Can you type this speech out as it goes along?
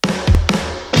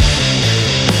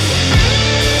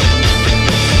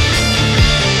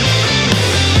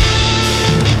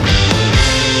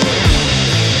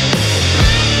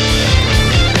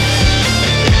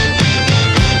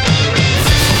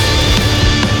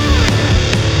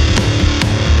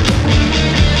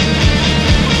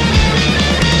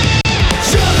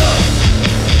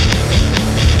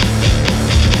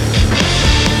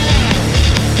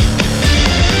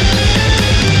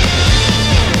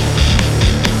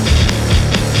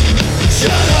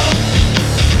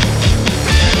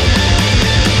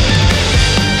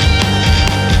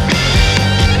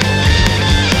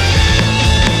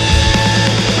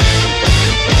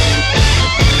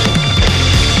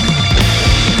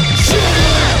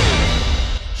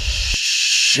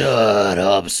Shut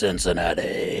up,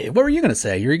 Cincinnati. What were you going to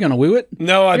say? You're going to woo it?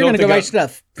 No, I don't think You're going to go right to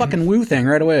that fucking woo thing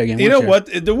right away again. You know what?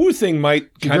 The woo thing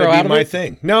might kind of be my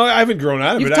thing. No, I haven't grown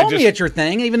out of it. You've told me it's your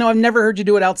thing, even though I've never heard you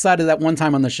do it outside of that one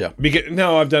time on the show.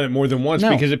 No, I've done it more than once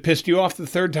because it pissed you off the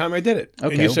third time I did it.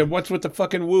 Okay. And you said, what's with the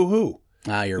fucking woo-hoo?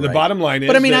 You're right. The bottom line is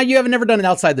But I mean, you haven't never done it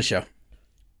outside the show.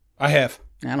 I have.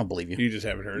 I don't believe you. You just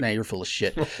haven't heard. Nah, you're full of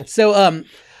shit. So,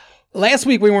 last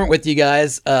week we weren't with you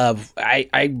guys.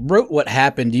 I wrote what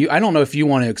happened to you. I don't know if you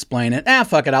want to explain it.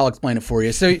 Fuck it, I'll explain it for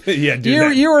you. So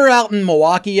you were out in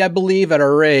Milwaukee, I believe, at a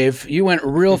rave. You went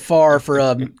real far for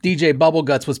DJ Bubble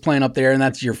Guts was playing up there, and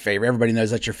that's your favorite. Everybody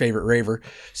knows that's your favorite raver.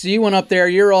 So you went up there.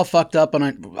 You're all fucked up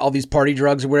on all these party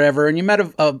drugs or whatever, and you met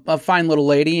a fine little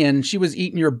lady, and she was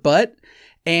eating your butt,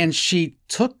 and she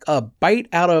took a bite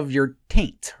out of your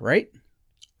taint, right?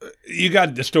 You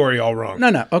got the story all wrong.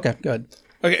 No. Okay, good.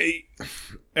 Okay,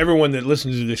 everyone that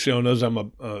listens to the show knows I'm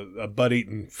a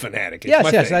butt-eating fanatic. It's yes,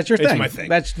 thing. That's your thing. It's my thing.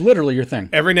 That's literally your thing.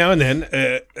 Every now and then,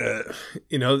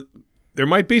 there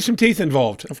might be some teeth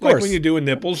involved. Of course. Like when you're doing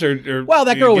nipples or well,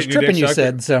 that girl was tripping, you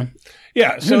said, so.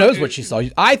 Yeah. Who knows what she saw?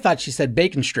 I thought she said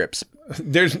bacon strips.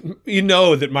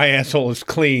 That my asshole is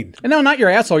clean. No, not your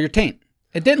asshole, your taint.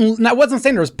 I wasn't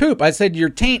saying there was poop. I said your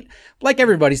taint, like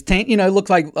everybody's taint, it looked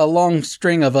like a long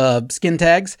string of skin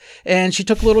tags, and she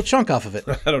took a little chunk off of it.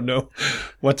 I don't know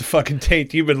what the fucking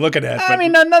taint you've been looking at. I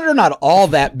mean, they're not all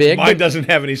that big. Mine doesn't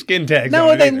have any skin tags No,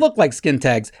 on it they either. look like skin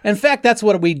tags. In fact, that's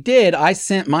what we did. I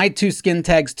sent my 2 skin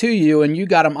tags to you, and you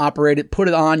got them operated, put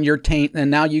it on your taint, and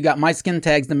now you got my skin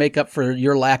tags to make up for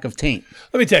your lack of taint.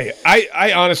 Let me tell you,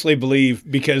 I honestly believe,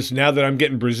 because now that I'm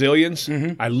getting Brazilians,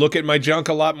 I look at my junk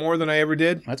a lot more than I ever did.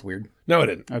 That's weird. No, it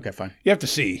didn't. Okay, fine. You have to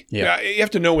see. Yeah. You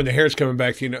have to know when the hair's coming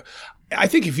back. I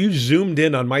think if you zoomed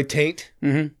in on my taint,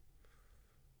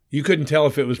 you couldn't tell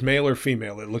if it was male or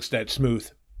female. It looks that smooth.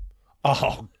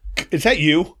 Oh, is that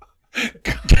you?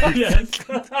 Yes.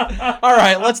 All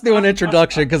right, let's do an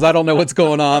introduction because I don't know what's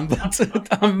going on, but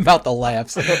I'm about to laugh.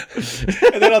 So.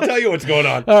 And then I'll tell you what's going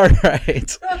on. All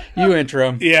right. You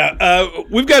intro. Yeah.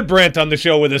 We've got Brent on the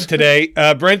show with us today.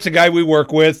 Brent's a guy we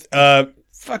work with.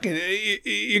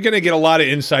 You're going to get a lot of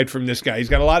insight from this guy. He's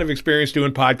got a lot of experience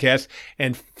doing podcasts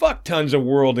and tons of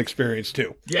world experience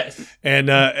too. Yes. And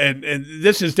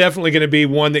this is definitely going to be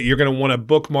one that you're going to want to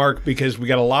bookmark because we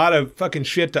got a lot of fucking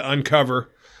shit to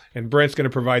uncover. And Brent's going to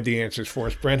provide the answers for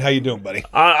us. Brent, how you doing, buddy?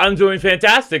 I'm doing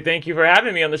fantastic. Thank you for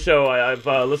having me on the show. I've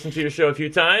listened to your show a few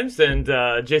times, and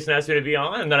Jason asked me to be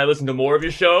on, and then I listened to more of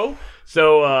your show.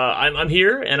 So I'm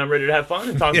here, and I'm ready to have fun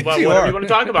and talk about whatever you want to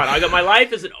talk about. I got my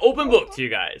life as an open book to you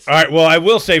guys. All right. Well, I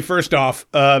will say first off,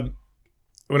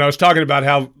 when I was talking about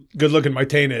how good looking my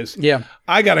taint is,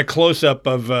 I got a close up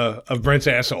of Brent's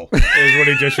asshole. Is what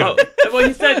he just showed. Well,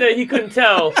 he said that he couldn't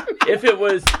tell if it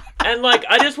was. And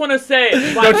I just want to say,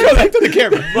 don't show that to the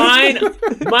camera.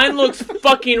 Mine looks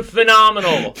fucking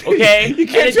phenomenal. Okay, you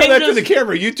can't show that to the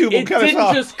camera. YouTube will cut us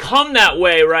off. It didn't just come that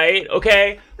way, right?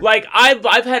 Okay,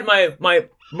 I've had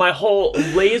my whole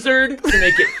lasered to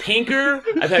make it pinker.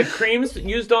 I've had creams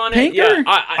used on it. Pinker? Yeah,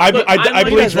 I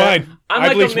bleach mine.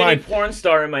 I'm like a mini porn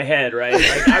star in my head, right?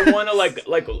 I want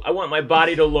to I want my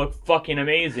body to look fucking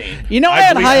amazing. I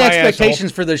had high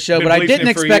expectations for this show, but I didn't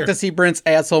expect to see Brent's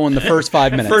asshole in the first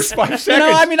 5 minutes. First 5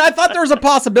 seconds. I thought there was a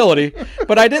possibility,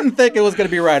 but I didn't think it was going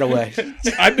to be right away.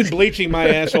 I've been bleaching my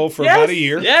asshole for about a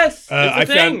year. Yes, it's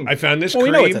a thing. I found this cream.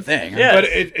 We know it's a thing. Yes. But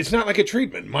it's not like a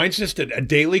treatment. Mine's just a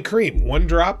daily cream. One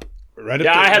drop.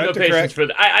 I had no patience for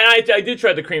that. I did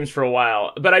try the creams for a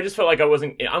while, but I just felt like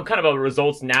I'm kind of a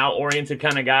results now oriented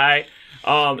kind of guy.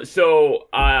 So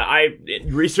I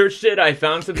researched it. I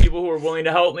found some people who were willing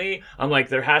to help me. I'm like,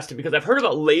 there has to, because I've heard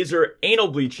about laser anal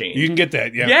bleaching. You can get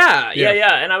that, yeah.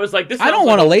 Yeah. And I was like, I don't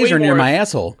want a laser near my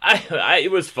asshole. It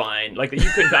was fine. I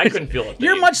couldn't feel it.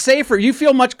 You're much safer. You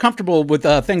feel much comfortable with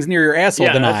things near your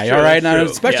asshole than I. True, all right, now,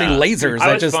 especially lasers.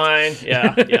 I was fine.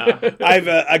 Yeah.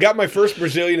 I got my first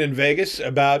Brazilian in Vegas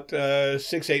about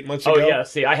 6-8 months ago. Oh yeah.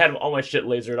 See, I had all my shit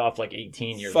lasered off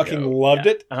 18 years ago. Fucking loved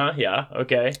it. Yeah.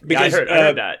 Okay. Because, I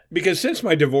heard that. Because since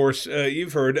my divorce,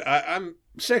 you've heard, I'm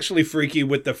sexually freaky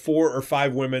with the 4 or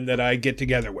 5 women that I get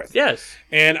together with. Yes.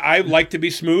 And I like to be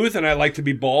smooth and I like to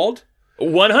be bald.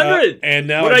 100. And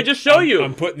now what I just show you?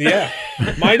 I'm putting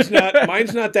mine's not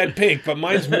that pink, but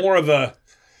mine's more of a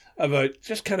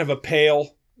just kind of a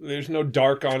pale. There's no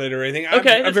dark on it or anything.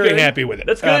 I'm very happy with it.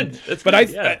 That's good.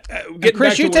 But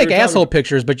Chris, you take asshole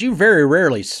pictures, but you very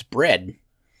rarely spread.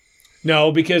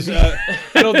 No, because I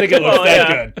don't think it looks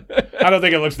good. I don't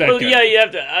think it looks that good. Yeah, you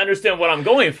have to understand what I'm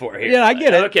going for here. Yeah, I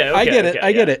get it. Okay, I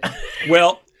get it.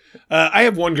 Well, I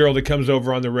have one girl that comes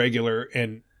over on the regular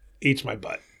and eats my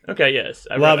butt. Okay, yes.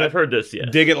 I've heard this, yes.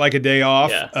 Dig It Like a Day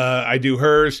Off. Yeah. I do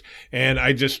hers, and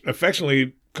I just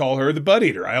affectionately call her the Butt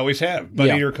Eater. I always have. Butt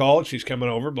Eater called. She's coming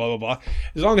over, blah, blah, blah.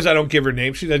 As long as I don't give her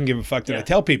name, she doesn't give a fuck that I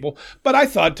tell people. But I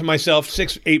thought to myself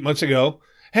 6-8 months ago,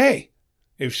 hey,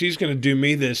 if she's going to do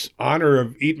me this honor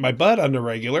of eating my butt on the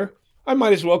regular, I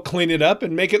might as well clean it up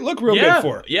and make it look real good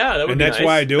for her. Yeah, that would be nice. And that's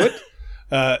why I do it.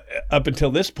 Up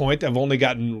until this point, I've only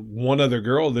gotten one other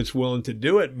girl that's willing to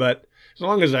do it. But as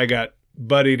long as I got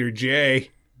Butt Eater J,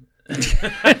 I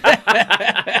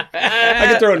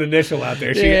could throw an initial out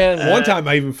there. One time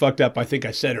I even fucked up. I think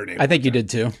I said her name. I think you did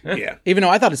too. Yeah. Even though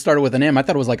I thought it started with an M, I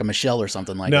thought it was like a Michelle or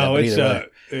something like that. No, it's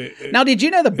now, did you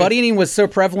know that butt eating was so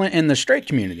prevalent in the straight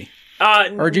community?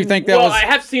 Or do you think that was? Well, I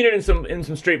have seen it in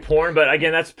some straight porn, but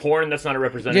again, that's porn. That's not a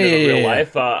representative of real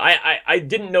life. I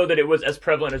didn't know that it was as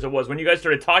prevalent as it was when you guys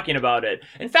started talking about it.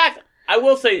 In fact, I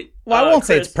will say. Well, I won't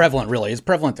say it's prevalent, really. It's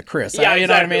prevalent to Chris. Yeah, you exactly.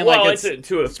 know what I mean? Well, like it's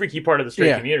to a freaky part of the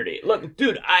straight community. Look,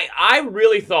 dude, I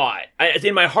really thought,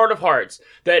 in my heart of hearts,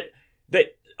 that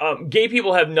gay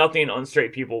people have nothing on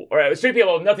straight people, or straight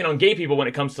people have nothing on gay people when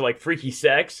it comes to like freaky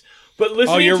sex. But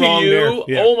listening to you,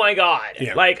 oh my God.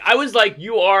 Yeah. Like, I was like,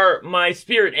 you are my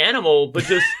spirit animal, but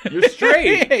just, you're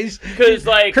straight. Because,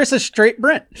 like... Chris is straight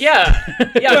Brent. Yeah.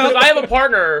 Yeah, because I have a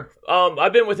partner,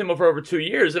 I've been with him for over 2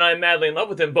 years, and I'm madly in love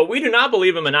with him, but we do not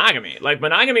believe in monogamy. Like,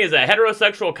 monogamy is a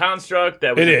heterosexual construct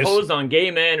that was imposed on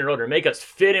gay men in order to make us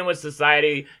fit in with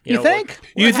society. You think?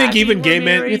 You think even gay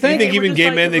men... You think even gay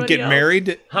men that get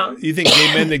married... Huh? You think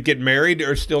gay men that get married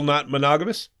are still not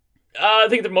monogamous? I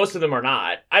think that most of them are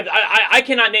not. I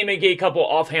cannot name a gay couple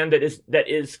offhand that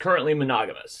is currently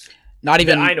monogamous. Not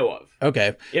even that I know of.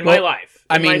 Okay. In my life.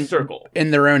 In my circle.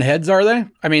 In their own heads, are they?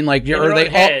 I mean, like, are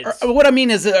they all, what I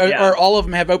mean is, are all of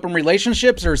them have open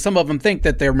relationships, or some of them think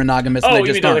that they're monogamous and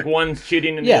they just aren't? Like one's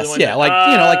cheating and the other one? Yeah, like,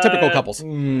 like typical couples.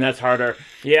 That's harder.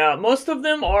 Yeah, most of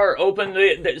them are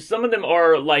open. Some of them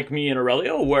are like me and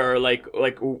Aurelio, where like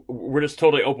we're just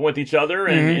totally open with each other,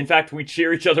 and in fact, we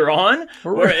cheer each other on.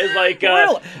 Whereas, like,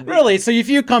 really? So if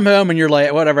you come home and you're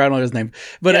like, whatever, I don't know his name,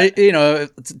 but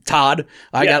it's Todd.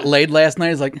 I got laid last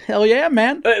night. It's like, hell yeah,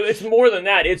 man. It's more than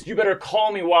that. It's you better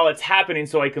call me while it's happening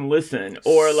so I can listen,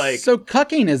 or like. So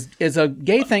cucking is a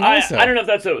gay thing also. I don't know if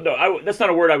that's that's not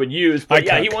a word I would use, but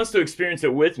he wants to experience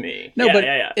it with me. No,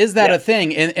 is that a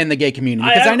thing in the gay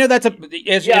community? Because I know that's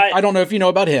I don't know if you know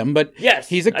about him, but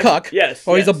he's a cuck.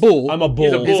 He's a bull. I'm a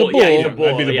bull. He's a bull. Yeah, he's a bull.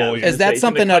 I'd be the bull. Is that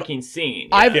something that scene?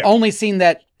 I've only seen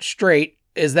that straight?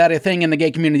 Is that a thing in the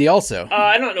gay community also?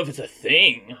 I don't know if it's a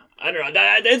thing. I don't know.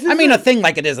 I mean, a thing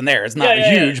like it is in there. It's not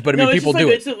huge, but I mean, people do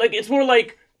it. It's more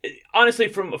like, honestly,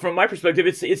 from my perspective,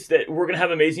 it's that we're gonna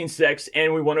have amazing sex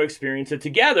and we want to experience it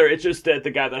together. It's just that the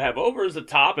guy that I have over is the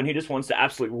top, and he just wants to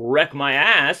absolutely wreck my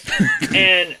ass,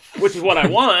 and which is what I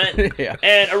want.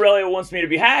 And Aurelio wants me to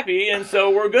be happy, and so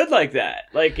we're good like that.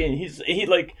 Like, and he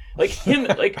wreck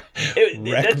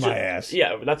my ass.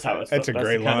 Yeah, that's how it's. That's a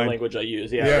great the kind line. of language I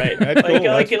use. Yeah,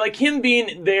 right. Like him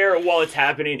being there while it's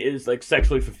happening is like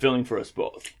sexually fulfilling for us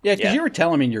both. Yeah, because you were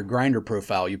telling me in your Grindr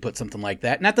profile you put something like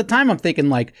that, and at the time I'm thinking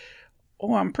like,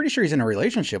 oh, I'm pretty sure he's in a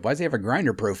relationship. Why does he have a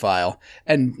Grindr profile?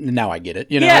 And now I get it.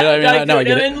 Now I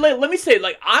get it. And let me say,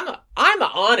 like, I'm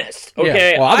honest,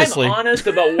 okay? Yeah, well, obviously. I'm honest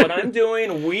about what I'm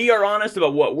doing. We are honest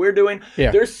about what we're doing.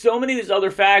 Yeah. There's so many of these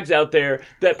other fags out there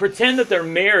that pretend that they're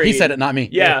married. He said it, not me.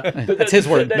 Yeah. That's his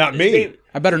word. Not me.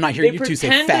 I better not hear you two say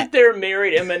fat. They pretend that they're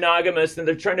married and monogamous, and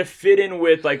they're trying to fit in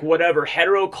with, like, whatever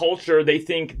hetero culture they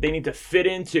think they need to fit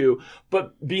into.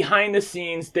 But behind the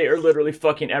scenes, they are literally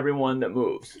fucking everyone that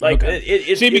moves. Like,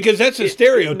 because that's a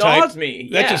stereotype. It gnaws me.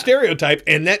 That's a stereotype,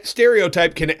 and that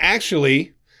stereotype can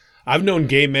actually... I've known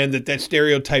gay men that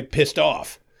stereotype pissed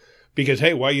off. Because,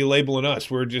 hey, why are you labeling us?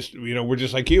 We're just, we're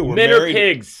just like you. We're men married. are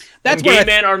pigs. That's gay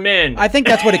men are men. I think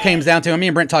that's what it comes down to. Me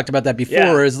and Brent talked about that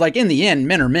before. Is like, in the end,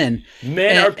 men are men.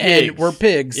 Men are pigs. And we're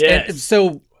pigs. Yes. And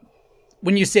so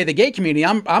when you say the gay community,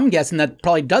 I'm guessing that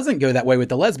probably doesn't go that way with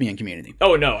the lesbian community.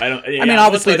 Oh, no. I don't. I mean,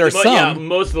 obviously there's some. Yeah,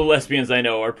 most of the lesbians I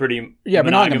know are pretty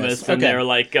monogamous. And they're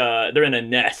like, they're in a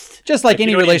nest. Just like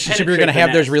any relationship, you're going to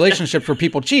have those relationships where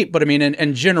people cheat. But I mean,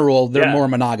 in general, they're more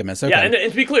monogamous. Okay. Yeah, and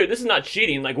to be clear, this is not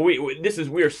cheating. Like, we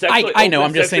are sexually I know,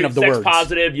 I'm just saying of the sex words.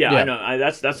 Positive. Yeah, I know. I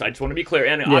just want to be clear.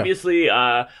 And obviously,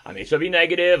 I'm HIV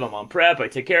negative. I'm on PrEP. I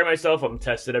take care of myself. I'm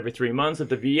tested every 3 months at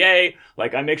the VA.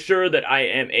 Like, I make sure that I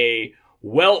am a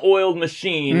well-oiled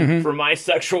machine for my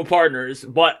sexual partners,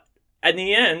 but at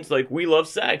the end, like, we love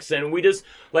sex, and we just,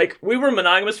 like, we were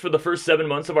monogamous for the first 7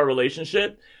 months of our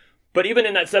relationship, but even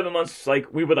in that 7 months,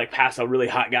 like, we would, like, pass a really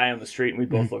hot guy on the street, and we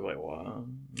both look like, wow.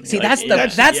 See, that's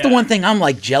the one thing I'm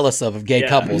like jealous of gay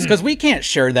couples, because we can't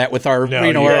share that with our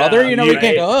our other, we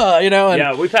can't go,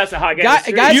 and we pass a hot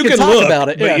guy. Guys you can talk look about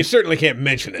it, but you certainly can't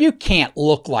mention it. You can't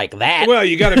look like that. Well,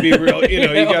 you got to be real. You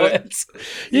got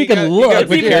you can look.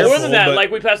 It's even more than that.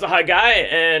 Like, we passed a hot guy,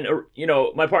 and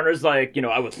my partner's like,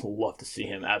 I would love to see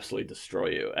him absolutely destroy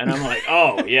you, and I'm like,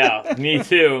 oh yeah, me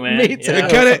too, man. Me too.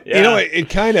 It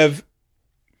kind of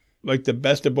like the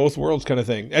best of both worlds kind of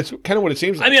thing. That's kind of what it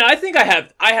seems like. I mean, I think I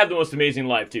have the most amazing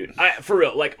life, dude. For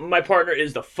real. Like, my partner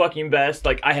is the fucking best.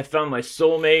 Like, I have found my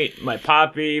soulmate, my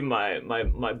poppy, my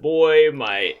boy,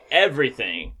 my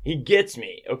everything. He gets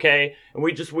me, okay? And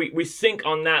we sync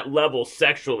on that level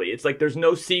sexually. It's like there's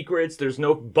no secrets, there's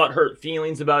no butthurt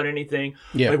feelings about anything.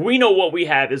 Yeah. Like, we know what we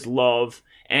have is love,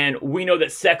 and we know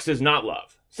that sex is not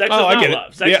love. Sex is not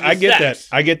love. Sex is I get sex.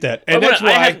 that. I get that. And that's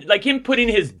why like, him putting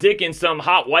his dick in some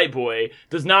hot white boy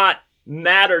does not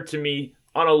matter to me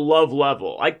on a love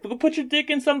level. Like, put your dick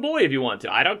in some boy if you want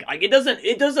to. I don't like, it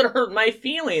doesn't hurt my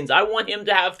feelings. I want him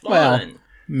to have fun. Well,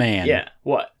 man. Yeah.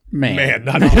 What? Man,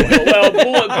 not boy.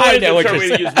 Well, boys are term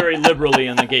we use very liberally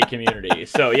in the gay community.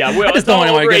 So yeah, it's all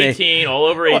over 18, all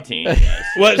over 18. Yes.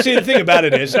 Well, see, the thing about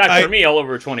it is, in fact, for me, all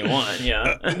over 21.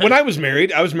 Yeah. When I was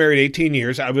married 18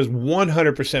 years. I was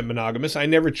 100% monogamous. I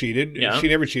never cheated. Yeah. She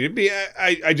never cheated. But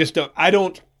I just don't. I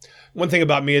don't. One thing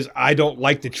about me is I don't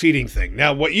like the cheating thing.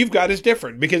 Now, what you've got is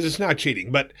different because it's not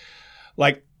cheating. But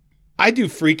like, I do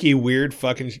freaky, weird,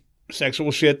 fucking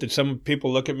sexual shit that some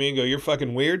people look at me and go, "You're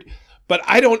fucking weird." But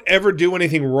I don't ever do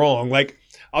anything wrong. Like,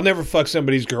 I'll never fuck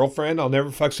somebody's girlfriend. I'll never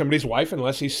fuck somebody's wife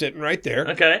unless he's sitting right there.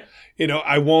 Okay.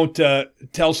 I won't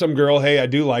tell some girl, hey, I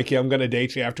do like you. I'm going to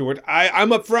date you afterward. I'm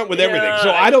upfront with everything.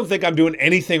 So I don't think I'm doing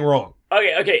anything wrong.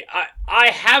 Okay. I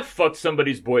have fucked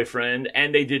somebody's boyfriend,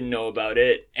 and they didn't know about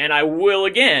it, and I will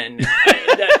again.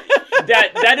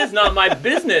 That is not my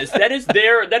business. That is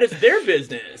their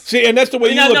business. See, and that's the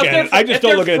way you look at it. I just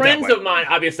don't look at it that way. If they're friends of mine,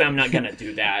 obviously I'm not going to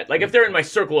do that. Like, if they're in my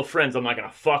circle of friends, I'm not going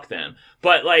to fuck them.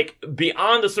 But, like,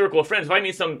 beyond the circle of friends, if I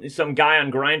meet some guy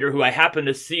on Grindr who I happen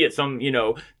to see at some,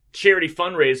 charity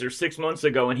fundraiser 6 months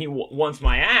ago, and he wants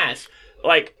my ass,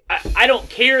 like, I don't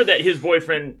care that his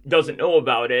boyfriend doesn't know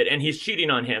about it and he's cheating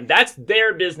on him. That's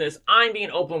their business. I'm being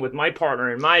open with my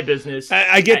partner in my business.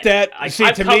 I get that. I've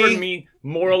covered me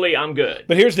morally. I'm good.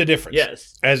 But here's the difference.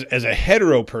 Yes. As a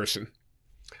hetero person,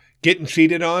 getting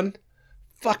cheated on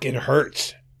fucking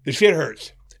hurts. The shit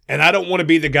hurts. And I don't want to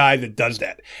be the guy that does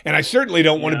that. And I certainly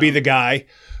don't want to be the guy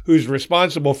who's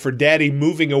responsible for daddy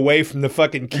moving away from the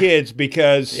fucking kids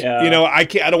because, I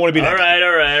don't want to be that.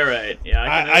 All right.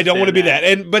 Yeah, I don't want to be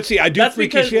that. But see, I do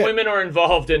freaky shit. That's because women are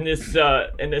involved in this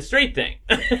straight thing.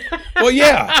 Well,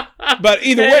 yeah. But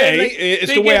either way,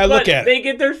 it's the way I look at it. They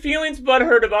get their feelings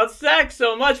butthurt about sex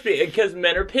so much because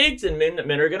men are pigs and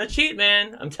men are going to cheat,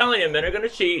 man. I'm telling you, men are going to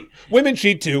cheat. Women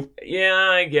cheat too. Yeah,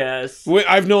 I guess.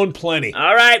 I've known plenty.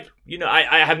 All right.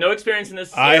 I have no experience in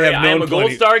this area. I am a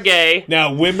gold star gay.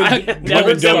 Now, women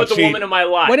never been with a woman in my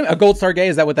life. Wait a minute, a gold star gay?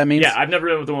 Is that what that means? Yeah, I've never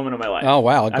been with a woman in my life. Oh,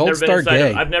 wow. A gold star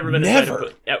gay. I've never been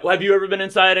inside have you ever been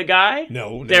inside a guy?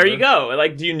 No, never. There you go.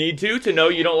 Like, do you need to know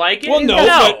you don't like it? Well, no.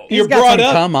 But he's got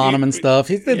some cum on him and stuff.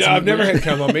 I've never had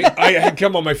cum on me. I had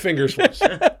cum on my fingers once.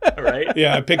 Right?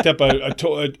 Yeah, I picked up a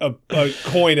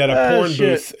coin at a porn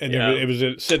booth, and it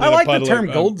was sitting in a puddle. I like the term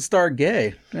gold star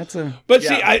gay. That's a... But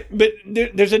see,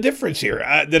 there's a difference here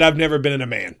that I've never been in a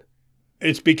man.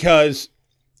 It's because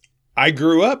I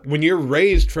grew up, when you're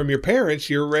raised from your parents,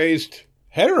 you're raised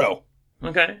hetero.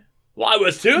 Okay. Well, I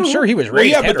was too. I'm sure he was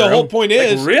raised hetero. But the whole point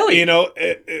is, like, really?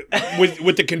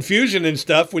 With the confusion and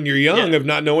stuff when you're young of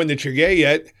not knowing that you're gay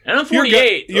yet. And I'm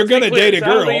 48. You're going to date a girl.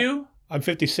 How old are you? I'm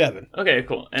 57. Okay,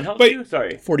 cool. And how old are you?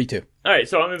 Sorry. 42. All right,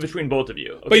 so I'm in between both of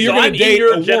you. Okay, but you're going to date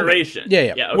your a generation.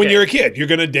 Woman. Yeah. Okay. When you're a kid, you're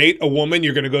going to date a woman.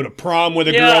 You're going to go to prom with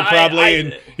a girl probably,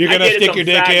 and you're going to stick your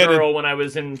dick in. Girl when I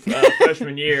was in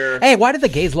freshman year. Hey, why did the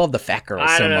gays love the fat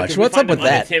girls so much? What's up with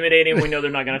that? Intimidating. We know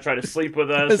they're not going to try to sleep with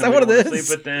us. Is that what it is?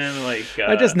 Sleep with them. Like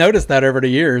I just noticed that over the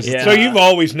years. Yeah. So you've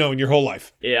always known your whole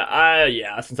life.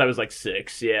 Yeah, since I was like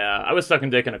 6. Yeah, I was sucking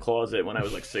dick in a closet when I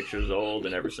was like 6 years old,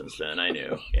 and ever since then I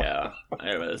knew. Yeah,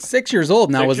 I was 6 years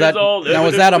old. Now was that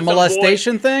a molestation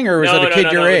thing? Or was it a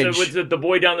kid your age? It was the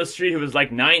boy down the street who was like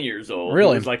 9 years old.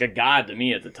 Really? He was like a god to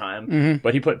me at the time.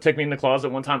 But he took me in the closet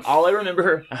one time. All I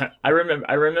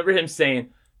remember him saying,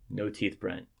 "No teeth,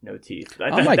 Brent. No teeth."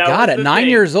 Oh my God! At 9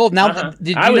 years old. Now,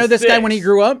 did you know this guy when he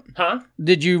grew up? Huh?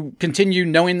 Did you continue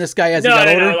knowing this guy as he got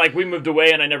older? No. Like, we moved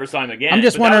away and I never saw him again. I'm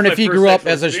just wondering if he grew up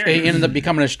ended up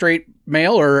becoming a straight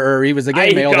male or he was a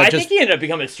gay male. I think he ended up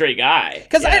becoming a straight guy.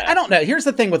 Because I don't know. Here's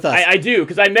the thing with us. I do,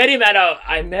 because I met him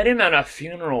at a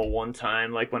funeral one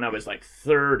time, like when I was like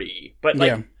 30. But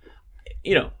like,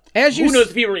 you know, who knows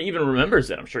if he even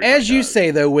remembers it? I'm sure. As you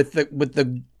say though, with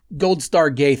the gold star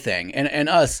gay thing and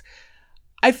us,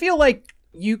 I feel like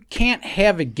you can't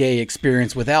have a gay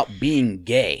experience without being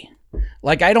gay.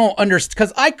 Like, I don't understand,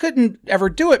 because I couldn't ever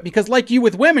do it, because like you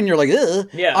with women, you're like, ugh.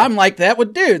 Yeah. I'm like that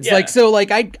with dudes. Yeah. Like, so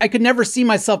like I could never see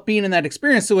myself being in that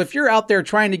experience. So if you're out there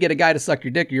trying to get a guy to suck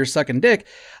your dick or you're sucking dick,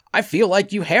 I feel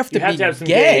like you have to be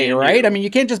gay, right? I mean, you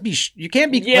can't just be, you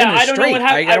can't be straight.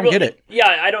 I don't get it. Yeah,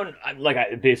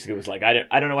 I basically was like,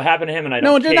 I don't know what happened to him, and I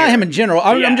don't care. No, not him in general.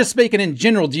 I'm just speaking in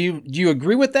general. Do you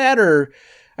agree with that, or...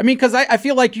 I mean, because I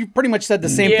feel like you pretty much said the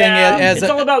same thing as...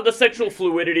 It's all about the sexual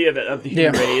fluidity of the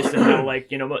human race, and how, like,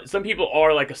 you know, some people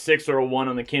are like a 6 or a 1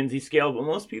 on the Kinsey scale, but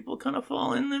most people kind of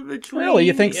fall in between. Really?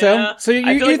 You think so? So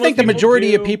you think the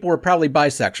majority of people are probably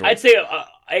bisexual? I'd say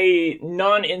a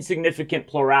non-insignificant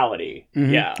plurality.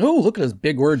 Mm-hmm. Yeah. Oh, look at those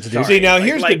big words. Dude. See, now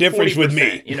here's the difference with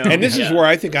me, you know? And this is where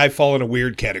I think I fall in a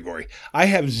weird category. I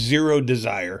have zero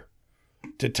desire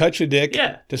to touch a dick,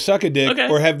 to suck a dick,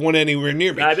 or have one anywhere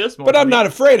near me. But I'm not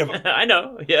afraid of them. I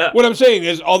know, yeah. What I'm saying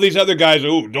is, all these other guys, I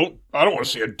don't want to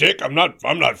see a dick. I'm not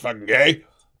fucking gay.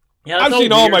 Yeah, I've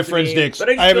seen all my friends' dicks.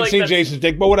 I haven't seen Jason's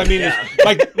dick, but what I mean is,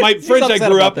 like, my friends I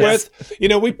grew up with, you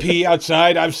know, we pee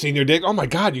outside. I've seen their dick. Oh my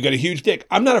God, you got a huge dick.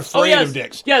 I'm not afraid of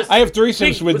dicks. Yes. I have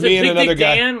threesomes with me and another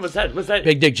guy. Dan? Was that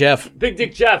Big Dick Jeff? Big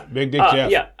Dick Jeff. Big Dick Jeff.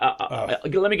 Yeah.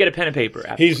 Let me get a pen and paper.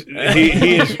 He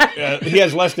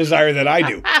has less desire than I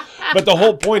do. But the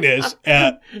whole point is,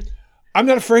 I'm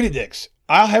not afraid of dicks.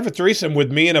 I'll have a threesome with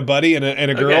me and a buddy and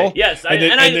a girl. Okay, yes. And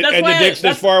the dick's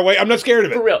this far away. I'm not scared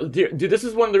of it. For real. Dude, this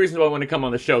is one of the reasons why I want to come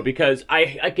on the show, because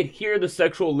I could hear the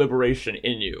sexual liberation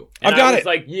in you. And I was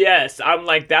like, yes. I'm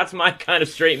like, that's my kind of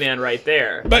straight man right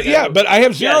there. But but I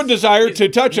have zero desire to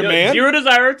touch a man. Zero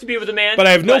desire to be with a man. But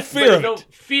I have no fear of it. No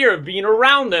fear of being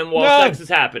around them while sex is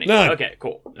happening. None. Okay,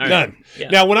 cool. All right. None.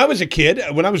 Yeah. Now, when I was a kid,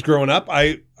 when I was growing up,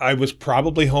 I was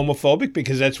probably homophobic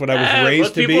because that's what I was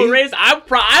raised to be.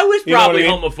 I was probably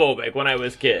homophobic when I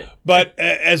was a kid. But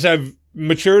as I've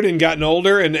matured and gotten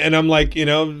older, and I'm like, you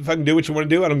know, if I can do what you want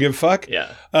to do, I don't give a fuck.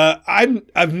 Yeah.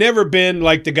 I've never been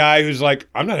like the guy who's like,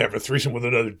 I'm not having a threesome with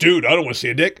another dude. I don't want to see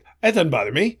a dick. That doesn't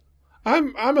bother me.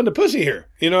 I'm in the pussy here.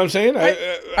 You know what I'm saying? All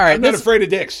right, I'm not afraid of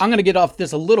dicks. I'm going to get off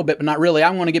this a little bit, but not really. I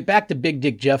want to get back to Big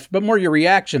Dick Jeff, but more your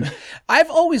reaction.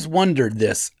 I've always wondered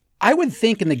this. I would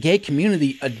think in the gay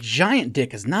community, a giant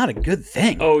dick is not a good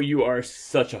thing. Oh, you are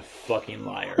such a fucking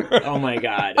liar. Oh, my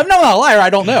God. I'm not a liar.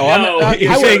 I don't know.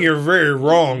 You're saying you're very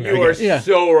wrong. You are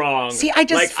so wrong. See, I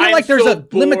just feel like there's a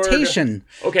limitation.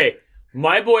 Okay.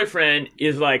 My boyfriend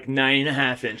is like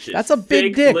 9.5 inches. That's a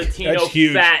big dick. Latino That's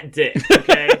huge. Fat dick.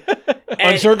 Okay.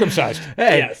 Uncircumcised.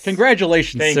 Hey, yes.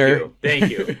 Congratulations, sir.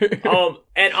 Thank you.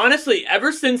 And honestly,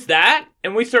 ever since that,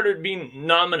 and we started being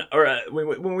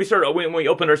when we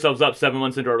opened ourselves up 7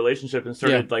 months into our relationship and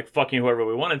started like fucking whoever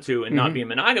we wanted to and not being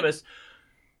monogamous.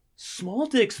 Small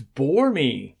dicks bore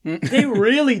me. They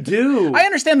really do. I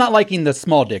understand not liking the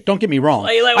small dick. Don't get me wrong.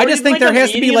 I just think there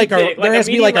has to be like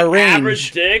a range.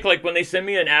 Average dick, like when they send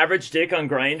me an average dick on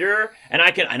Grindr, and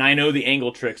I know the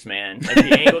angle tricks, man. Like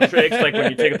the angle tricks, like when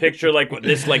you take a picture, like with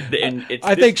this, like it's.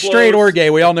 I think straight or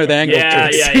gay, we all know the angle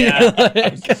tricks.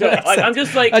 Yeah. So I'm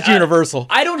just like that's universal.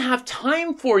 I don't have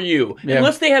time for you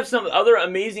unless they have some other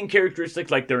amazing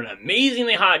characteristics, like they're an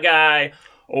amazingly hot guy.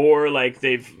 Or like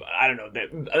they've, I don't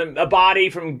know, a body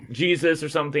from Jesus or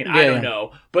something. I don't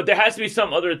know. But there has to be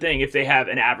some other thing if they have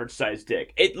an average sized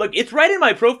dick. It's right in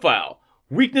my profile.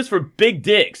 Weakness for big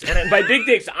dicks. And by big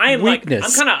dicks, I am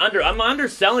I'm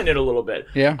underselling it a little bit.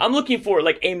 Yeah. I'm looking for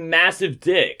like a massive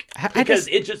dick. Because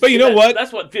it just. But you know what?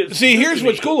 That's what feels. See, here's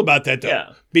what's cool about that though.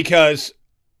 Yeah. Because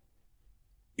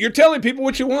you're telling people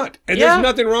what you want. And there's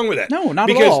nothing wrong with that. No, not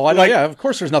at all. Of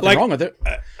course there's nothing wrong with it.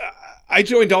 I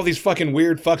joined all these fucking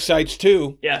weird fuck sites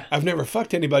too. Yeah. I've never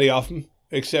fucked anybody off them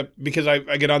except because I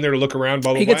get on there to look around.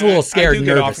 Blah, blah, he gets a little scared and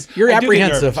nervous. You're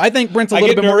apprehensive. I think Brent's a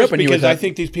little bit more open to you with that. Because I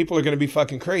think these people are going to be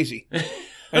fucking crazy.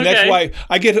 And that's why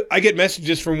I get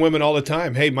messages from women all the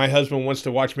time. Hey, my husband wants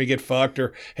to watch me get fucked,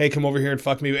 or hey, come over here and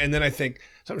fuck me. And then I think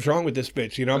something's wrong with this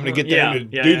bitch. You know, I'm going to get there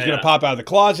and the dude's going to pop out of the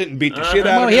closet and beat the shit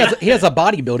out of me. He has a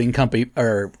bodybuilding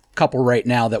couple right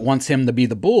now that wants him to be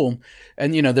the bull.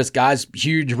 And, this guy's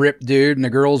huge ripped dude and the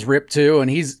girl's ripped too.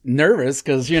 And he's nervous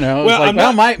because, it's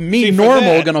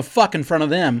normal going to fuck in front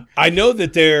of them. I know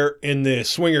that they're in the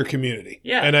swinger community.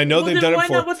 Yeah. And I know they've done it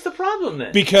before. What's the problem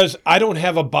then? Because I don't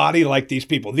have a body like these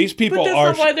people. These people but that's are.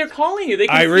 Not why they're calling you. They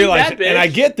can I realize see that, it, and I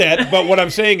get that. But what I'm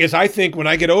saying is, I think when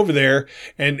I get over there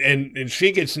and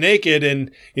she gets naked and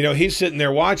he's sitting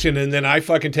there watching, and then I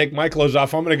fucking take my clothes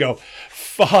off, I'm gonna go,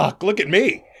 fuck, look at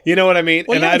me. You know what I mean?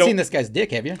 Well, and you haven't seen this guy's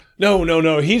dick, have you?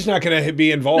 No. He's not going to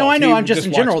be involved. No, I know. I'm just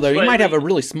in general, though. He might have a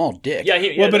really small dick.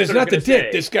 Yeah, but it's not the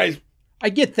dick. This guy's. I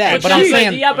get that, but I'm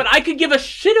saying. Yeah, but I could give a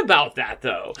shit about that,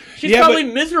 though. She's probably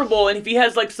miserable, and if he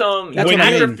has like some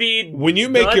atrophied. When you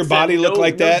make your body look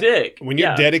like that, when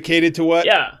you're dedicated to what?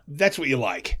 Yeah. That's what you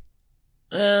like.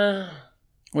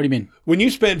 What do you mean? When you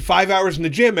spend 5 hours in the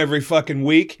gym every fucking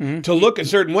week to look a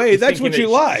certain way, that's what you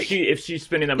like. If she's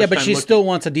spending that much time. Yeah, but she still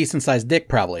wants a decent sized dick,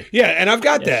 probably. Yeah, and I've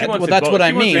got that. Well, that's what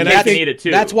I mean. And I need it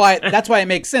too. That's why it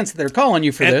makes sense that they're calling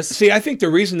you for this. See, I think the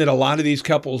reason that a lot of these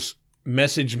couples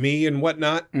message me and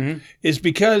whatnot is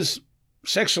because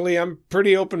sexually I'm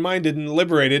pretty open-minded and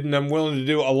liberated, and I'm willing to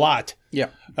do a lot. Yeah.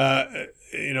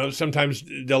 Sometimes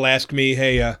they'll ask me,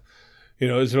 hey,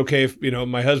 is it okay if,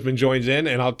 my husband joins in?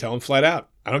 And I'll tell him flat out,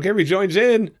 I don't care if he joins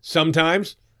in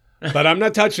sometimes, but I'm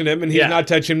not touching him and he's not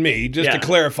touching me, just to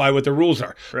clarify what the rules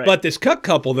are. Right. But this cuck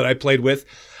couple that I played with,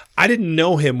 I didn't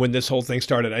know him when this whole thing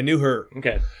started. I knew her.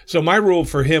 Okay. So my rule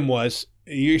for him was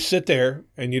you sit there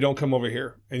and you don't come over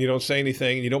here and you don't say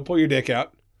anything and you don't pull your dick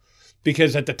out,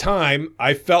 because at the time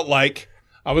I felt like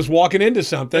I was walking into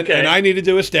something and I needed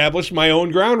to establish my own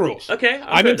ground rules. Okay.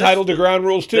 I'm entitled to ground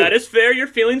rules too. That is fair. Your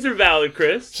feelings are valid,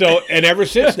 Chris. So, and ever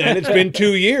since then, it's been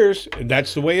 2 years, and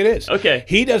that's the way it is. Okay.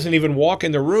 He doesn't even walk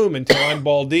in the room until I'm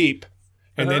ball deep.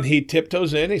 And then he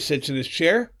tiptoes in, he sits in his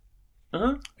chair.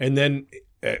 And then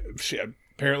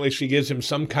apparently she gives him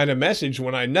some kind of message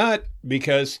when I nut,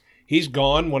 because he's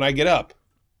gone when I get up.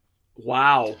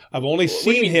 Wow. I've only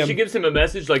seen him. She gives him a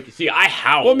message like, see, I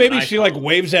howl. Well, maybe she like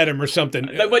waves at him or something.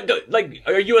 Like,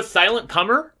 are you a silent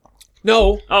comer?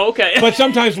 No. Oh, okay. But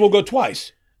sometimes we'll go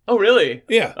twice. Oh, really?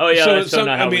 Yeah. Oh, yeah. That's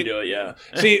not how we do it. Yeah.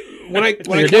 See, when I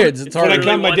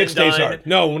come, my dick stays hard.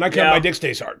 No, when I come, my dick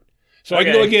stays hard. So I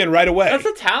can go again right away. That's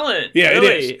a talent. Yeah, really.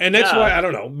 It is. And that's why, I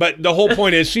don't know. But the whole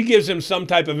point is she gives him some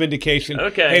type of indication.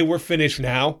 Okay. Hey, we're finished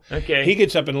now. Okay. He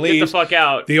gets up and leaves. Get the fuck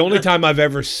out. The only time I've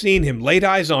ever seen him, laid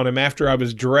eyes on him after I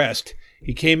was dressed,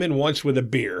 he came in once with a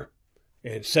beer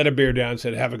and set a beer down and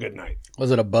said, have a good night. Was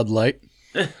it a Bud Light?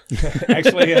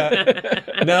 Actually,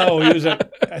 no,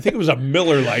 I think it was a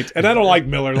Miller Lite. And I don't like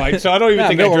Miller Lite, so I don't even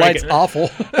think Miller I drank Lite's it. awful.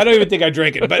 I don't even think I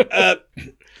drank it. But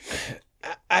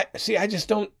I just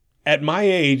don't. At my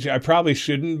age, I probably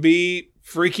shouldn't be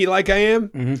freaky like I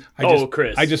am.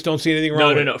 Chris. I just don't see anything wrong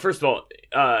with it. No. First of all,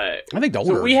 I think the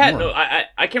older. So we had. No, I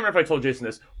can't remember if I told Jason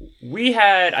this. We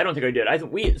had. I don't think I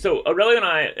did. So Aurelio and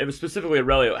I, it was specifically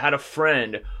Aurelio, had a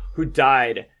friend who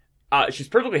died. She's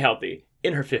perfectly healthy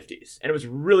in her 50s, and it was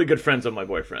really good friends of my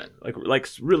boyfriend, like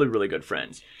really, really good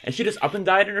friends. And she just up and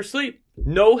died in her sleep.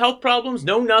 No health problems,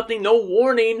 no nothing, no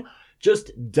warning.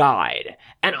 Just died.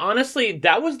 And honestly,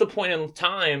 that was the point in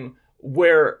time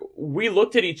where we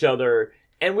looked at each other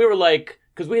and we were like,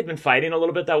 because we had been fighting a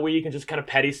little bit that week and just kind of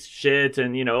petty shit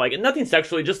and, like nothing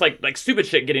sexually, just like stupid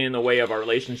shit getting in the way of our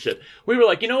relationship. We were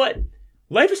like, you know what?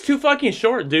 Life is too fucking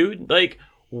short, dude. Like,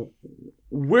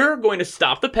 we're going to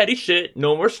stop the petty shit.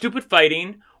 No more stupid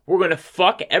fighting. We're going to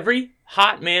fuck every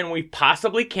hot man we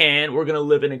possibly can. We're going to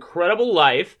live an incredible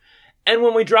life. And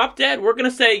when we drop dead, we're going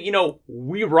to say,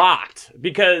 we rocked,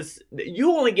 because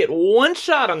you only get one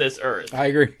shot on this earth. I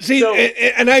agree. See, so,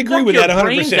 and I agree with that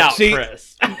 100%. Out, see,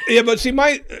 Chris. Yeah, but see,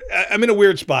 I'm in a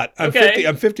weird spot. I'm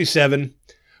 57,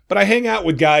 but I hang out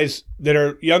with guys that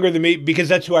are younger than me because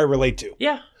that's who I relate to.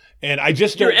 Yeah. And I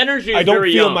just don't, your energy is I don't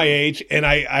very feel young. My age, and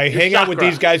I hang out with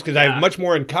these guys because I have much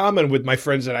more in common with my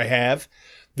friends that I have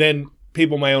than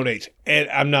people my own age. And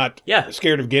I'm not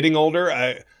scared of getting older.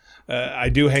 I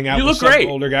do hang out with some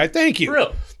older guy. Thank you. For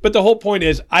real. But the whole point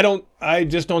is, I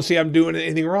just don't see I'm doing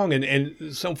anything wrong. And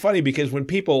it's so funny because when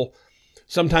people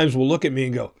sometimes will look at me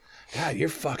and go, God, you're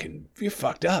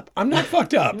fucked up. I'm not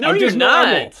fucked up. No, I'm just you're not.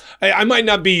 normal. I might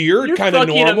not be your kind of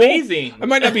normal. Amazing. I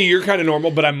might not be your kind of normal,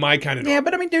 but I'm my kind of normal. Yeah,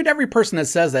 but I mean, dude, every person that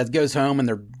says that goes home and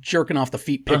they're jerking off the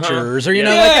feet pictures, or like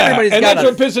everybody's and got. That's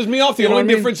what pisses me off. The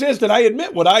only difference is that I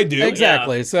admit what I do.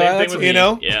 Exactly. Yeah. So that's what,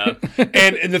 Yeah.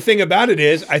 And the thing about it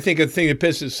is, I think the thing that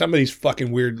pisses some of these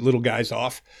fucking weird little guys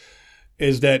off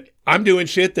is that I'm doing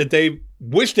shit that they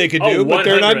wish they could do, but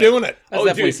they're not doing it. That's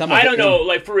definitely some of I don't know,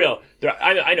 like for real.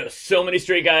 I know so many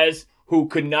straight guys who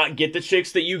could not get the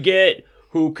chicks that you get,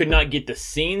 who could not get the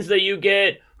scenes that you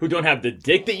get, who don't have the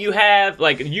dick that you have.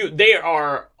 Like, they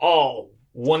are all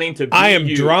wanting to be I am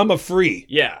drama free.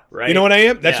 Yeah, right? You know what I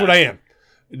am? That's what I am.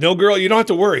 No, girl, you don't have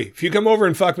to worry. If you come over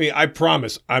and fuck me, I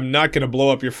promise I'm not going to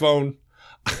blow up your phone.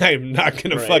 I'm not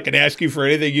going to fucking ask you for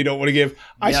anything you don't want to give.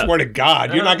 I swear to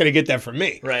God, you're not going to get that from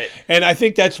me. Right. And I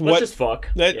think that's Let's just fuck.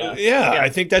 I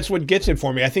think that's what gets it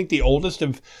for me. I think the oldest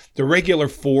of the regular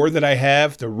 4 that I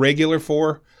have,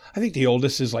 I think the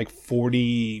oldest is like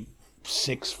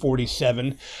 46,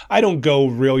 47. I don't go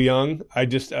real young. I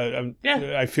just,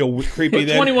 I feel creepy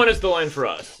then. 21 is the line for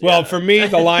us. Well, for me,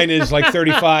 the line is like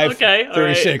 35,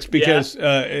 36, right. because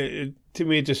to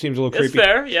me, it just seems a little creepy. That's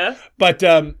fair, yeah. But,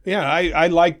 I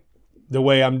like the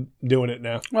way I'm doing it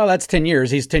now. Well, that's 10 years.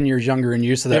 He's 10 years younger than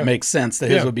you, so that makes sense that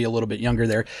his would be a little bit younger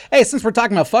there. Hey, since we're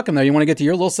talking about fucking, though, you want to get to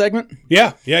your little segment?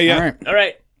 Yeah. All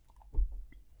right.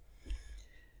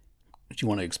 What you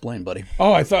want to explain, buddy?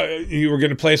 Oh, I thought you were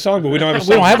going to play a song, but we don't have a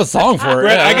song. We don't have a song for it.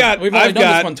 Right, We've only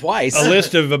done this one twice. A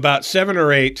list of about 7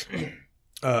 or 8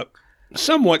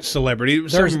 somewhat celebrity.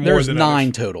 There's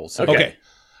 9 totals. Okay.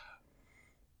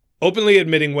 Openly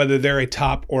admitting whether they're a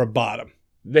top or a bottom.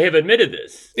 They have admitted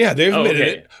this. Yeah, they've admitted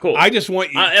it. Cool. I just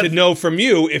want you to know from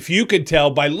you if you could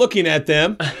tell by looking at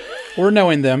them or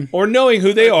knowing them or knowing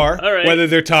who they are, whether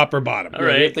they're top or bottom. All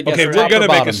right. Okay, we're going to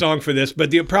make a song for this, but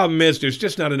the problem is there's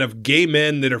just not enough gay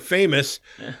men that are famous.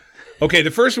 Okay, the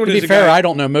first one is to be fair, I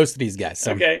don't know most of these guys.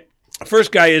 So. Okay.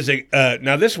 First guy is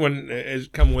now this one is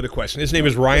coming with a question. His name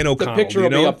is Ryan O'Connell. The picture will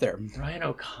be up there. Ryan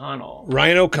O'Connell.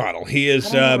 Ryan O'Connell. He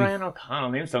is Ryan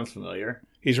O'Connell. Name sounds familiar.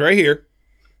 He's right here.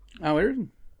 Oh, where?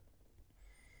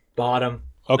 Bottom.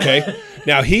 Okay.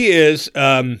 Now he is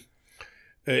on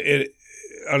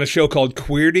a show called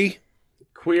Queerty.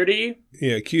 Queerty?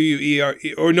 Yeah, Queer.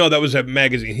 Or no, that was a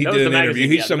magazine. He did an interview.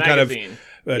 He's some kind of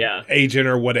agent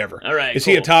or whatever. All right. Is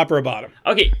he a top or a bottom?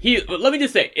 Okay. Let me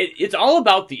just say, it's all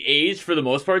about the age for the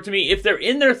most part to me. If they're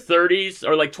in their 30s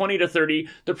or like 20 to 30,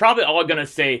 they're probably all going to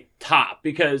say top,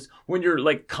 because when you're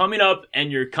like coming up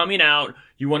and you're coming out,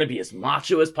 you want to be as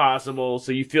macho as possible.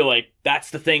 So you feel like that's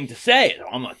the thing to say.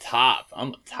 I'm a top.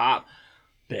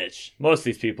 Bitch. Most of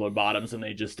these people are bottoms and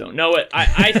they just don't know it.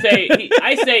 I say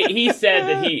he said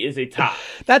that he is a top.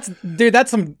 That's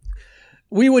some.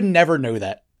 We would never know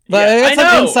that. But that's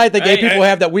an insight that gay people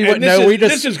have that we wouldn't know.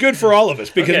 This is good for all of us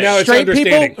because now it's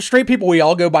understanding. Straight people, we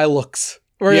all go by looks.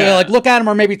 Or you like look at them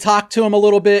or maybe talk to them a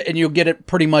little bit, and you'll get it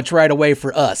pretty much right away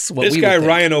for us. This guy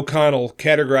Ryan O'Connell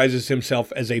categorizes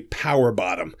himself as a power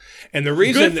bottom, and the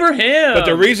reason good for him. But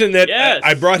the reason that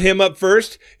I brought him up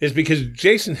first is because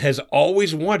Jason has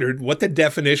always wondered what the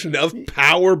definition of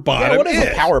power bottom is. What is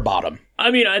a power bottom?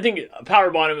 I mean, I think a power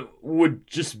bottom would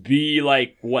just be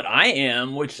like what I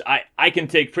am, which I can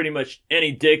take pretty much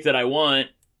any dick that I want,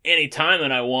 any time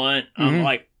that I want.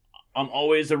 Mm-hmm. I'm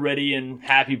always a ready and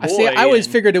happy boy. I always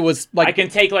figured it was like I can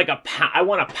take like I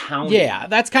want a pound. Yeah,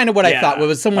 that's kind of what I thought. It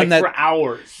was someone like that for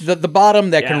hours. The bottom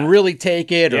that can really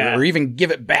take it or even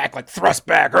give it back, like thrust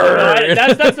back.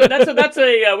 That's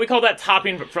a we call that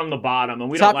topping from the bottom, and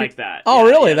we don't like that. Oh,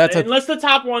 really? Yeah. Unless the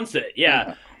top wants it.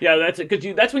 Yeah. Yeah, that's it.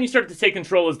 Because that's when you start to take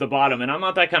control as the bottom, and I'm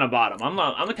not that kind of bottom.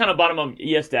 I'm the kind of bottom of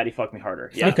yes, daddy, fuck me harder.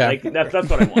 Yeah, okay. That's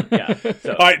what I want. Yeah.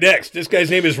 So. All right, next, this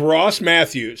guy's name is Ross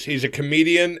Matthews. He's a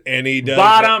comedian, and he does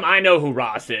bottom. I know who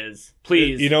Ross is.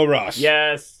 Please. You know Ross?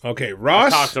 Yes. Okay,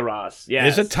 Ross. Talk to Ross.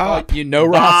 Yes. Is a top. You know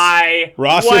Ross. Bye.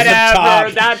 Ross Whatever.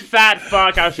 is a top. That fat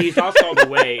fuck. He's lost all the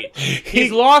weight.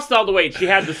 He's lost all the weight. She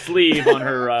had the sleeve on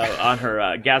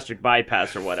her gastric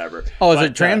bypass or whatever. Oh, is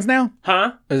it trans now?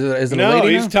 Huh? Is it no, a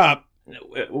lady he's now? top. I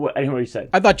didn't know what you said.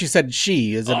 I thought you said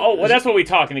she. Is it? Oh, well, that's what we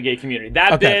talk in the gay community.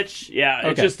 That bitch. Yeah,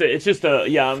 okay. it's just a.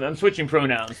 Yeah, I'm switching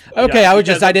pronouns. Okay, I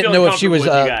didn't know if she was. You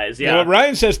guys. Yeah. Well,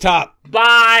 Ryan says top.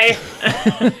 Bye.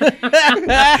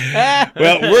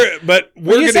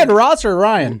 You said Ross or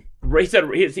Ryan? He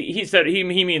said he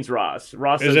means Ross.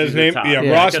 Ross is his name. Yeah,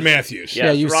 Ross Matthews.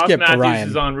 Yes, you Ross skipped Matthews Ryan.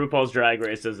 is on RuPaul's Drag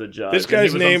Race as a judge. This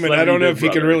guy's name, and I don't know if you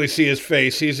can really see his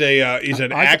face. He's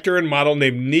an actor and model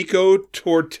named Nico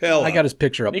Tortella. I got his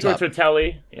picture up Nico top.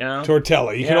 Tortelli. Yeah.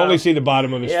 Tortella. You can only see the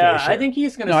bottom of his face. Yeah, I think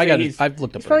he's gonna. I've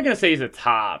looked up. He's probably gonna say he's a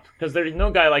top because there's no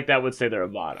guy like that would say they're a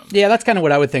bottom. Yeah, that's kind of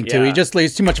what I would think too.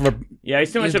 He's too much of a. Yeah,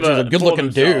 he's too much of a good-looking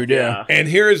dude. Yeah. And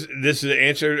this is to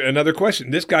answer another question.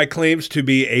 This guy claims to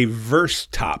be a verse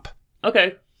top.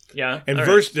 Okay. Yeah. And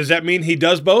verse, does that mean he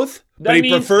does both? That means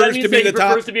he prefers to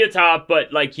be a top,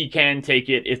 but like he can take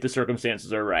it if the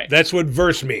circumstances are right. That's what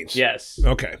verse means. Yes.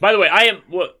 Okay. By the way, I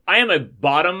am a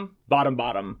bottom,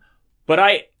 but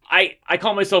I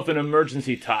call myself an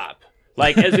emergency top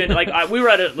Like as in we were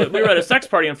at a sex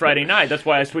party on Friday night. That's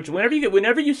why I switched.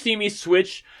 Whenever you see me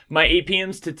switch my 8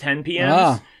 p.m.s to 10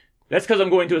 p.m.s. That's because I'm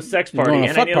going to a sex party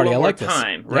and I need a little more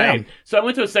time, right? Yeah. So I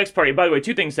went to a sex party. By the way,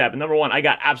 2 things happened. Number 1, I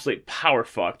got absolutely power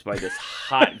fucked by this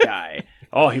hot guy.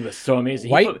 Oh, he was so amazing.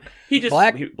 White?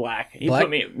 Black. He put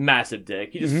me massive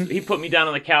dick. He put me down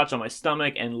on the couch on my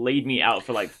stomach and laid me out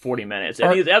for like 40 minutes.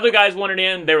 And the other guys wanted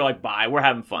in. They were like, "Bye, we're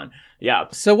having fun." Yeah.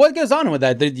 So what goes on with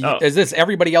that? Is this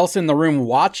everybody else in the room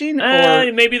watching?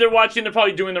 Or maybe they're watching. They're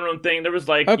probably doing their own thing. There was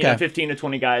 15 to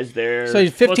 20 guys there. So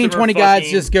 15, 20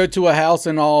 guys just go to a house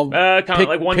and all kind of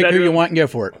like one pick bedroom. who you want and go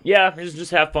for it. Yeah,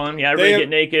 just have fun. Yeah, everybody get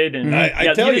naked. And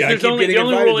I tell you, the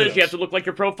only rule is you have to look like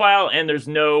your profile, and there's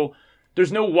no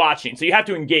watching, so you have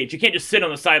to engage. You can't just sit on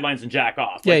the sidelines and jack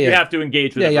off. You have to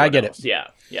engage with everyone I get else. it.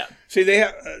 Yeah. See,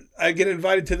 I get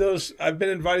invited to those. I've been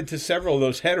invited to several of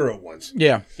those hetero ones.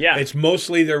 Yeah. It's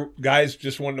mostly their guys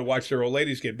just wanting to watch their old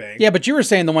ladies get banged. Yeah, but you were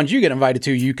saying the ones you get invited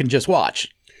to, you can just watch.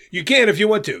 You can if you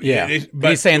want to. Yeah. But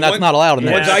he's saying that's not allowed in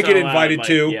there. The ones I get invited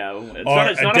to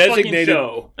are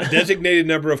a designated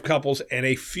number of couples and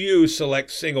a few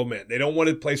select single men. They don't want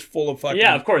a place full of fucking.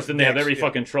 Yeah, of course. Then they have every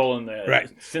fucking troll in the. Right.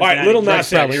 All right, Little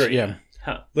Nas X. Yeah.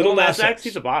 Little Nas X,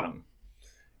 he's a bottom.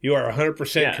 You are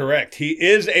 100% correct. He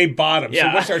is a bottom.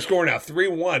 Yeah. So what's our score now?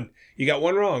 3-1. You got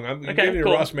one wrong. I'm giving you to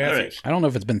Ross Matthews. Right. I don't know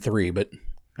if it's been 3, but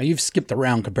you've skipped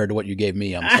around compared to what you gave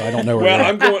me. So I don't know where. Well,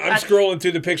 I'm scrolling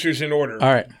through the pictures in order.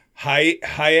 All right.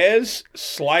 Hayez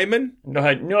Slyman.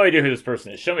 No idea who this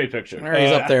person is. Show me a picture. All right,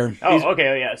 he's up there.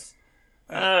 Okay. Yes.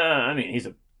 I mean, he's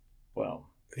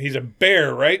a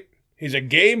bear, right? He's a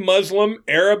gay Muslim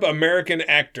Arab American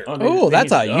actor. Oh,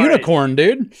 that's a unicorn,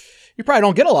 dude. You probably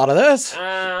don't get a lot of this.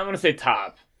 I'm going to say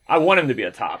top. I want him to be a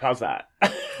top. How's that?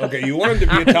 Okay, you want him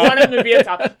to be a top? I want him to be a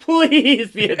top. Please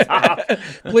be a top.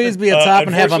 Please be a top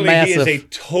and have a massive. He is a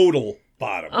total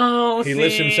bottom. Oh, he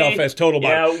lists himself as total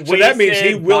bottom. Yeah, so that means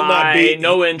he will not be.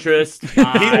 No interest. He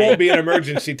won't be an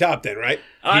emergency top then, right?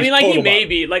 I mean, he may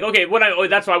be. Okay,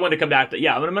 that's why I wanted to come back to.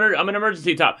 Yeah, I'm an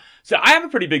emergency top. So I have a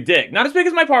pretty big dick. Not as big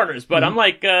as my partner's, but I'm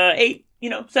like 8,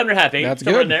 7.5, 8. That's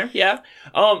somewhere good. in there. Yeah.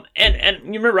 And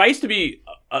you remember, I used to be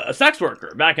a sex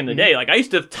worker back in the day. Like, I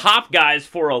used to top guys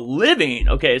for a living.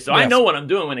 Okay, so I know what I'm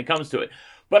doing when it comes to it.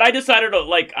 But I decided to,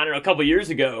 a couple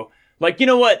years ago, you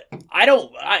know what?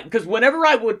 Because whenever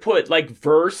I would put,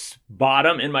 verse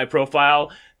bottom in my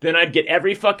profile, then I'd get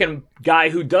every fucking guy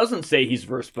who doesn't say he's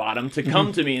verse bottom to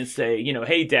come to me and say,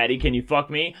 hey, daddy, can you fuck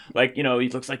me? He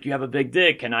looks like you have a big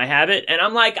dick. Can I have it? And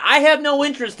I'm like, I have no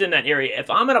interest in that area.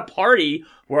 If I'm at a party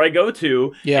where I go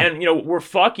to and, we're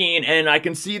fucking and I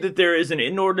can see that there is an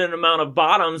inordinate amount of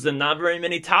bottoms and not very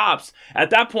many tops,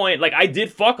 at that point, I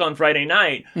did fuck on Friday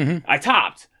night. I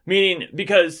topped, meaning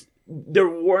because there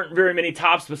weren't very many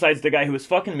tops besides the guy who was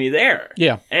fucking me there.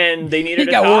 Yeah. And they needed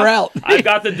a top. Wore out. I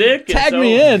got the dick. Tag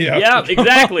me in. Yeah,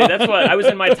 exactly. That's what I was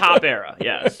in my top era.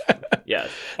 Yes.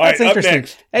 That's interesting.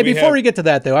 Next, hey, before we get to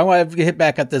that though, I want to hit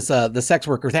back at this the sex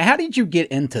worker thing. How did you get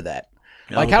into that?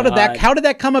 How did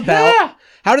that come about? Yeah.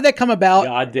 How did that come about?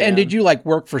 Goddamn. And did you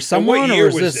work for someone? And what year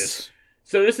or was this?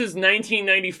 So this is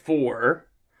 1994.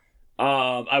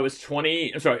 I was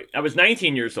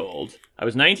 19 years old.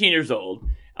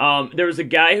 There was a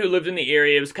guy who lived in the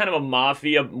area. It was kind of a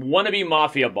wannabe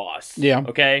mafia boss. Yeah.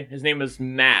 Okay. His name was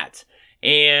Matt.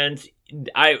 And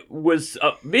I was,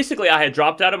 basically I had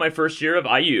dropped out of my first year of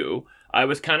IU. I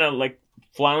was kind of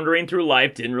floundering through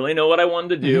life. Didn't really know what I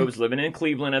wanted to do. I was living in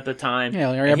Cleveland at the time.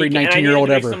 Yeah, every 19-year-old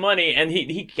ever. Some money. And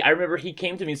I remember he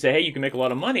came to me and said, hey, you can make a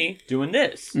lot of money doing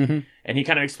this. And he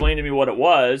kind of explained to me what it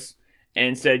was.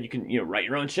 And said you can, write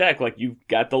your own check. You've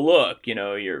got the look,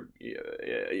 you're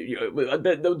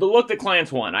the look that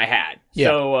clients want. I had,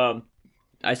 so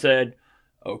I said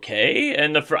okay.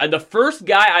 And the first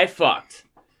guy I fucked,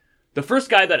 the first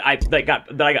guy that I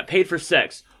got paid for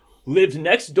sex, lived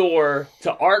next door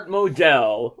to Art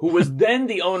Modell, who was then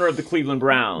the owner of the Cleveland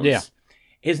Browns. Yeah.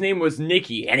 His name was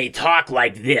Nicky, and he talked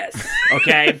like this,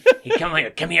 okay? He'd come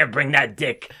here, bring that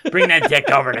dick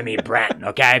over to me, Brent,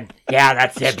 okay? Yeah,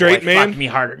 that's it, straight boy, man? fuck me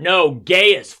harder. No,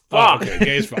 gay as fuck. Oh, okay,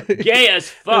 gay as fuck. Gay as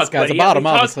fuck. This guy's a bottom,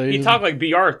 obviously. He talked like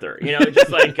B. Arthur, just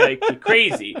like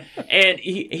crazy. And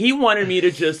he wanted me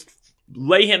to just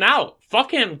lay him out,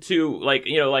 fuck him to,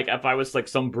 if I was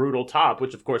some brutal top,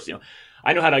 which of course,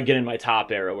 I know how to get in my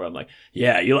top era where I'm like,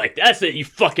 yeah, that's it, you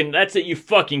fucking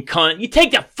cunt. You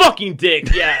take that fucking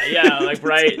dick. Yeah,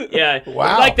 right? Yeah.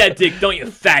 Wow. You like that dick, don't you,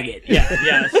 faggot?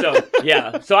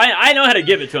 Yeah. So I know how to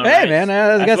give it to him. Hey, right? man,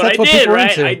 I guess that's what I did, people are right?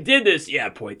 into. I did this. Yeah,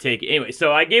 boy, take it. Anyway,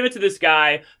 so I gave it to this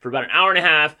guy for about an hour and a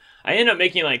half. I ended up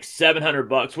making like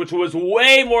 $700, which was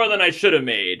way more than I should have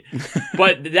made.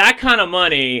 But that kind of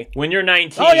money when you're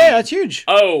 19. Oh yeah, that's huge.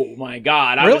 Oh my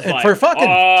God. I was like, for fucking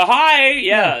hi.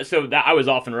 Yeah. So I was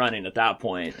off and running at that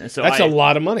point. And so that's a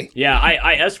lot of money. Yeah.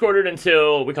 I escorted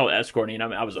until, we call it escorting.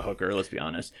 I was a hooker, let's be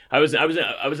honest. I was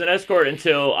an escort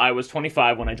until I was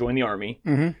 25 when I joined the Army.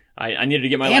 Mm-hmm. I needed to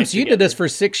get my life so you did this for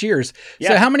 6 years. Yeah.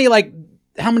 So how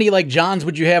many Johns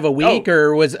would you have a week,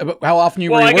 or how often were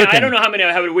you working? I don't know how many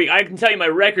I have a week. I can tell you my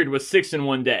record was 6 in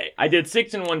one day. I did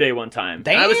 6 in one day one time.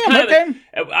 Damn,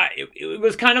 it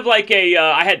was kind of like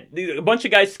I had a bunch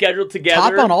of guys scheduled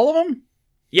together. Top on all of them?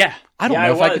 Yeah. I don't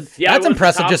know if I could. That's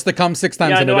impressive just to come 6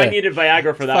 times in a day. I needed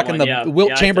Viagra for that fucking one. The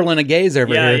Wilt Chamberlain of gays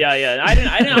over here. Yeah.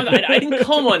 I didn't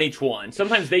come on each one.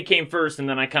 Sometimes they came first, and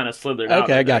then I kind of slithered out.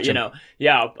 Okay, I got you.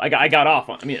 I got off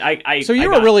on. So you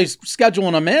were really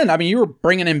scheduling them in. I mean, you were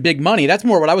bringing in big money. That's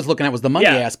more what I was looking at was the money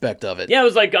aspect of it. Yeah, it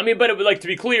was like, but it was like, to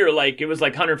be clear, like it was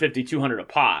like 150, 200 a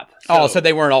pop. So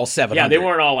they weren't all 700. Yeah, they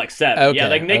weren't all like 7. Okay, yeah,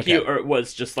 like Nicky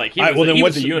was just like he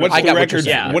was a unit. What's the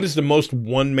record? What is the most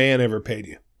one man ever paid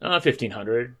you?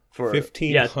 1,500 for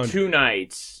 1,500. 2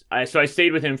 nights. I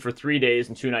stayed with him for 3 days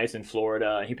and 2 nights in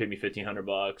Florida. He paid me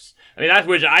 $1,500. I mean,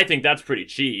 I think that's pretty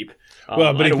cheap.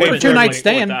 Well, but he paid for 2 nights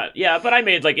staying. Yeah, but I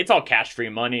made it's all cash free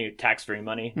money, tax free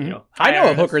money. Mm-hmm. I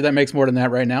know a hooker that makes more than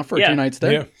that right now for a 2 night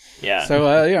stay. Yeah.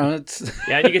 So it's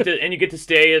and you get to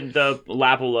stay in the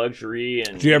lap of luxury.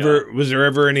 And was there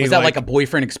ever any? Was that like a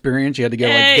boyfriend experience? You had to go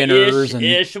dinners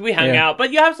ish. We hung out,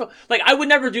 but you have I would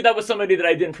never do that with somebody that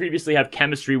I didn't previously have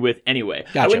chemistry with anyway.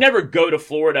 Gotcha. I would never go to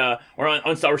Florida or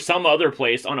some other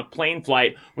place on a plane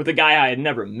flight with a guy I had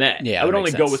never met. Yeah, I would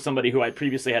only go with somebody who I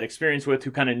previously had experience with, who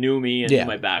kind of knew me and knew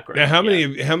my background. Now, how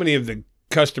many of the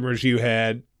customers you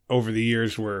had over the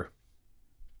years were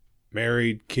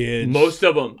married, kids? Most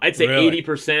of them. I'd say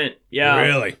 80%. Yeah.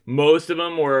 Really? Most of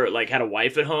them were had a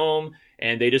wife at home,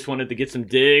 and they just wanted to get some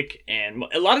dick. And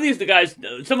a lot of these guys,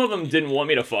 some of them didn't want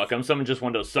me to fuck them. Some just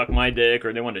wanted to suck my dick,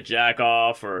 or they wanted to jack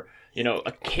off, or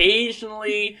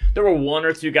occasionally there were 1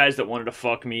 or 2 guys that wanted to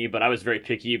fuck me, but I was very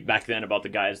picky back then about the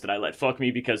guys that I let fuck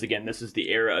me, because again, this is the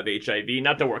era of HIV.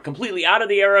 Not that we're completely out of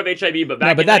the era of HIV, but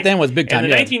back then was big time.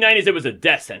 In the 1990s, it was a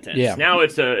death sentence. Yeah. Now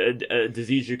it's a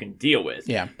disease you can deal with.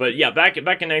 Yeah. But yeah, back in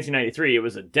 1993, it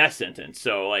was a death sentence.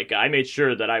 So I made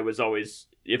sure that I was always,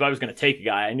 if I was going to take a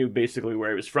guy, I knew basically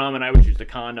where he was from, and I would use the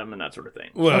condom and that sort of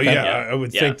thing. Well, I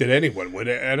would think that anyone would.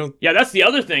 I don't. Yeah, that's the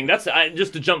other thing. That's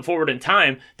just to jump forward in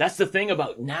time. That's the thing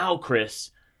about now, Chris.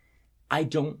 I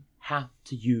don't have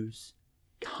to use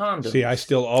condoms. See, I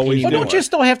still always do. Don't you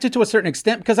still have to a certain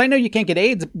extent? Because I know you can't get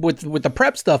AIDS with the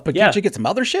PrEP stuff, but can't you get some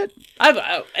other shit?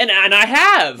 And I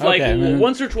have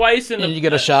once or twice and you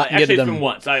get a shot. And actually, get it's been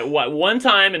once. One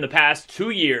time in the past 2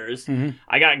 years,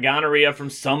 I got gonorrhea from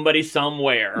somebody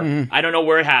somewhere. Mm-hmm. I don't know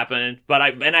where it happened, but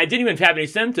I didn't even have any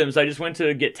symptoms. I just went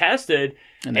to get tested,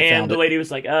 and the lady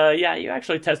was like, "Yeah, you're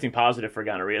actually testing positive for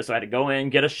gonorrhea." So I had to go in,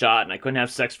 get a shot, and I couldn't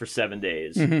have sex for 7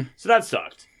 days. Mm-hmm. So that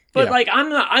sucked. But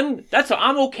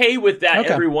I'm okay with that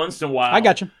every once in a while. I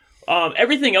got you.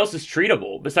 Everything else is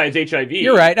treatable besides HIV.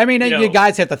 You're right. I mean, you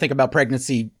guys have to think about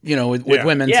pregnancy, with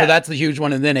women. Yeah. So that's the huge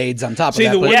one, and then AIDS on top of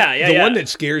that. The one that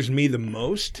scares me the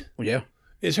most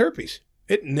is herpes.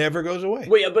 It never goes away.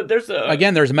 Well, but there's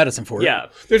a medicine for it. Yeah.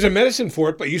 There's a medicine for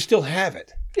it, but you still have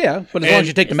it. Yeah, but as long as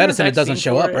you take the medicine, it doesn't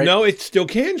show up, right? No, it still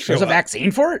can show up. There's a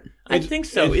vaccine for it? I think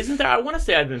so. Isn't there? I want to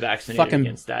say I've been vaccinated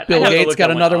against that. Bill Gates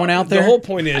got another one out there. The whole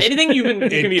point is... anything you can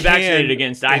be vaccinated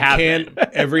against, I have been.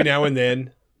 Every now and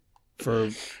then,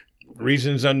 for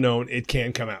reasons unknown, it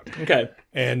can come out. Okay.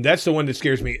 And that's the one that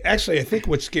scares me. Actually, I think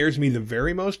what scares me the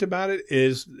very most about it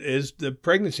is the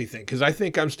pregnancy thing, because I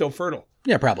think I'm still fertile.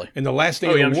 Yeah, probably. And the last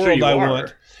thing in the world I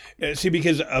want... See,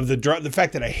 because of the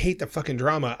fact that I hate the fucking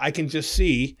drama, I can just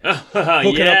see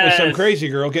hooking up with some crazy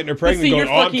girl, getting her pregnant, going,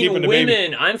 I'm keeping the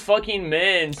baby. I'm fucking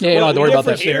men. So you don't have to worry about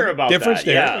that. Difference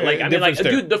there. Yeah,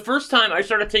 dude, the first time I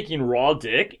started taking raw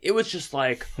dick, it was just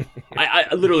like,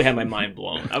 I literally had my mind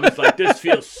blown. I was like, this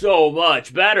feels so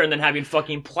much better than having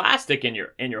fucking plastic in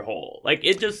your hole. Like,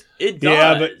 it does.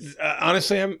 Yeah, but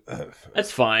honestly,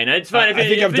 that's fine. It's fine. I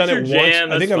think I've done it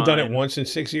once. I think I've done it once in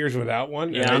 6 years without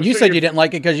one. Yeah, and you said you didn't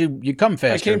like it because you come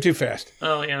fast. I came too fast.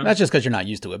 Oh, yeah. That's just because you're not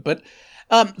used to it. But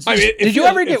Did you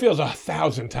ever get? It feels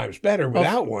 1,000 times better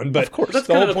without one, but of course, that's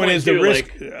the whole point is the risk.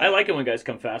 I like it when guys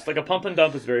come fast. Like a pump and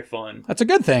dump is very fun. That's a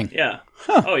good thing. Yeah.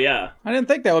 Huh. Oh yeah. I didn't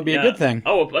think that would be a good thing.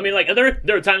 Oh, I mean, like there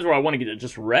are times where I want to get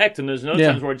just wrecked, and there's no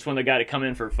times where I just want the guy to come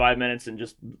in for 5 minutes and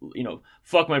just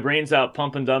fuck my brains out,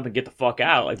 pump and dump, and get the fuck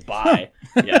out. Like bye.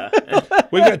 Yeah.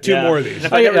 We've got two more of these. And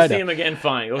if I never see him again,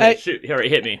 fine. Go ahead, shoot. All right,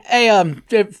 hit me.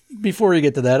 Hey, before you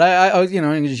get to that, I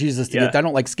just use this to get. I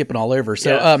don't like skipping all over.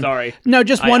 So, sorry. No,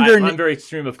 just wondering. I'm very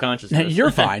extreme of consciousness.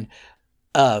 You're fine.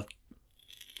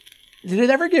 Did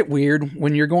it ever get weird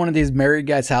when you're going to these married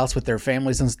guys' house with their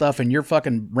families and stuff, and you're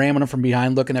fucking ramming them from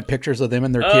behind, looking at pictures of them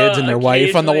and their kids and their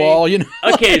wife on the wall?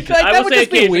 Occasionally, I will say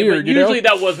occasionally, weird, but usually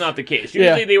that was not the case.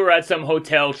 Usually they were at some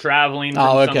hotel traveling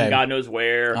from some God knows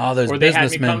where, or they had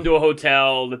me come to a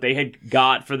hotel that they had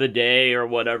got for the day or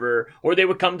whatever, or they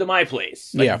would come to my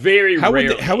place. Very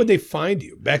rarely. How would they find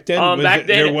you back then?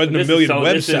 There wasn't a million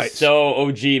websites. This is so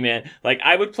OG, man. Like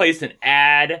I would place an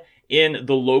ad in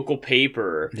the local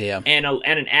paper, and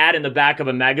an ad in the back of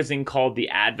a magazine called The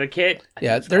Advocate.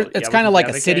 It's kind of like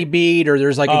a city beat, or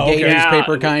there's like a gay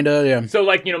newspaper, kind of. Yeah. So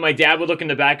like my dad would look in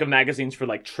the back of magazines for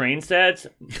like train sets.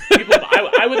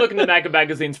 I would look in the back of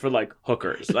magazines for like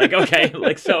hookers. Like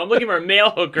so I'm looking for a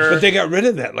male hooker. But they got rid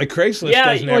of that. Like Craigslist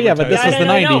doesn't advertise. But this was the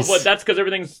 90s. But that's because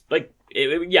everything's like.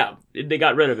 They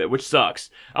got rid of it, which sucks.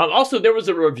 Also, there was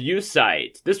a review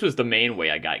site. This was the main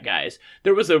way I got guys.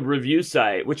 There was a review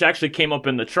site, which actually came up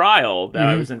in the trial that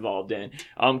I was involved in,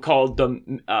 called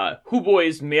the Who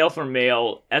Boys Male for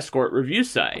Male Escort Review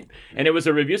Site. And it was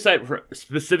a review site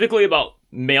specifically about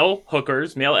male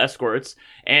hookers, male escorts,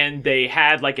 and they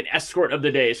had like an escort of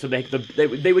the day. So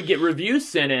they would get reviews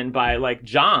sent in by like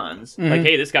Johns, like,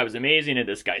 hey, this guy was amazing, and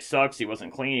this guy sucks. He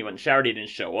wasn't clean. He wasn't showered. He didn't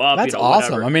show up. That's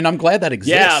awesome. Whatever. I mean, I'm glad that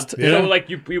exists. Yeah. So like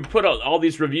you put all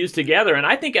these reviews together, and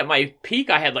I think at my peak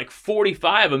I had like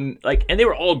 45 and they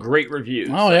were all great reviews.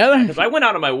 Oh yeah, because I went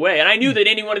out of my way, and I knew that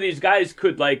any one of these guys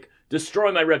could like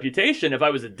destroy my reputation if I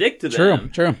was a dick to them.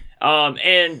 True.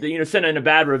 And send in a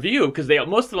bad review because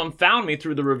most of them found me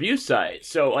through the review site.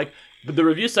 So like, but the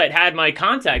review site had my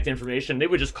contact information. They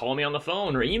would just call me on the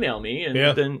phone or email me, and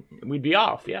then we'd be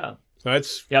off. Yeah.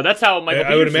 That's how Michael.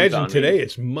 I would imagine today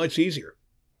it's much easier.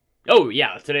 Oh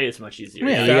yeah, today it's much easier.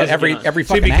 Yeah, every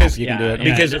fucking app you can do it.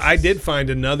 Because I did find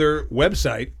another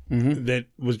website that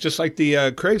was just like the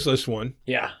Craigslist one.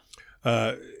 Yeah.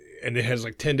 And it has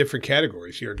like 10 different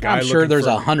categories. You're a guy. I'm sure there's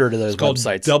 100 of those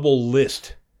websites. Double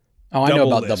List. Oh, I know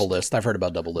about Double List. I've heard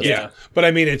about Double List. Yeah, but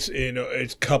I mean,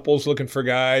 it's couples looking for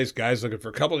guys looking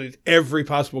for couples. It's every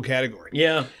possible category.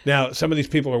 Yeah. Now, some of these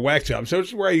people are whack jobs, so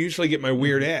it's where I usually get my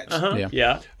weird ads.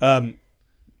 Yeah.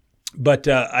 But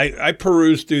I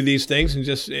peruse through these things, and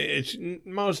it's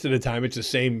most of the time it's the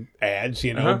same ads,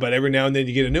 But every now and then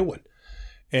you get a new one.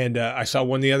 And I saw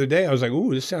one the other day. I was like,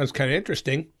 "Ooh, this sounds kind of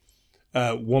interesting."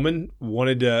 Woman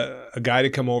wanted a guy to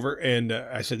come over, and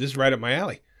I said, "This is right up my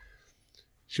alley."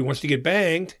 She wants to get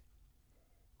banged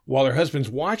while her husband's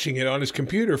watching it on his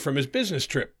computer from his business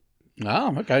trip.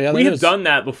 Oh, okay. Yeah, we have done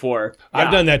that before.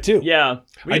 I've done that too. Yeah.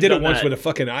 I did it once with a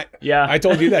fucking I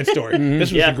told you that story.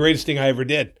 This was the greatest thing I ever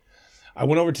did. I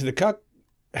went over to the cuck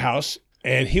house,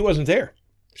 and he wasn't there.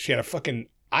 She had a fucking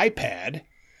iPad,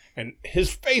 and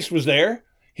his face was there.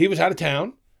 He was out of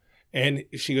town. And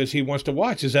she goes, he wants to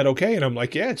watch. Is that okay? And I'm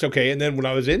like, yeah, it's okay. And then when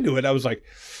I was into it, I was like,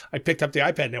 I picked up the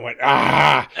iPad and I went,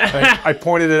 I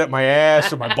pointed it at my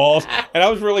ass or my balls. And I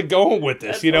was really going with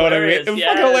this. That's you know hilarious. what I mean? It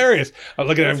was fucking hilarious. I was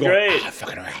looking at him going,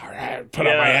 fucking put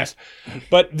on my ass.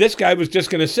 But this guy was just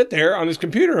going to sit there on his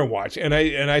computer and watch. And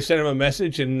I sent him a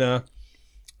message, and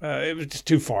it was just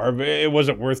too far. It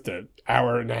wasn't worth the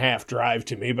hour and a half drive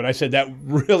to me. But I said that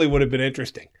really would have been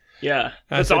interesting. Yeah,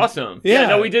 that's awesome. Yeah,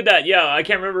 no, we did that. Yeah, I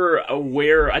can't remember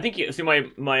where. I think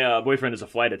my boyfriend is a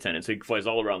flight attendant, so he flies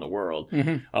all around the world.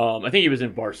 I think he was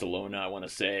in Barcelona, I want to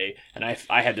say, and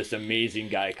I had this amazing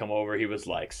guy come over. He was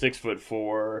like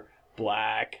 6'4",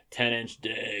 black, 10-inch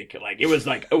dick. Like it was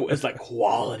like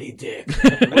quality dick.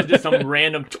 It wasn't just some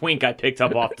random twink I picked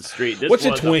up off the street. What's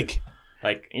a twink?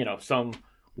 Some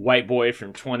white boy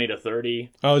from 20 to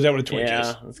 30. Oh, is that what a twink is?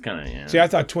 Yeah, that's kind of See, I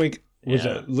thought twink was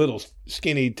a little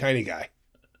skinny, tiny guy.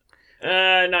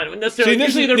 Not necessarily.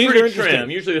 Usually they're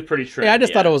pretty trim. Yeah, I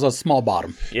just thought it was a small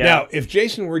bottom. Yeah. Now, if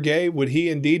Jason were gay, would he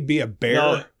indeed be a bear?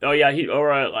 No. Oh yeah,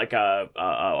 like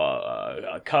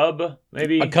a cub,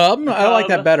 maybe. A cub? I like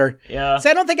that better. Yeah.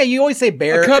 See, I don't think you always say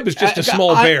bear. A cub is just a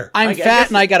small bear. I'm fat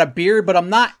and I got a beard, but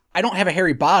I don't have a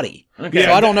hairy body. Okay.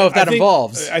 So I don't know if that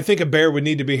involves. I think a bear would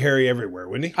need to be hairy everywhere,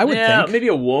 wouldn't he? I would think. Maybe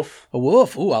a wolf. A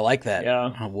wolf? Ooh, I like that.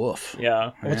 Yeah. A wolf.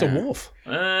 Yeah. What's a wolf?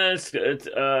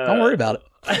 Don't worry about it.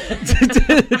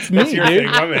 It's me, dude.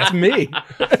 It's me.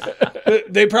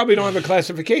 They probably don't have a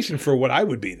classification for what I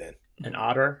would be then. An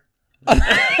otter.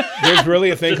 There's really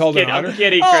a thing called an otter? I'm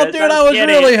kidding, Oh, Chris. dude, I was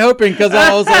really hoping because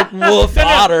I was like, wolf,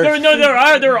 otter.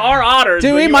 There are otters.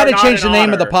 Dude, we might have changed the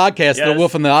name of the podcast to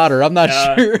Wolf and the Otter. I'm not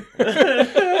sure.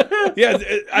 Yeah,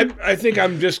 I think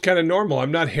I'm just kind of normal.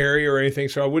 I'm not hairy or anything,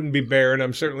 so I wouldn't be Bear, and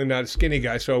I'm certainly not a skinny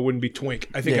guy, so I wouldn't be Twink.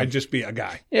 I think I'd just be a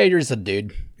guy. Yeah, you're just a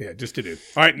dude. Yeah, just a dude.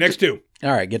 All right, next two.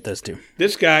 All right, get those two.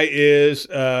 This guy is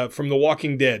from The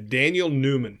Walking Dead, Daniel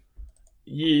Newman.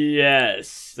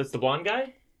 Yes. That's the blonde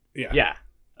guy? Yeah. Yeah.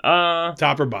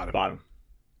 Top or bottom?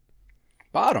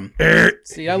 Bottom.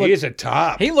 See, he is a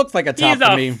top. He looks like a top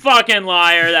to me. He's a fucking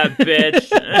liar, that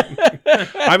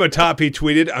bitch. I'm a top, he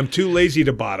tweeted. I'm too lazy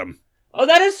to bottom. Oh,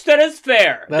 that is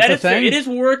fair. That's that is fair. It is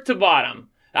work to bottom.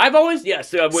 I've always,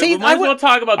 so we might as well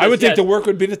talk about this. I would think the work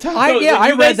would be the top.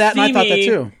 I read that and I thought that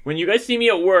too. When you guys see me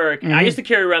at work, I used to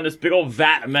carry around this big old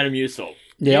vat of Metamucil.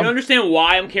 Yeah. You understand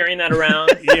why I'm carrying that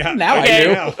around? Yeah. Now I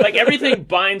do. Like everything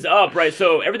binds up, right?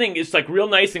 So everything is like real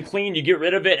nice and clean. You get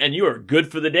rid of it and you are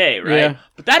good for the day, right? Yeah.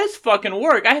 But that is fucking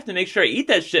work. I have to make sure I eat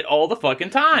that shit all the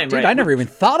fucking time, Dude, right? I never even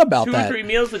thought about that. 2 or 3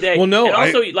 meals a day. Well, no. And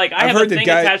also, I have a thing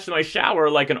attached to my shower,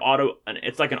 like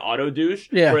it's like an auto douche.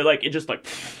 Yeah. Where like it just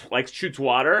like shoots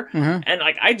water. Mm-hmm. And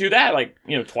like I do that like,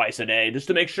 twice a day just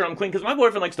to make sure I'm clean. Because my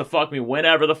boyfriend likes to fuck me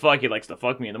whenever the fuck. He likes to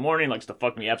fuck me in the morning, likes to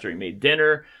fuck me after he made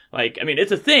dinner. Like, I mean,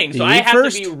 it's a thing. So I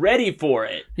have to be ready for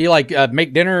it. You like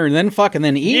make dinner and then fuck and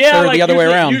then eat, or like the other way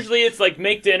around? Usually it's like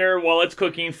make dinner while it's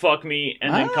cooking, fuck me,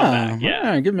 and then come back.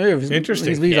 Yeah, good move.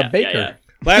 Interesting. He's a baker. Yeah.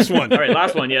 Last one. All right,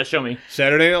 last one. Yeah, show me.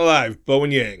 Saturday Night Live, Bo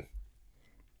and Yang.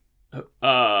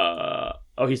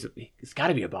 He's got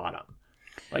to be a bottom.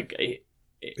 Like,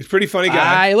 he's a pretty funny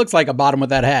guy. He looks like a bottom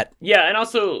with that hat. Yeah, and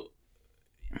also,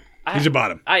 he's a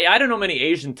bottom. I don't know many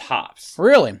Asian tops.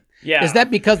 Really? Yeah. Is that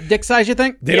because dick size, you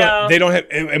think? They don't have.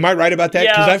 Am I right about that?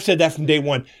 Because I've said that from day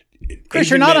one.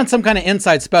 Chris, you're not on some kind of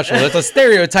inside special. It's a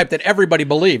stereotype that everybody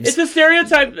believes. It's a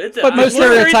stereotype. But most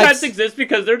stereotypes exist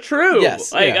because they're true.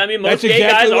 Yes. I mean, most gay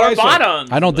guys are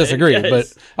bottoms. I don't disagree,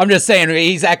 but I'm just saying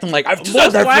he's acting like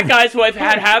most black guys who I've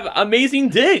had have amazing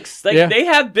dicks. Like they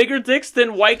have bigger dicks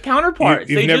than white counterparts.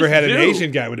 You've never had an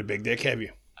Asian guy with a big dick, have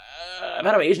you? I've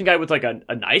had an Asian guy with like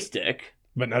a nice dick.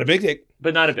 But not a big dick.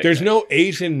 There's no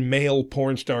Asian male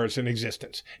porn stars in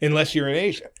existence unless you're in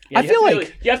Asia. Yeah, I feel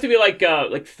like you have to be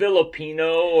like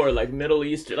Filipino or like Middle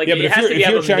Eastern. Like, yeah, but if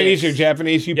you're Chinese or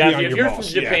Japanese, you pee on your balls. If you're from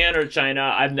Japan or China,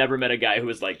 I've never met a guy who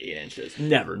was like 8 inches.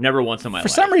 Never once in my life. For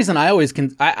some reason, I always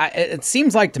can. It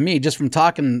seems like to me, just from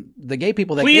talking the gay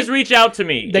people that please reach out to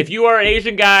me if you are an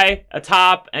Asian guy, a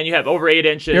top, and you have over 8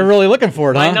 inches. You're really looking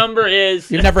for it. My number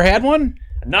is. You've never had one?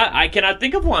 I cannot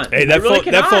think of one. Hey, that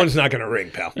phone's not going to ring,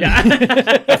 pal. Yeah.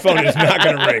 That phone is not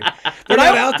going to ring. They're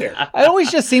not out there. It always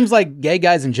just seems like gay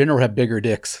guys in general have bigger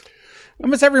dicks.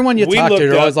 Almost everyone you talk to,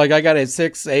 they're always like, I got a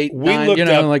 6, 8, 9. We looked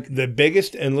up like the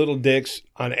biggest and little dicks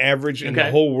on average in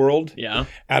the whole world. Yeah.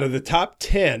 Out of the top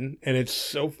 10, and it's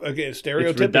so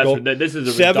stereotypical. This is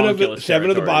a seven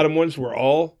of the bottom ones were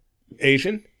all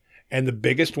Asian. And the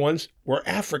biggest ones were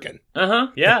African.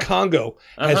 Yeah. The Congo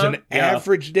has an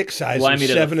average dick size of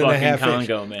 7.5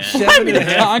 Congo, man.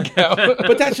 7.5.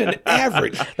 But that's an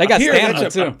average. They got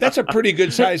stamina too. That's a pretty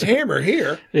good size hammer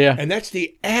here. Yeah. And that's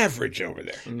the average over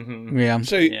there. Mm-hmm. Yeah.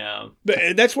 So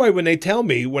but that's why when they tell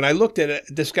me, when I looked at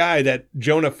this guy, that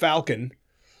Jonah Falcon,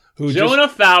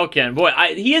 Falcon, boy,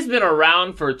 he has been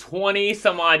around for 20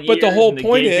 some odd years. But the whole in the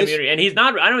point gay is, community, and he's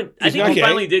not. I think he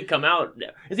finally did come out.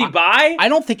 Is he bi? I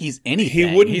don't think he's anything.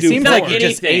 He wouldn't. He seems like he's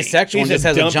just asexual. He's and just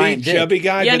has a giant dick. Chubby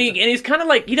guy. Yeah, and he's kind of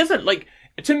like he doesn't like.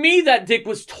 To me, that dick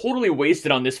was totally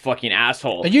wasted on this fucking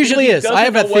asshole. It usually is. I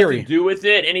have a theory. What to do with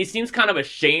it, and he seems kind of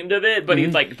ashamed of it. But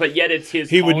he's like, but yet it's his.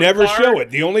 He would never show it.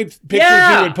 The only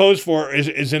pictures he would pose for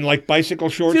is in like bicycle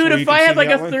shorts. Dude, if I had like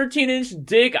a 13-inch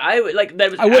dick, I would like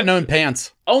that. I wouldn't own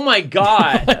pants. Oh my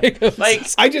god! like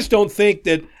I just don't think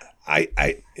that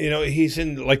he's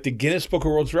in like the Guinness Book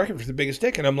of World Records for the biggest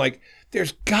dick, and I'm like,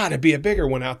 there's got to be a bigger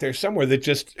one out there somewhere that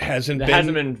just hasn't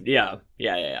been. Yeah.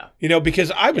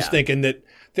 Because I was thinking that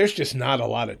there's just not a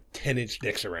lot of 10-inch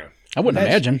dicks around. I wouldn't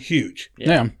imagine. Huge.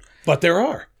 Yeah. But there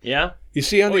are. Yeah. You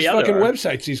see on these fucking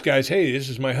websites, these guys, hey, this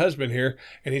is my husband here,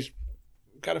 and he's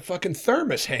got a fucking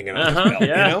thermos hanging on his belt, you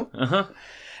know?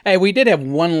 Hey, we did have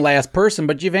one last person,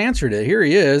 but you've answered it. Here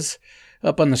he is,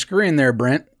 up on the screen there,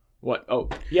 Brent. What? Oh,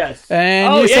 yes.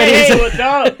 And you said what's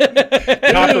up?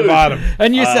 Top or bottom?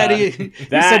 And you said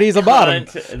he's a bottom.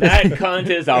 That cunt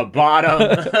is a bottom.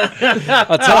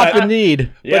 A top in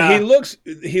need. Yeah. But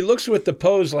he looks with the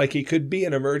pose like he could be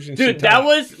an emergency. Dude,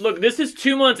 this is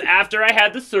 2 months after I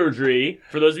had the surgery.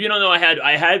 For those of you who don't know, I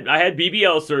had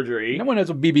BBL surgery. No one knows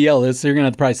what BBL is, so you're gonna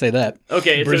have to probably say that.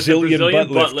 Okay, Brazilian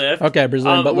butt lift. Okay,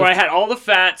 Brazilian butt lift. Where I had all the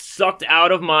fat sucked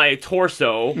out of my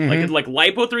torso, like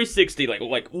lipo 360,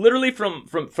 like literally from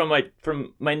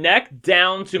my neck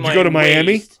down to my waist. Did you go to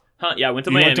Miami? Huh? Yeah, I went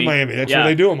to Miami. You went to Miami. That's where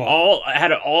they do them all. I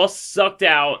had it all sucked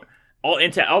out. All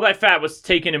that fat was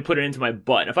taken and put it into my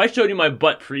butt. If I showed you my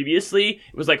butt previously,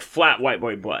 it was like flat white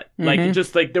boy butt. Like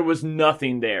just like there was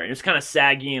nothing there. It was kind of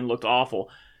saggy and looked awful.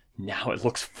 Now it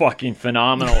looks fucking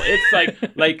phenomenal. It's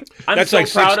like I'm that's so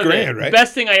like proud of $6,000, it. right?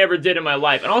 Best thing I ever did in my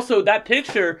life. And also that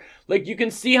picture, like you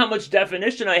can see how much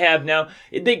definition I have now.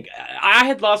 I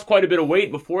had lost quite a bit of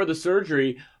weight before the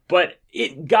surgery, but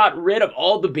it got rid of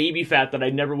all the baby fat that I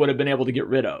never would have been able to get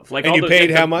rid of. Like, and you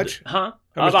paid how much? Huh?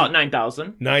 About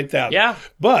 $9,000. $9,000. Yeah,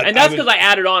 but and that's because I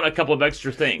added on a couple of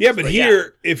extra things. Yeah, but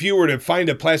here, if you were to find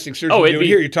a plastic surgeon doing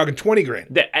here, you're talking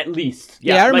 $20,000 at least.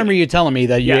 Yeah, I remember you telling me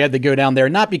that you had to go down there,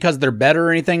 not because they're better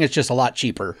or anything. It's just a lot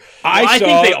cheaper. I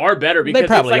think they are better because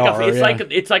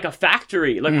it's like a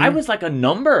factory. Like I was like a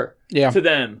number. To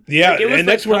them. Yeah, and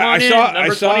that's where I saw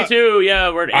 22. Yeah,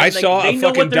 I saw a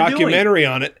fucking documentary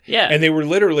on it. Yeah, and they were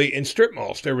literally in strip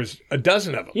malls. There was a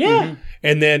dozen of them. Yeah,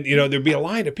 and then there'd be a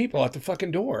line of people at the fucking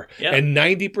door. Yeah. And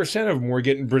 90% of them were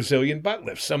getting Brazilian butt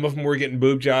lifts. Some of them were getting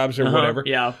boob jobs or whatever.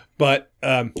 Yeah, but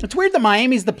it's weird that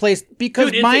Miami's the place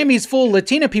because Miami's full of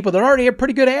Latina people that already have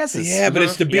pretty good asses. Yeah, but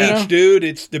it's the beach, dude.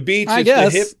 It's the beach.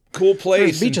 It's the hip, cool place.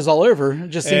 There's beaches all over. It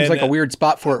just seems like a weird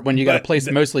spot for it when you got a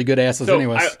place mostly good asses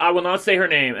anyways. I will not say her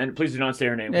name, and please do not say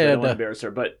her name because I don't want to embarrass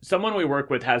her. But someone we work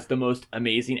with has the most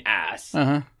amazing ass.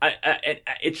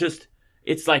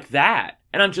 It's like that,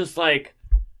 and I'm just like,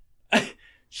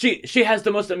 she has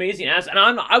the most amazing ass, and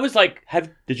I was like,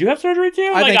 did you have surgery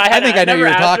too? I think I know what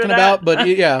you're talking about, but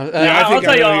I'll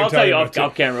tell you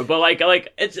off camera. But like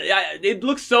it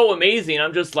looks so amazing.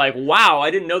 I'm just like, wow,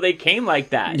 I didn't know they came like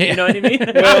that. You know what I mean?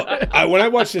 Well, when I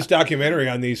watched this documentary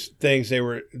on these things,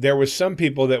 there was some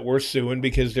people that were suing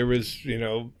because there was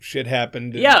shit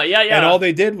happened. And all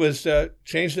they did was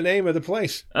change the name of the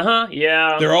place.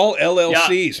 Yeah. They're all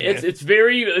LLCs. Yeah. Man.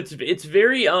 It's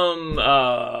very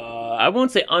I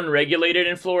won't say unregulated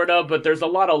in Florida, but there's a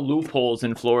lot of loopholes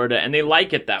in Florida, and they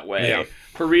like it that way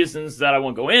for reasons that I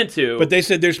won't go into. But they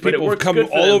said there's people who come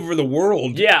all over the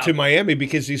world to Miami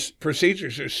because these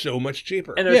procedures are so much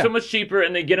cheaper. And they're so much cheaper,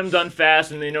 and they get them done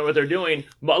fast, and they know what they're doing.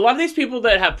 But a lot of these people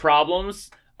that have problems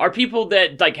are people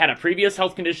that like had a previous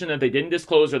health condition that they didn't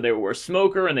disclose, or they were a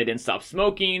smoker and they didn't stop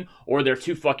smoking, or they're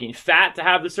too fucking fat to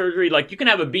have the surgery. Like you can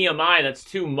have a BMI that's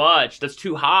too much, that's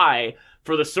too high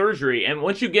for the surgery, and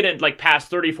once you get it like past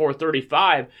 34,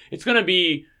 35, it's going to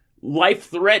be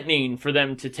life-threatening for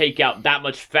them to take out that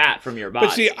much fat from your body.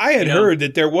 But see, I had heard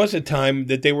that there was a time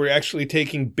that they were actually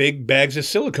taking big bags of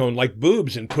silicone, like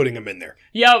boobs, and putting them in there.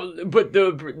 Yeah, but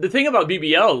the thing about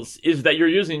BBLs is that you're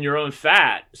using your own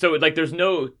fat, so like there's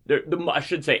I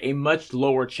should say a much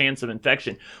lower chance of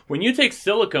infection. When you take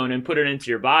silicone and put it into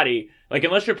your body, like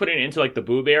unless you're putting it into like the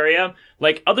boob area,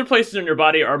 like other places in your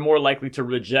body are more likely to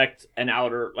reject an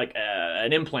outer, like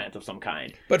an implant of some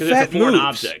kind. But fat it's a foreign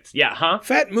moves. Object. Yeah, huh?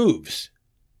 Fat moves.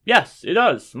 Yes, it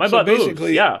does. My butt moves.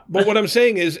 Yeah. But what I'm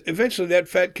saying is, eventually that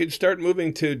fat could start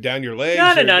moving to down your legs.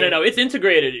 No. It's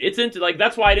integrated. It's into like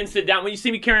that's why I didn't sit down. When you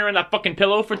see me carrying around that fucking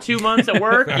pillow for 2 months at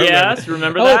work,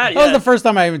 remember that? That was the first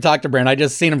time I even talked to Brent. I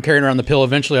just seen him carrying around the pillow.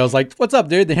 Eventually, I was like, "What's up,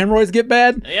 dude? The hemorrhoids get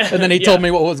bad?" Yeah. And then he told me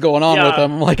what was going on with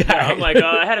them. I'm like,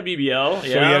 I had a BBL. So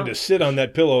you had to sit on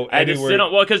that pillow. I had to sit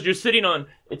on because you're sitting on.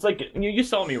 It's like you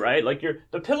saw me, right? Like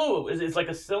the pillow is like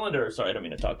a cylinder. Sorry, I don't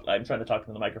mean to talk. I'm trying to talk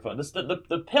to the microphone.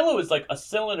 The pillow is like a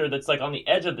cylinder that's like on the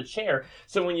edge of the chair.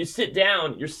 So when you sit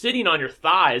down, you're sitting on your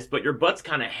thighs, but your butt's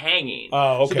kind of hanging.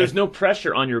 Oh, okay. So there's no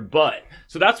pressure on your butt.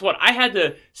 So that's what I had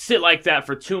to sit like that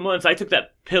for 2 months. I took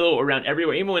that pillow around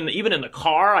everywhere. Even in the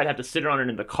car, I'd have to sit on it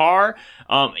in the car.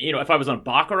 If I was on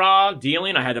baccarat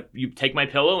dealing, I had to take my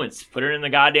pillow and put it in the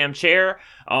goddamn chair.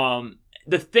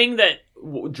 The thing that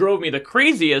drove me the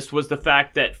craziest was the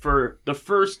fact that for the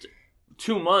first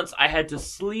 2 months I had to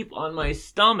sleep on my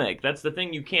stomach. That's the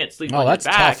thing, you can't sleep on your back. Oh, that's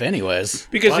tough anyways.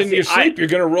 Because in your sleep you're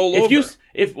going to roll over.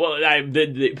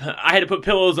 I had to put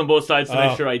pillows on both sides to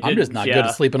make sure I didn't. I'm just not good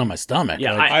at sleeping on my stomach.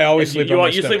 Yeah, I always sleep on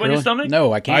my stomach. You sleep on your stomach?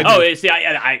 No, I can't. See,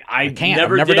 I can't.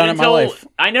 Never I've never did done it in my life.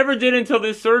 I never did until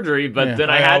this surgery, but then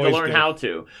I had to learn how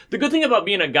to. The good thing about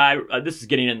being a guy, this is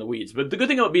getting in the weeds, but the good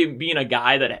thing about being a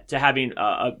guy to having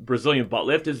a Brazilian butt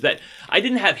lift is that I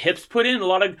didn't have hips put in. A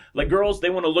lot of like girls, they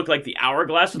want to look like the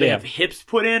hourglass, so they have hips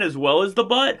put in as well as the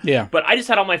butt. Yeah. But I just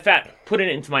had all my fat put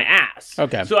into my ass.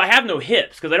 Okay. So I have no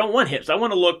hips because I don't want hips. I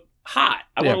want to look hot.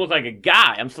 I want to look like a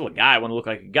guy. I'm still a guy. I want to look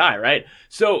like a guy, right?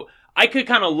 So I could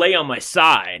kind of lay on my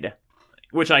side,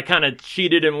 which I kind of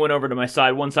cheated and went over to my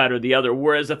side, one side or the other.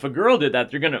 Whereas if a girl did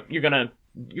that, you're gonna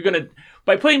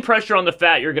by putting pressure on the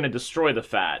fat, you're gonna destroy the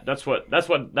fat. That's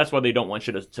why they don't want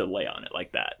you to lay on it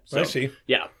like that. So, I see.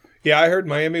 Yeah. Yeah, I heard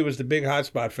Miami was the big hot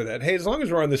spot for that. Hey, as long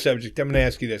as we're on the subject, I'm going to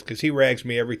ask you this because he rags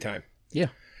me every time. Yeah.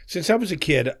 Since I was a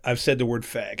kid, I've said the word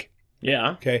fag.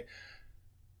 Yeah. Okay.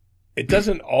 It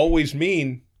doesn't always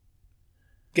mean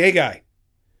gay guy.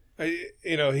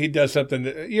 He does something.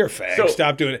 You're a fag. So,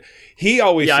 stop doing it. He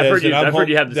always says that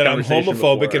I'm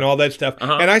homophobic before. And all that stuff.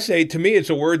 Uh-huh. And I say, to me,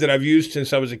 it's a word that I've used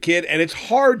since I was a kid, and it's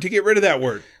hard to get rid of that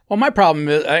word. Well, my problem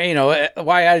is,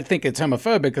 why I think it's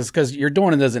homophobic is because you're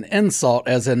doing it as an insult,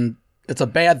 as in it's a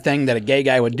bad thing that a gay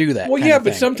guy would do that. Well, yeah,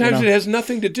 but sometimes it has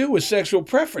nothing to do with sexual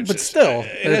preferences. But still,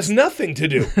 it has nothing to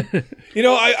do.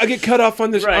 I get cut off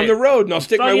on the road, and I'll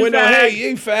stick my window. Hey,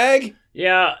 you fag.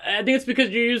 Yeah, I think it's because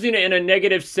you're using it in a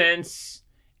negative sense,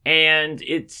 and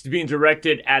it's being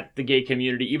directed at the gay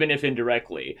community, even if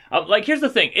indirectly. Here's the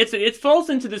thing: it falls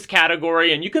into this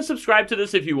category, and you can subscribe to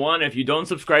this if you want. If you don't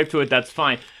subscribe to it, that's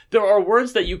fine. There are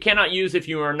words that you cannot use if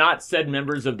you are not said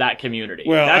members of that community.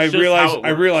 Well,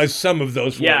 I realize some of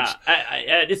those words. Yeah,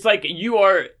 it's like you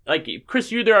are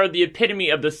Chris. You are the epitome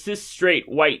of the cis straight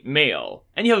white male,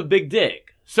 and you have a big dick.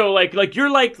 So you're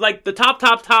like the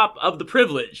top of the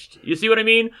privileged. You see what I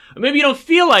mean? Maybe you don't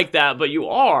feel like that, but you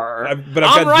are. But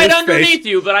I'm right underneath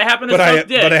you, but I happen to suck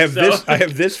dick. But I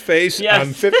have this face. Yes.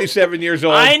 I'm 57 years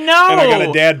old. I know. And I got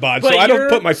a dad bod, so I don't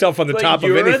put myself on the top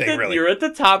of anything, really. You're at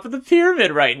the top of the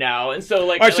pyramid right now, and so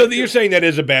all right, so you're saying that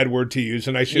is a bad word to use,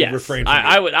 and I should refrain from it.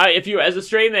 I would. If you, as a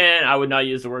straight man, I would not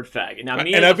use the word fag. Now,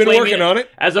 me, and I've been working on it.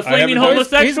 As a flaming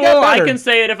homosexual, I can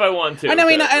say it if I want to.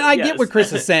 I get what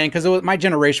Chris is saying because my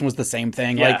generation was the same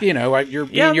thing. Yeah.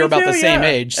 You're about the same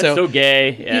age. That's so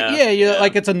gay. Yeah.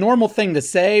 It's a normal thing to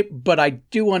say, but I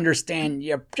do understand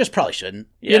you just probably shouldn't.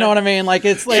 Yeah. You know what I mean?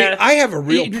 It's like I have a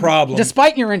real problem.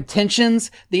 Despite your intentions,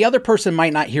 the other person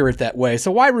might not hear it that way. So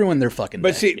why ruin their fucking day?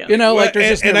 But see, there's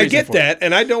just no and I get for that, it.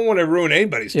 and I don't want to ruin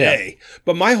anybody's day.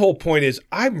 But my whole point is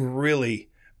I'm really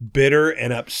bitter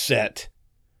and upset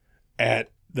at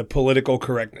the political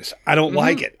correctness. I don't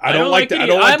like it. I don't like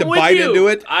to bite into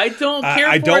it. I don't care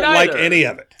I don't like any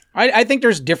of it. I think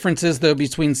there's differences though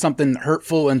between something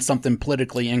hurtful and something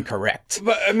politically incorrect.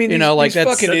 But I mean, that's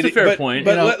a fair point.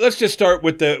 But let's just start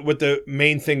with the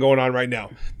main thing going on right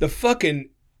now. The fucking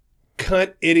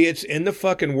cunt idiots in the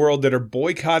fucking world that are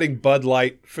boycotting Bud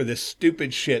Light for this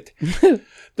stupid shit.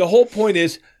 The whole point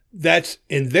is that's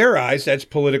in their eyes that's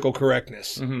political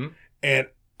correctness, and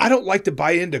I don't like to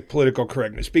buy into political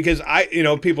correctness because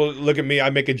people look at me, I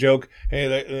make a joke,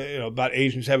 about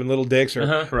Asians having little dicks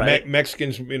or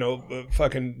Mexicans,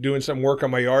 fucking doing some work on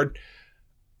my yard.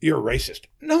 You're a racist.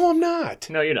 No, I'm not.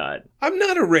 No, you're not. I'm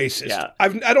not a racist. Yeah. I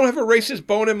don't have a racist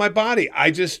bone in my body.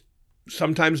 I just,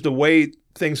 sometimes the way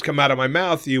things come out of my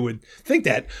mouth, you would think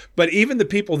that. But even the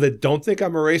people that don't think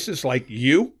I'm a racist, like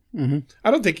you,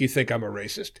 I don't think you think I'm a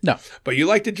racist. No. But you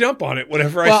like to jump on it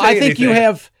whenever I say anything. Well, I think anything. you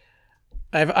have...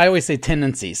 I always say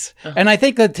tendencies, and I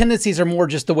think the tendencies are more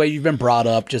just the way you've been brought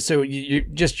up, just so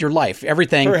just your life,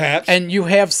 everything. Perhaps. And you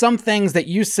have some things that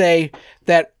you say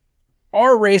that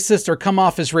are racist or come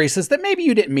off as racist that maybe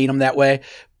you didn't mean them that way,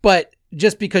 but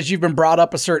just because you've been brought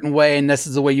up a certain way and this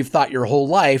is the way you've thought your whole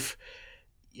life,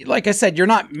 like I said, you're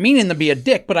not meaning to be a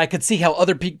dick, but I could see how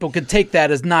other people could take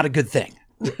that as not a good thing.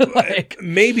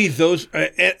 Maybe those,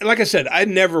 like I said, I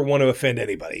never want to offend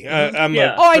anybody. I'm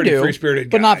a pretty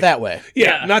free-spirited guy. But not that way.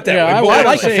 Yeah, not that way. I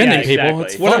like offending people.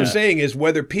 It's what I'm saying is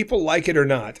whether people like it or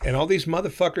not, and all these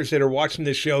motherfuckers that are watching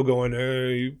this show going,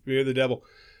 you're the devil,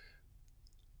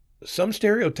 some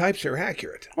stereotypes are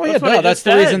accurate. Well, that's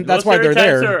the reason. That's why they're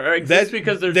there. Exist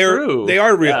because they're true. They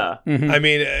are real. Yeah. I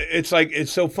mean,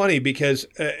 it's so funny because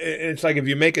it's like if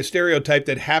you make a stereotype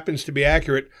that happens to be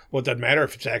accurate, well, it doesn't matter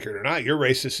if it's accurate or not. You're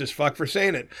racist as fuck for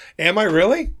saying it. Am I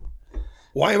really?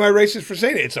 Why am I racist for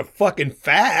saying it? It's a fucking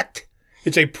fact.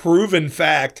 It's a proven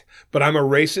fact. But I'm a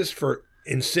racist for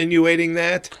insinuating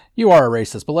that. You are a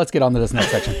racist. But let's get on to this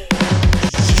next section.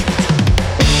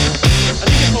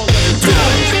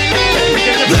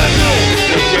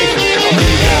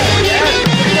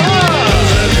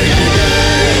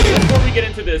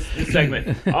 to this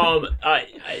segment.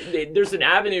 There's an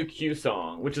Avenue Q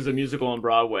song, which is a musical on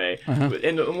Broadway,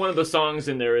 and one of the songs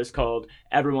in there is called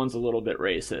 "Everyone's a Little Bit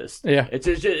Racist." Yeah,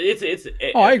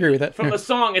 I agree with that. From the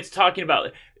song, it's talking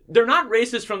about. They're not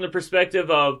racist from the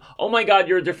perspective of, oh my God,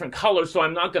 you're a different color, so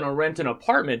I'm not going to rent an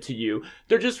apartment to you.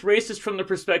 They're just racist from the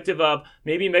perspective of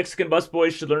maybe Mexican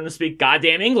busboys should learn to speak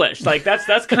goddamn English. Like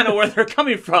that's kind of where they're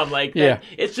coming from. Like,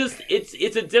 it's just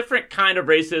it's a different kind of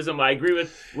racism. I agree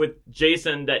with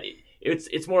Jason that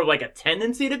it's more of like a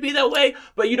tendency to be that way,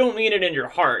 but you don't mean it in your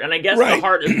heart. And I guess the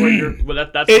heart is where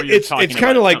that's where you're talking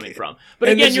about it coming from. But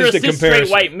again, you're a cis straight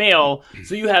white male,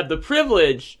 so you have the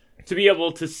privilege to be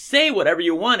able to say whatever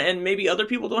you want, and maybe other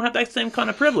people don't have that same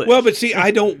kind of privilege. Well, but see, I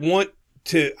don't want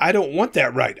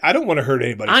that right. I don't want to hurt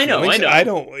anybody's feelings. I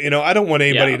don't want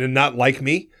anybody to not like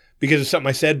me because of something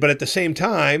I said, but at the same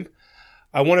time,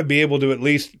 I want to be able to at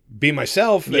least be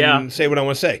myself and say what I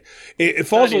want to say. It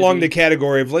falls along the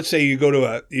category of, let's say you go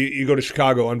to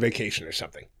Chicago on vacation or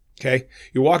something. Okay?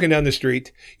 You're walking down the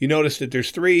street, you notice that there's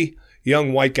 3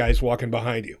 young white guys walking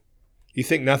behind you. You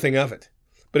think nothing of it.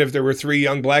 But if there were 3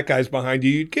 young black guys behind you,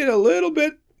 you'd get a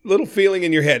little feeling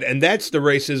in your head. And that's the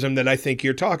racism that I think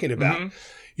you're talking about. Mm-hmm.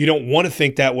 You don't want to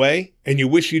think that way, and you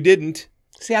wish you didn't.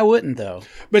 See, I wouldn't, though.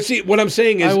 But see, what I'm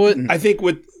saying is, I wouldn't. I think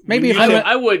with... Maybe if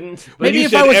I wouldn't. Maybe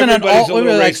if I was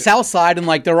in like South Side and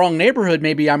like the wrong neighborhood,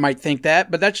 maybe I might think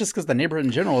that. But that's just because the neighborhood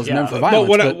in general is known for violence.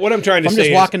 But what I'm trying to say is... I'm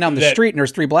just walking down the street and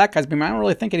there's 3 black guys, I don't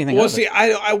really think anything of it. Well, see,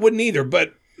 I wouldn't either.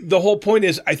 But the whole point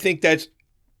is, I think that's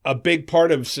a big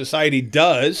part of society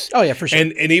does. Oh, yeah, for sure.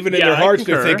 And even in their hearts,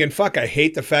 they're thinking, fuck, I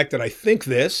hate the fact that I think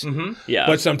this. Mm-hmm. Yeah.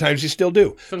 But sometimes you still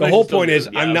do. The whole point is,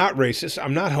 I'm not racist.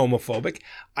 I'm not homophobic.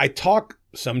 I talk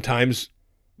sometimes,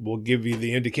 will give you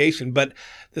the indication. But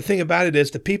the thing about it is,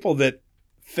 the people that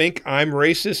think I'm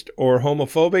racist or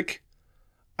homophobic,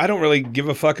 I don't really give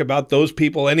a fuck about those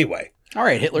people anyway. All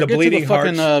right, Hitler, the get bleeding to the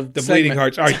fucking hearts. The bleeding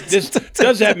hearts. All right,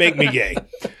 does that make me gay?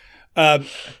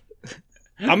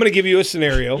 I'm going to give you a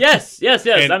scenario. Yes.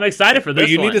 I'm excited for this. But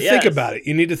you need to think about it.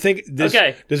 You need to think, does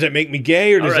that make me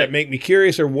gay or does that make me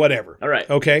curious or whatever? All right.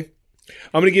 Okay?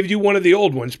 I'm going to give you one of the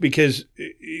old ones because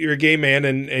you're a gay man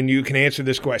and you can answer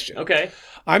this question. Okay.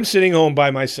 I'm sitting home by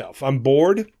myself. I'm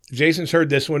bored. Jason's heard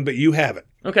this one, but you haven't.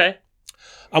 Okay.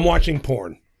 I'm watching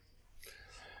porn.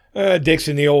 Dick's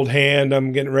in the old hand.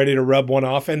 I'm getting ready to rub one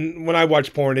off. And when I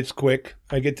watch porn, it's quick.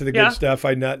 I get to the good stuff.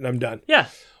 I nut and I'm done. Yeah.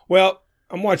 Well,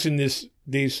 I'm watching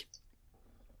these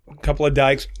couple of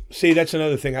dykes. See, that's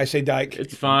another thing. I say dyke.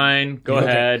 It's fine. Go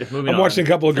ahead. Moving on. I'm watching a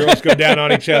couple of girls go down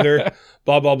on each other.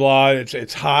 Blah, blah, blah.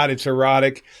 It's hot. It's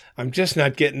erotic. I'm just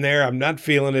not getting there. I'm not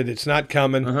feeling it. It's not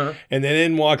coming. Uh-huh. And then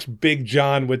in walks Big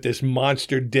John with this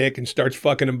monster dick and starts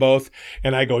fucking them both.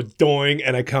 And I go doing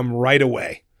and I come right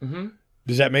away. Mm-hmm.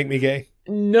 Does that make me gay?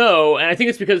 No, and I think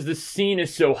it's because the scene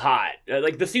is so hot.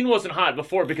 Like, the scene wasn't hot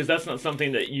before because that's not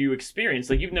something that you experience.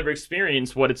 Like, you've never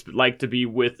experienced what it's like to be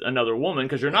with another woman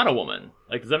because you're not a woman.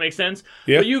 Like, does that make sense?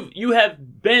 Yeah. But you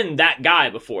have been that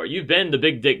guy before. You've been the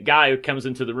big dick guy who comes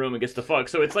into the room and gets to fuck.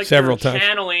 So it's like several you're times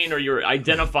channeling or you're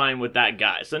identifying with that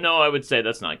guy. So no, I would say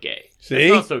that's not gay. See?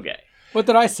 It's not so gay. What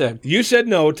did I say? You said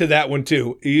no to that one,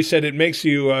 too. You said it makes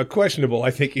you questionable,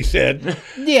 I think you said.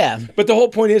 Yeah. But the whole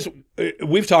point is,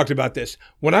 we've talked about this.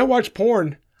 When I watch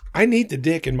porn, I need the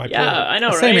dick in my porn. Yeah, I know,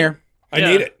 right? Same here. I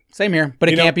need it. Same here. But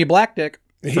it can't be black dick.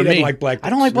 He doesn't like black dick. I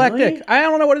don't like black dick. I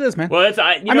don't know what it is, man. Well,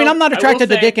 I'm not attracted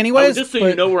to dick anyways. Just so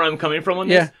you know where I'm coming from on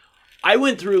this. I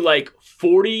went through like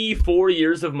 44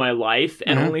 years of my life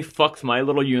and only fucked my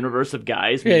little universe of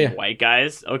guys, meaning white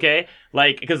guys, okay?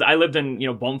 Like, because I lived in,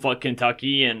 bumfuck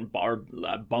Kentucky and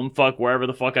bumfuck wherever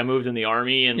the fuck I moved in the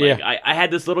army. And like, I had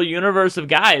this little universe of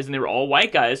guys and they were all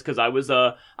white guys because I was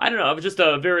I was just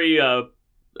a very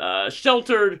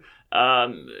sheltered... I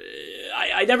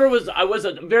was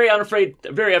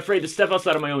very afraid to step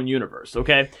outside of my own universe,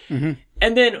 okay? Mm-hmm.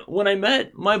 And then when I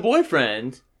met my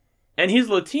boyfriend... and he's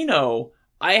Latino.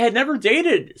 I had never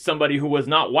dated somebody who was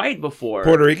not white before.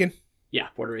 Puerto Rican? Yeah,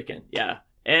 Puerto Rican. Yeah.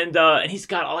 And he's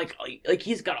got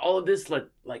he's got all of this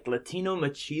like Latino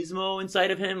machismo inside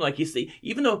of him. Like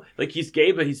even though like he's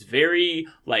gay, but he's very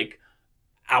like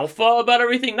alpha about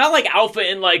everything. Not like alpha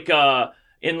in like a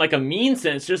mean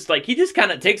sense. Just like he just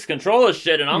kind of takes control of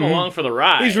shit, and I'm along for the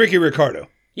ride. He's Ricky Ricardo.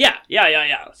 Yeah.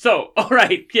 So all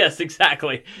right, yes,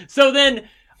 exactly. So then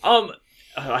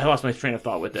I lost my train of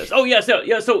thought with this. Oh, yeah.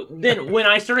 So then when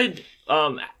I started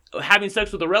having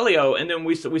sex with Aurelio, and then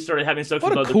we started having sex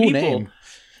with other people. Name.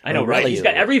 I know, Aurelio. Right? He's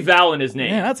got every vowel in his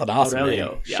name. Yeah, that's an awesome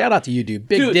Aurelio. name. Yeah. Shout out to you, dude.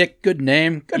 Big dick, good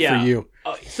name. Good for you.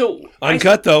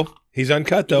 Uncut, though. He's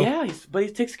uncut, though. Yeah, but he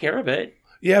takes care of it.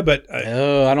 Yeah, but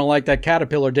I don't like that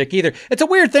caterpillar dick either. It's a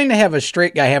weird thing to have a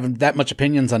straight guy having that much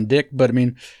opinions on dick, but I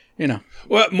mean, you know.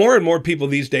 Well, more and more people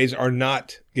these days are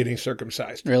not getting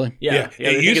circumcised. Really? Yeah.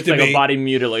 It used to be a body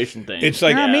mutilation thing. It's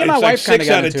like me and my wife 6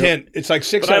 out of 10. It's like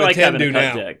 6 out of 10 do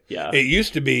now. Dick. Yeah. It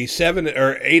used to be 7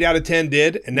 or 8 out of 10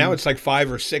 did, and now it's like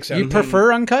 5 or 6 out of 10. You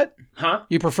prefer uncut? Huh?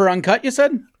 You prefer uncut, you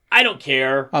said? I don't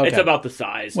care. Okay. It's about the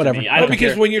size. Whatever. To me.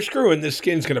 Because when you're screwing, the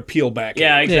skin's going to peel back.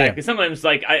 Yeah, exactly. Yeah. Sometimes,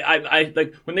 like I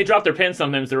like when they drop their pins.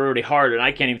 Sometimes they're already hard, and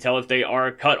I can't even tell if they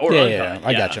are cut or uncut. Yeah,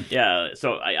 I gotcha. Yeah,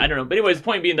 so I don't know. But anyways, the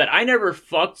point being that I never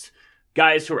fucked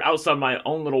guys who were outside my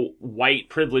own little white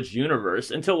privileged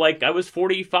universe until like I was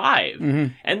 45,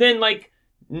 and then like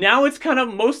now it's kind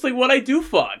of mostly what I do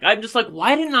fuck. I'm just like,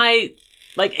 why didn't I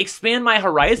like expand my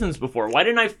horizons before? Why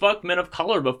didn't I fuck men of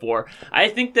color before? I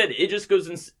think that it just goes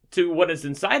into what is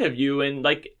inside of you, and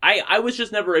like I was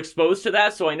just never exposed to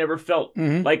that, so I never felt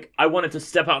like I wanted to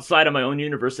step outside of my own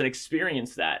universe and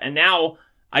experience that. And now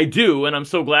I do, and I'm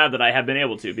so glad that I have been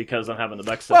able to, because I'm having the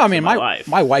best sex of my life.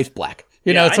 My wife's black,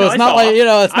 you know, Yeah, so I it's know, not like, you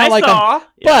know, it's not like I'm,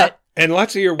 but And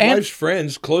lots of your wife's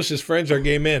friends, closest friends, are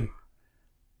gay men.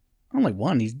 only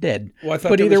one, he's dead. Well, I thought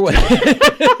But there either was way,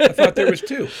 I thought there was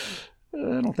 2.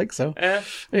 I don't think so. Yeah,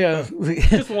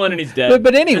 just one and he's dead.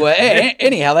 But anyway,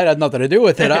 anyhow, that has nothing to do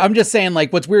with it. I'm just saying,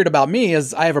 like, what's weird about me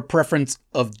is I have a preference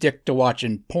of dick to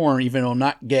watching porn, even though I'm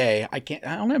not gay. I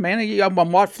don't know, man.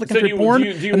 I'm flicking through porn,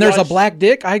 and there's a black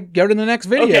dick. I go to the next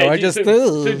video. Okay,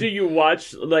 so do you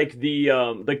watch like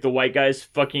the white guys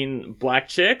fucking black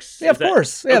chicks? Yeah, of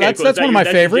course. Yeah, okay, that's one of my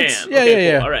favorites.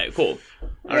 Yeah. Cool. All right, cool.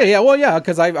 Well, yeah,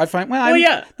 because I find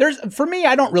yeah. For me,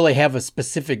 I don't really have a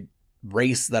specific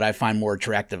race that I find more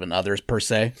attractive than others per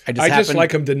se. I just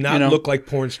like them to not look like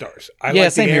porn stars. I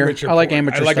like same the here. amateur I like porn.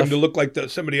 amateur I like stuff. them to look like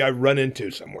somebody I run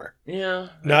into somewhere. Yeah,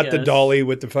 not the dolly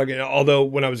with the fucking. Although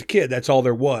when I was a kid, that's all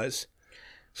there was.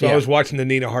 So I was watching the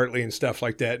Nina Hartley and stuff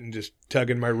like that, and just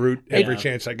tugging my root every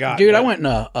chance I got. Dude, I went in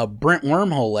a Brent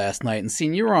wormhole last night and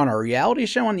seen you were on a reality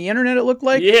show on the internet. It looked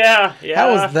like. Yeah.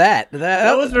 How was that?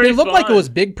 That was very It looked fun. like it was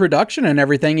big production and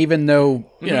everything. Even though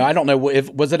you know, I don't know if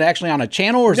was it actually on a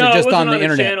channel or is it just on the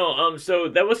internet? Channel. So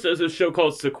that was a show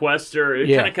called Sequester.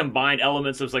 It kind of combined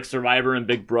elements of like Survivor and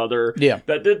Big Brother. Yeah.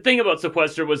 But the thing about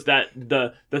Sequester was that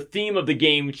the theme of the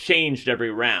game changed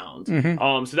every round.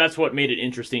 So that's what made it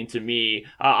interesting to me.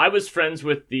 I was friends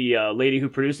with the lady who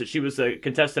produced it. She was a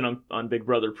contestant on Big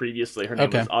Brother previously. Her name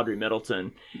was Audrey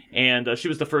Middleton, and she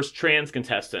was the first trans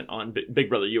contestant on Big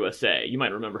Brother USA. You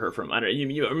might remember her from, I don't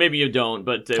know, or maybe you don't,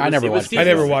 but I never watched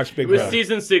Big Brother. It was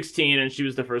season 16, and she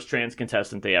was the first trans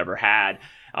contestant they ever had.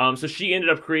 So she ended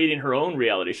up creating her own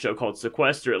reality show called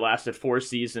Sequester. It lasted 4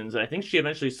 seasons, and I think she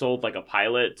eventually sold like a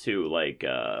pilot to like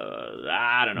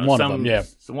I don't know,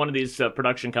 one of these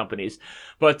production companies.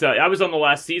 But I was on the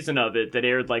last season of it that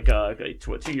aired like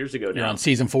 2 years ago now. You're on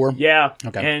season 4. Yeah.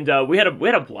 Okay. And we had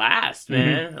a blast,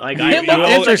 man. Like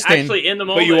Interesting. in the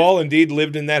moment. But you all indeed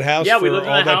lived in that house. Yeah, we for lived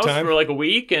in all that house time? for like a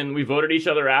week, and we voted each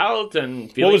other out.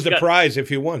 And what was the prize if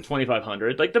you won?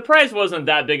 $2,500. Like the prize wasn't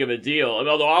that big of a deal.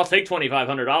 Although I'll take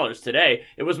 $2,500 today.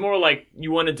 It was more like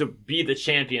you wanted to be the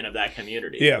champion of that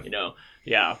community. Yeah. You know.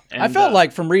 Yeah. And, I felt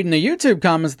like from reading the YouTube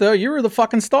comments though, you were the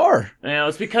fucking star. Yeah,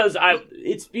 it's because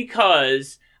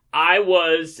I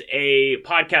was a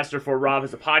podcaster for Rob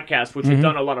as a podcast, which had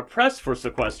done a lot of press for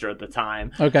Sequester at the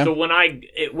time. Okay. So when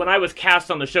I was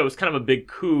cast on the show, it was kind of a big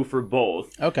coup for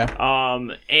both. Okay.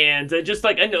 And just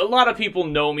like, and a lot of people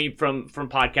know me from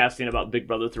podcasting about Big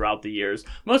Brother throughout the years.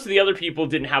 Most of the other people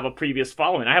didn't have a previous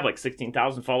following. I have like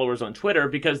 16,000 followers on Twitter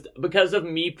because of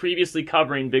me previously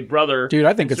covering Big Brother. Dude,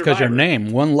 I think it's because your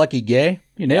name, One Lucky Gay.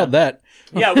 You nailed that.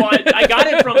 Yeah, well, I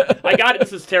got it.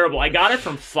 This is terrible. I got it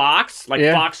from Fox,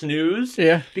 Fox News.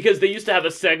 Yeah. Because they used to have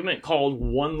a segment called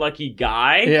One Lucky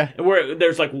Guy. Yeah. Where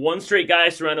there's like one straight guy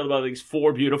surrounded by these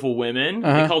 4 beautiful women.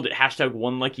 They called it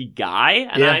 #OneLuckyGuy.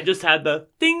 And I just had the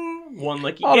thing, One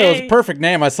Lucky Gay. Oh, that was a perfect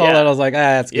name. I saw that. I was like,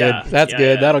 that's good. Yeah. That's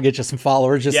good. Yeah. That'll get you some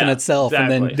followers just in itself.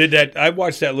 Exactly. And then I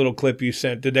watched that little clip you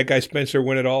sent. Did that guy Spencer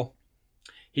win it all?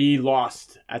 He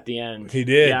lost at the end. He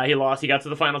did? Yeah, he lost. He got to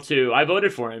the final 2. I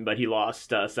voted for him, but he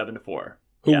lost 7-4.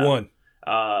 Who won?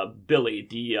 Billy,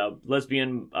 the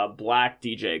lesbian black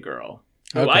DJ girl.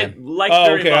 Okay. I liked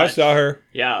very much. I saw her.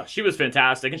 Yeah, she was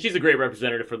fantastic, and she's a great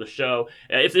representative for the show.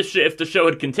 If the show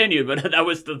had continued, but that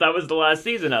was the last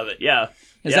season of it. Yeah.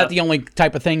 Is that the only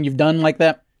type of thing you've done like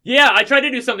that? Yeah, I tried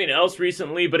to do something else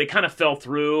recently, but it kind of fell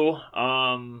through.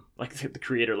 Like the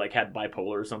creator had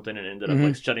bipolar or something and ended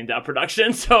up shutting down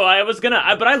production. So I was but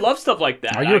I love stuff like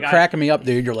that. Oh, you were cracking me up,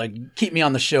 dude. You're like, keep me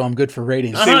on the show. I'm good for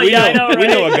ratings. See, we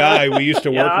know a guy we used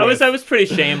to work with. I was pretty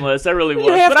shameless. I really was.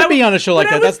 You have to be on a show like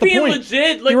that. That's the point.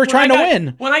 Legit. You were trying to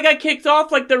win. When I got kicked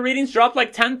off, the ratings dropped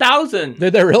 10,000.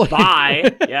 Did they really?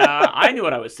 Bye. Yeah, I knew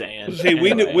what I was saying. See,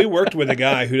 we worked with a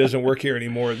guy who doesn't work here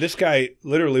anymore. This guy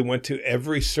literally went to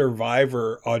every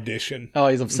Survivor audition. Oh,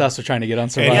 he's obsessed with trying to get on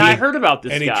Survivor. Yeah, I heard about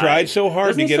this guy. And he tried so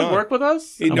hard to get on. Does he work with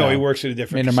us? No, he works at a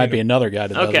different there might be another guy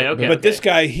that does it. Okay. But this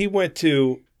guy, he went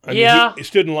to... he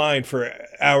stood in line for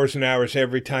hours and hours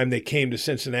every time they came to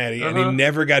Cincinnati, and he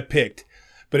never got picked.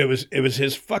 But it was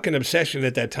his fucking obsession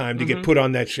at that time to get put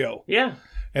on that show. Yeah.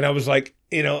 And I was like,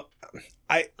 I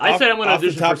said I'm going to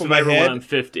audition for Survivor when I'm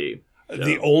 50. So,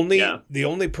 the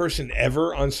only person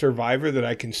ever on Survivor that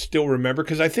I can still remember,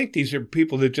 because I think these are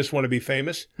people that just want to be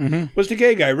famous, was the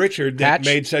gay guy Richard that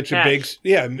made such a big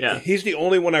he's the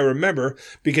only one I remember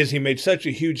because he made such a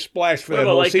huge splash for that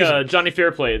whole season. Johnny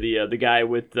Fairplay, the guy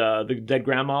with the dead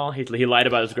grandma, he lied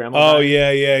about his grandma. Oh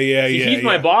yeah. He's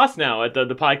my boss now at the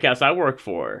podcast I work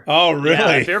for. Oh really?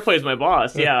 Yeah, Fairplay's my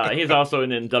boss. Yeah, he's also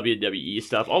in WWE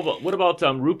stuff. Oh, but what about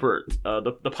Rupert,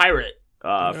 the pirate?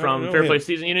 From Fair Play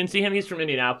season. You didn't see him? He's from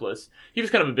Indianapolis. He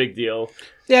was kind of a big deal.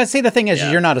 Yeah, see, the thing is,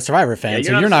 you're not a Survivor fan,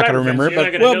 so you're not going to remember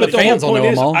it. But the fans will know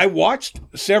them all. I watched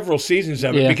several seasons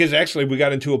of it because actually we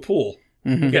got into a pool.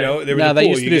 Mm-hmm. There was a they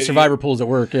pool. used to do Survivor pools at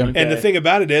work. Yeah. And the thing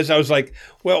about it is, I was like,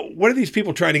 well, what are these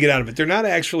people trying to get out of it? They're not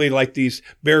actually like these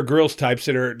Bear Grylls types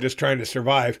that are just trying to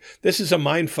survive. This is a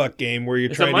mindfuck game where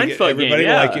you're trying to get everybody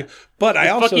to like you. But I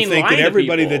also think that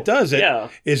everybody that does it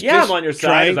is just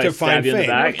trying to find fame.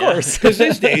 Of course. Because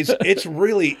these days, it's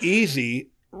really easy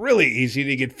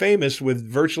to get famous with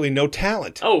virtually no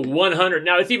talent. Oh, 100.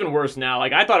 Now, it's even worse now.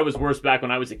 I thought it was worse back when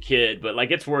I was a kid, but,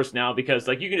 it's worse now because,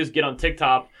 you can just get on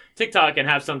TikTok and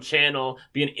have some channel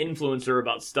be an influencer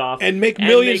about stuff. And make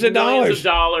millions of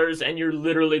dollars. And you're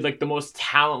literally, the most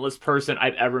talentless person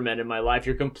I've ever met in my life.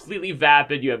 You're completely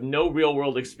vapid. You have no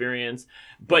real-world experience.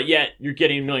 But yet, you're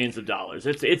getting millions of dollars.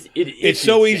 It's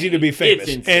so easy to be famous.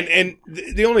 And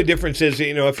the only difference is,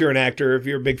 if you're an actor, if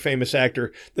you're a big famous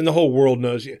actor, then the whole world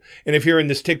knows you. And if you're in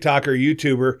this TikTok or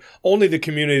YouTuber, only the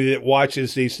community that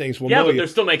watches these things will know you. Yeah, but they're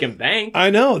still making bank. I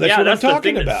know. That's what I'm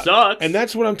talking about. That sucks. And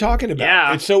that's what I'm talking about.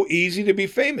 Yeah. It's so easy to be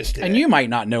famous today. And you might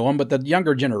not know them, but the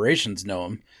younger generations know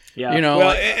them. Yeah.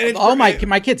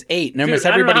 My kid's 8, and almost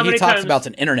everybody he talks about is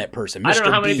an internet person. I don't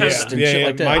know how many times and shit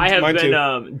like that. I have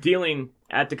been dealing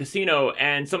at the casino,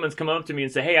 and someone's come up to me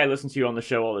and say, "Hey, I listen to you on the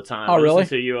show all the time. Oh, really?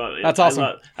 To you. That's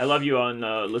awesome. I love you on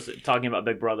talking about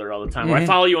Big Brother all the time. Or I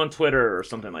follow you on Twitter or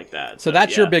something like that." So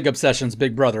that's your big obsession's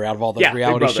Big Brother out of all the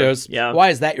reality shows. Yeah. Why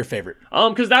is that your favorite?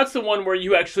 Because that's the one where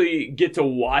you actually get to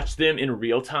watch them in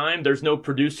real time. There's no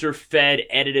producer-fed,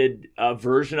 edited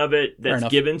version of it that's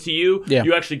given to you. Yeah.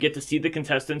 You actually get to see the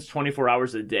contestants 24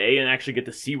 hours a day and actually get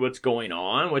to see what's going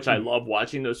on, which I love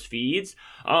watching those feeds.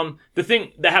 The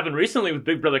thing that happened recently with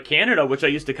Big Brother Canada, which I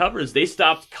used to cover, is they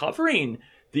stopped covering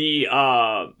they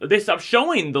stopped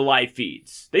showing the live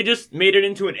feeds. They just made it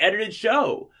into an edited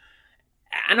show.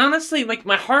 And honestly,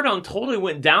 my heart totally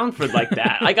went down for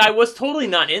that. I was totally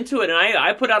not into it. And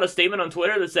I put out a statement on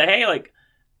Twitter that said, hey,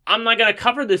 I'm not going to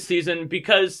cover this season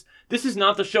because this is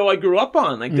not the show I grew up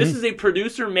on. This is a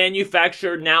producer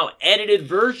manufactured, now edited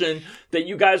version that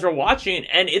you guys are watching.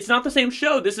 And it's not the same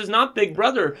show. This is not Big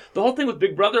Brother. The whole thing with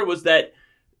Big Brother was that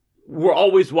we're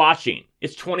always watching.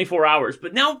 It's 24 hours.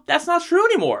 But now that's not true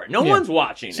anymore. No one's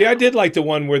watching. See, I did like the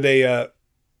one where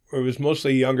it was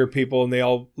mostly younger people and they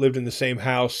all lived in the same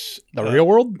house. The Real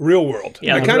World? Real World.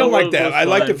 Yeah, I kind of like that. I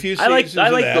liked a few seasons I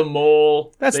like The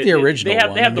Mole. That's the original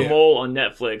one. They have The Mole on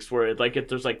Netflix where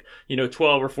there's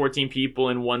 12 or 14 people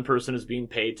and one person is being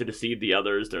paid to deceive the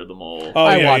others. They're The Mole. Oh,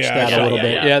 I watched that a little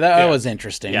bit. Yeah, that was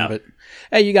interesting. Yeah. But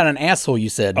hey, you got an asshole, you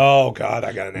said. Oh God,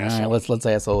 I got an asshole. All right, let's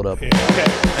asshole it up. Yeah. Okay.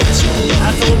 Asshole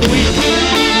of the week.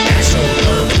 Asshole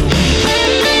of the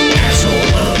week.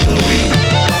 Asshole of the week.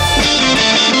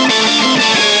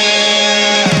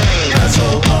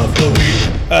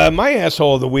 My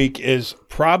asshole of the week is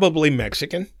probably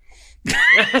Mexican.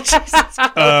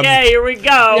 Okay, here we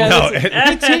go.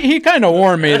 Yeah, he kind of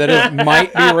warned me that it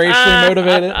might be racially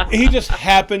motivated. He just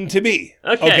happened to be.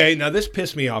 Okay. Now this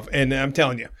pissed me off, and I'm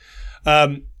telling you,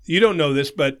 you don't know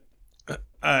this, but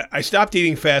I stopped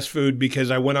eating fast food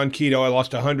because I went on keto. I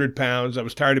lost 100 pounds. I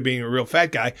was tired of being a real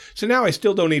fat guy. So now I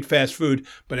still don't eat fast food,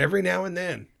 but every now and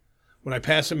then, when I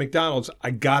pass a McDonald's,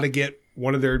 I got to get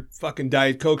one of their fucking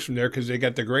Diet Cokes from there because they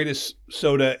got the greatest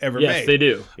soda ever made. Yes, they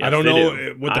do. Yes, I don't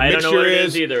know what the mixture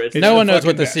is either. No one knows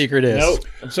what the secret is.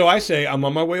 Nope. So I say, I'm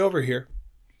on my way over here.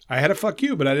 I had a fuck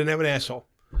you, but I didn't have an asshole.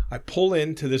 I pull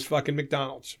into this fucking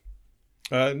McDonald's,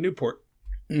 Newport.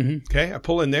 Mm-hmm. Okay, I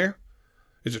pull in there.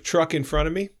 There's a truck in front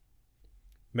of me.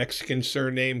 Mexican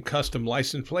surname, custom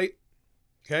license plate.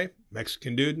 Okay,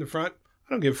 Mexican dude in the front. I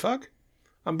don't give a fuck.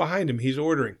 I'm behind him. He's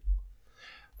ordering.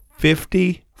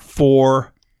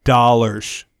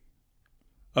 $54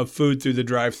 of food through the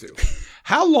drive-thru.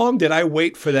 How long did I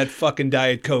wait for that fucking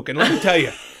Diet Coke? And let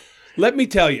me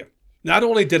tell you, not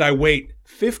only did I wait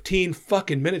 15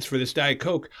 fucking minutes for this Diet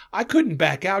Coke, I couldn't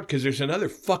back out because there's another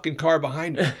fucking car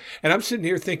behind me. And I'm sitting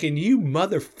here thinking, you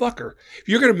motherfucker, if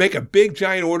you're going to make a big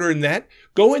giant order in that,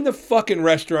 go in the fucking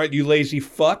restaurant, you lazy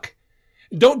fuck.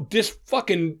 Don't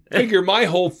fucking figure my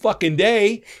whole fucking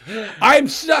day. I'm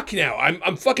stuck now.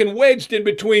 I'm fucking wedged in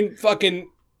between fucking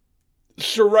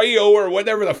Sorreo or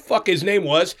whatever the fuck his name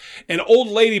was, an old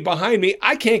lady behind me.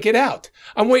 I can't get out.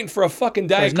 I'm waiting for a fucking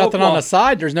Diet Coke. There's nothing on the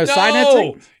side. There's no side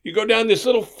exit. You go down this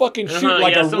little fucking chute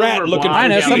like a rat looking for I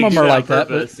know some of them are like that.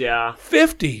 But yeah.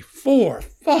 $54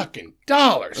 fucking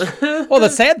dollars. Well, the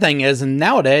sad thing is, and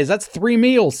nowadays that's 3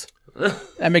 meals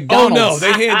at McDonald's. Oh no,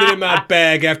 they handed him out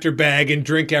bag after bag and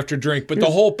drink after drink. But the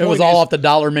whole point it was all off the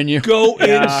dollar menu. Go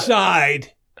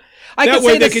inside. That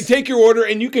way they can take your order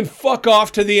and you can fuck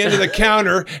off to the end of the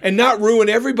counter and not ruin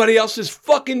everybody else's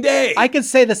fucking day. I could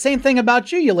say the same thing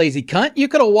about you, you lazy cunt. You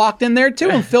could have walked in there too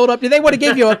and filled up. They would have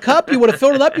gave you a cup. You would have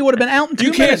filled it up. You would have been out in 2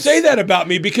 minutes. You can't say that about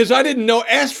me because I didn't know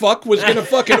ass fuck was going to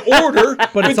fucking order.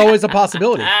 But it's always a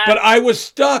possibility. But I was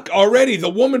stuck already. The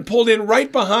woman pulled in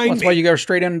right behind me. That's why you go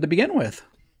straight in to begin with.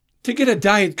 To get a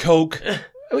Diet Coke.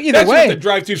 Either That's way. what the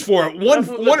drive-thru's for. One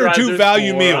or two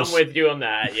value meals. I'm with you on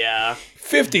that, yeah.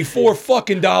 $54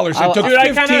 fucking dollars. It took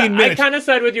 15 minutes. I kind of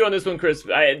side with you on this one, Chris.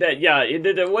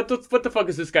 What the fuck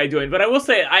is this guy doing? But I will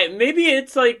say, maybe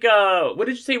it's like, what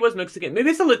did you say he was Mexican? Maybe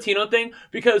it's a Latino thing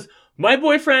because my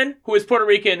boyfriend, who is Puerto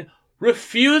Rican,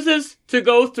 refuses to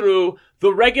go through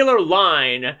the regular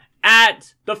line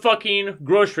at the fucking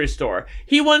grocery store.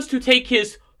 He wants to take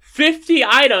his 50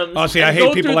 items. Oh, see, I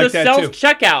hate people like that too.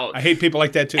 Self-checkout. I hate people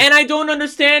like that too. And I don't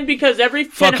understand because every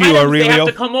 10 Fuck you, items Aurelio. they have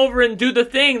to come over and do the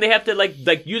thing. They have to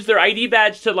like use their ID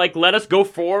badge to like let us go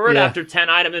forward after 10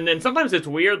 items. And then sometimes it's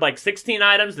weird, like 16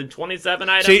 items and 27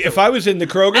 items. See, if I was in the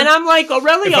Kroger, and I'm like,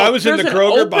 Aurelio, if I was in the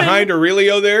Kroger behind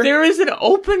Aurelio there is an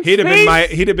open he'd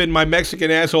space. have been my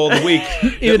Mexican asshole of the week.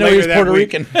 Even though he was Puerto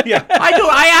Rican. Yeah.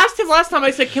 I asked him last time,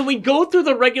 I said, can we go through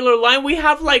the regular line? We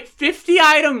have like 50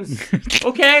 items.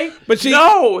 Okay? But see,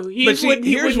 he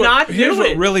would not do it. Here's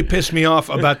what really pissed me off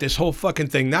about this whole fucking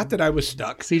thing. Not that I was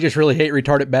stuck. So you just really hate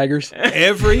retarded baggers?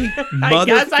 Every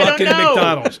motherfucking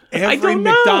McDonald's. Every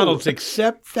McDonald's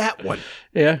except that one.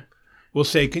 Yeah. Will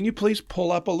say, can you please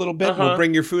pull up a little bit? Uh-huh. We'll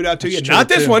bring your food out to you. true, Not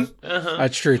this too. one. Uh-huh.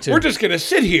 That's true, too. We're just going to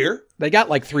sit here. They got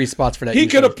like 3 spots for that. He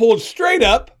usually. could have pulled straight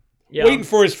up. Yeah. Waiting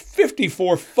for his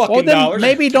 $54 fucking Well, then dollars.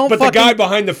 maybe don't But fucking- the guy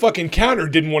behind the fucking counter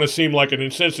didn't want to seem like an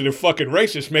insensitive fucking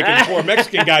racist, making the poor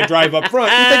Mexican guy drive up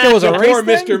front. You think it was a the race poor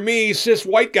thing? Mr. Me, cis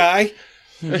white guy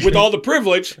with all the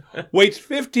privilege waits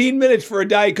 15 minutes for a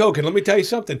Diet Coke. And let me tell you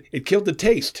something. It killed the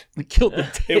taste. It killed the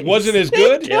taste. It wasn't as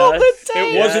good. killed the taste.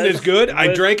 It wasn't as good.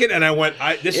 I drank it and I went,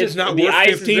 this is not the worth ice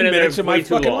has 15 been in there minutes of my way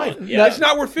too fucking long. life. Yeah. It's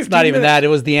not worth 15 It's not even minutes. that. It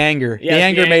was the anger. Yes, the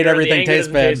anger made everything the anger taste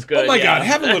doesn't bad. taste good, Oh my yeah. God,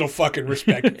 have a little fucking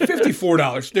respect.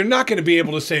 $54. They're not going to be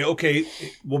able to say, okay,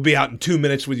 we'll be out in 2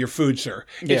 minutes with your food, sir.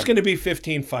 Yeah. It's going to be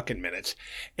 15 fucking minutes.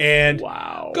 And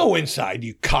Wow. go inside,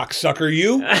 you cocksucker,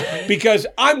 you. Because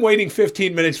I'm waiting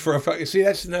 15 minutes for a fucking... See,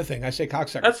 that's another thing. I say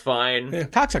cocksucker. That's fine. Yeah.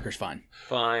 Cocksucker's fine.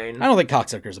 Fine. I don't think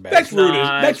cocksucker's a bad That's word. rude.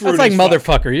 That's rude. That's like as fuck.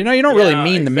 motherfucker. You know, you don't really Yeah,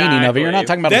 mean the meaning of it. You're not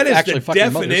talking about That is actually the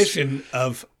fucking mothers. definition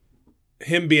of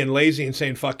him being lazy and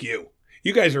saying, fuck you.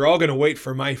 You guys are all going to wait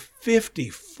for my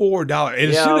 $54. And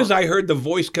as Yeah. soon as I heard the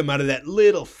voice come out of that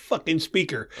little fucking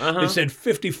speaker that said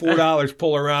 $54,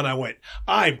 pull around, I went,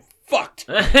 I'm fucked.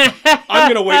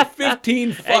 I'm going to wait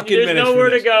 15 fucking There's minutes nowhere for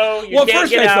this. to go. You Well, can't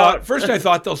first get out. I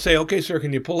thought they'll say, okay, sir,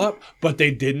 can you pull up? But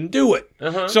they didn't do it.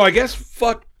 So I guess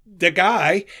fuck the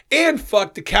guy and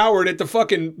fuck the coward at the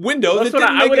fucking window. That's that what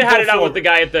didn't I make would have it had go it out forward. with the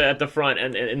guy at the front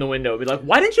and in the window. Be like,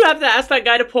 why didn't you have to ask that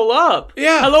guy to pull up?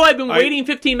 Yeah. Hello, I've been waiting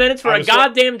 15 minutes for I a was so-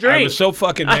 goddamn drink. I was so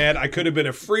fucking mad. I could have been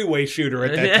a freeway shooter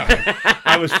at that time.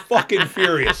 I was fucking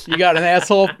furious. You got an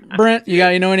asshole, Brent?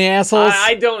 You know any assholes?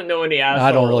 I don't know any assholes.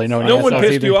 I don't really know any No assholes one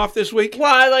pissed either. you off this week?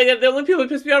 Well, the only people who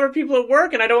piss me off are people at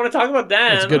work, and I don't want to talk about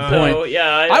them. That's a good So, point.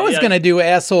 yeah, I was going to do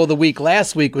asshole of the week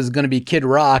last week was going to be Kid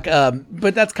Rock,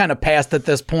 but that's kind kind of past at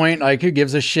this point. Like, who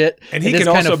gives a shit? And he can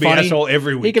also be an asshole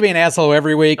every week. He can be an asshole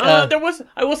every week. I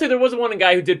will say there was one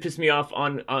guy who did piss me off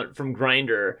on from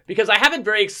Grindr, because I have it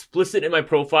very explicit in my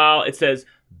profile. It says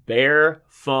bear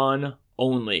fun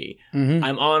only. Mm-hmm.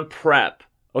 I'm on PrEP.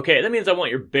 Okay, that means I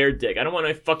want your bear dick. I don't want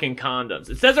any fucking condoms.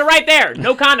 It says it right there.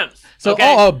 No condoms. So,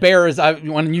 okay? Bear is,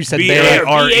 when you said bear.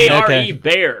 B-A-R-E. B-A-R-E,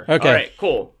 bear. Okay. All right,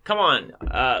 cool. Come on.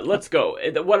 Let's go.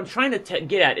 What I'm trying to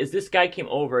get at is this guy came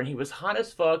over, and he was hot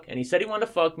as fuck, and he said he wanted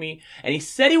to fuck me, and he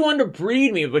said he wanted to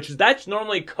breed me, that's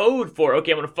normally code for,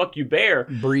 okay, I'm going to fuck you, bear.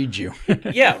 Breed you.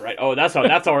 Yeah, right. Oh, that's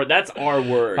our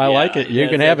word. I like it. You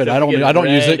can have it. I don't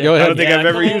use it. Go ahead. I don't think I've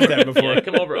ever used that before. Yeah,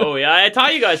 come over. Oh, yeah, I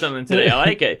taught you guys something today. I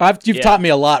like it. You've taught me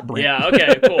a lot, Brent. Yeah,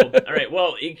 okay, cool. All right,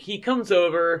 well, he comes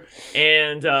over,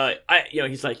 and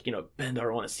he's like, Ben, I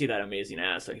want to see that amazing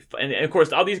ass. And of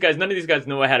course, none of these guys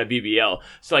know I had a BBL.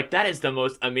 So, like, that is the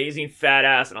most amazing fat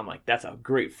ass. And I'm like, that's a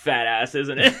great fat ass,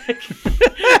 isn't it?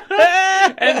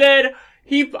 And then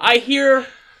I hear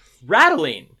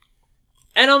rattling.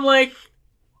 And I'm like,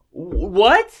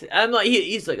 what? I'm like,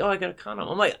 he's like, oh, I got a condom.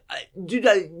 I'm like, dude,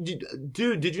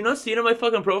 did you not see it on my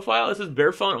fucking profile? This is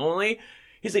bare fun only.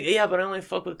 He's like, yeah, but I only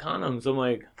fuck with condoms. I'm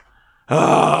like,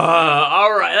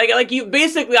 all right. Like you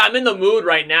basically, I'm in the mood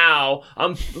right now.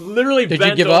 I'm literally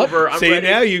bent you give over. Up? See,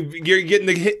 now you're getting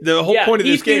the whole point of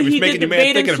this game is making you mad thinking about it.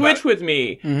 He did the bait and switch with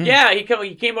me. Mm-hmm. Yeah,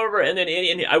 he came over, and then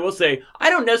and I will say, I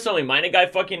don't necessarily mind a guy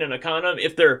fucking in a condom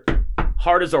if they're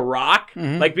hard as a rock,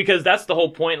 like, because that's the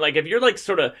whole point. Like, if you're like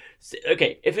sort of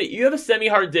okay, you have a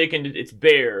semi-hard dick and it's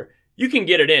bare, you can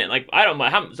get it in. Like, I don't know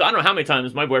how many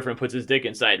times my boyfriend puts his dick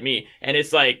inside me, and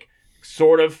it's like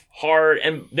sort of hard,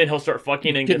 and then he'll start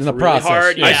fucking and gets really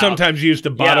hard. Yeah. I sometimes use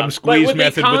the bottom squeeze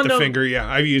method with the finger. Yeah,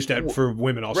 I've used that for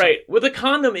women also. Right. With a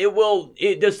condom,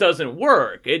 it just doesn't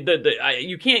work.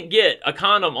 You can't get a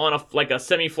condom on a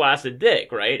semi-flaccid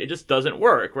dick, right? It just doesn't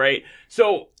work, right?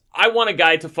 So I want a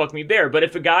guy to fuck me bare, but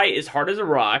if a guy is hard as a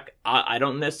rock, I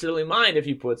don't necessarily mind if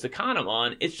he puts a condom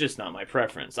on. It's just not my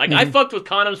preference. Like, I fucked with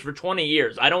condoms for 20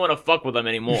 years. I don't want to fuck with them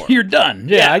anymore. You're done.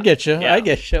 Yeah, I get you. Yeah. I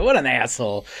get you. What an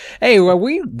asshole. Hey, well,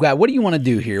 what do you want to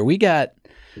do here? We're at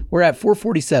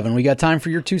 4:47. We got time for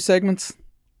your two segments?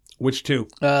 Which two?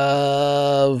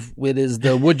 It is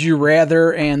the Would You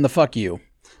Rather and the Fuck You.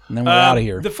 And then we're out of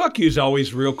here. The fuck you is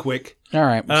always real quick. All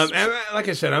right. Like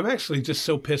I said, I'm actually just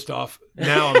so pissed off.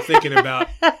 Now I'm thinking about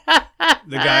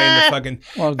the guy in the fucking...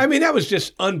 Well, I mean, that was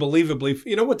just unbelievably...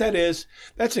 You know what that is?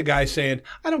 That's a guy saying,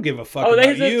 I don't give a fuck about you.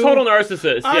 Oh, he's a total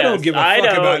narcissist. I don't give a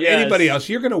fuck about anybody else.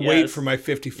 You're going to wait for my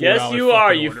 $54 Yes, you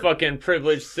are, you fucking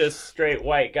privileged, cis, straight,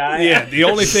 white guy. Yeah, the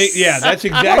only thing... Yeah, that's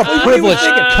exactly... What a privileged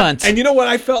cunt. And you know what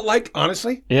I felt like,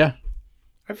 honestly? Yeah.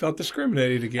 I felt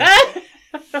discriminated against.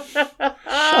 Shut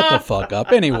the fuck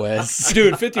up. Anyways.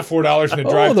 Dude, $54 in a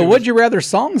drive-thru. Oh, the Would You Rather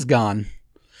song's gone.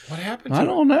 What happened to I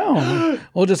don't know.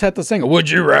 We'll just have to sing it. Would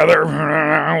you rather?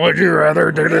 Would you rather?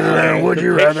 Would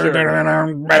you rather?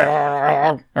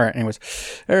 All right,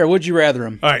 anyways. All right, would you rather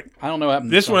him? All right. I don't know what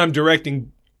happened. This one I'm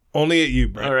directing only at you,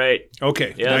 Brent. All right.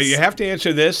 Okay. Yes. Now you have to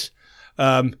answer this.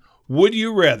 Would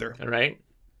you rather? All right.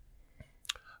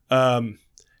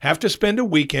 Have to spend a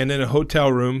weekend in a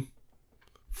hotel room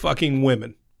fucking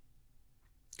women.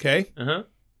 Okay? Uh-huh.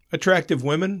 Attractive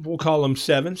women. We'll call them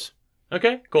sevens.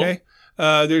 Okay, cool. Okay?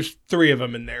 There's 3 of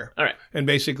them in there. All right. And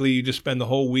basically you just spend the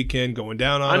whole weekend going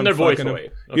down on them. I'm their boy toy.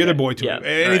 Okay. You're their boy toy. Yeah.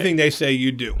 Anything they say,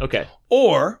 you do. Okay.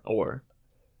 Or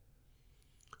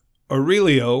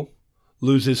Aurelio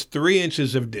loses 3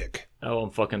 inches of dick. Oh,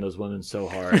 I'm fucking those women so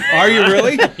hard. Are you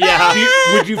really?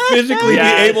 Yeah. Would you physically be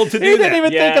able to do that? You didn't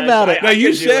even think about it. Now,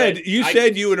 you said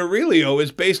you and Aurelio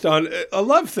is based on a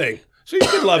love thing. So you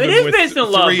could love him with 3 inches less of dick. It is based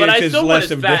on love, but I still want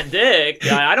his fat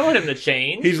dick. I don't want him to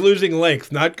change. He's losing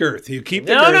length, not girth. You keep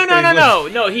the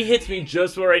girth. No. He hits me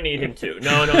just where I need him to.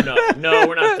 No,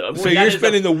 we're not. So you're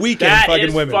spending the weekend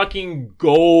fucking women. That is fucking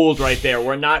gold right there.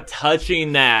 We're not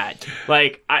touching that.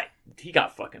 Like, he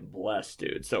got fucking blessed,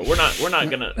 dude. So we're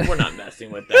not messing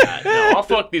with that. No, I'll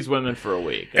fuck these women for a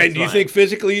week. That's and do you think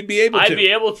physically you'd be able to? I'd be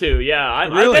able to, yeah.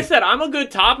 Really? Like I said, I'm a good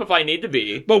top if I need to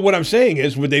be. But what I'm saying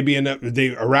is, would they be enough? Would they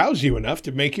arouse you enough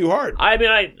to make you hard? I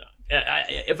mean,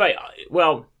 if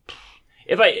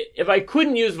I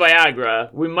couldn't use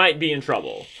Viagra, we might be in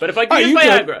trouble. But if I can use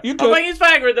Viagra, if I use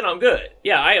Viagra, then I'm good.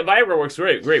 Yeah, Viagra works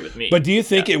great with me. But do you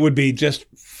think it would be just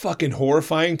fucking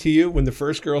horrifying to you when the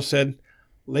first girl said,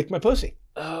 "Lick my pussy"?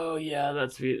 Oh yeah,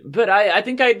 that's but I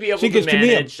think I'd be able to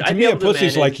manage. To me, a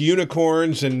pussy's like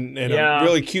unicorns and a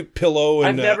really cute pillow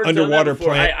and an underwater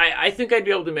plant. I think I'd be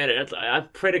able to manage. I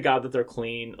pray to God that they're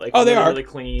clean. Like, they are really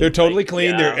clean. They're totally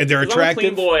clean. Yeah. They're attractive.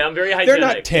 I'm a clean boy. I'm very hygienic. They're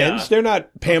not tens. Yeah. They're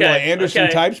not Pamela Anderson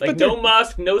types. Like, but no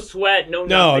musk, no sweat, no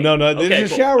nothing. No.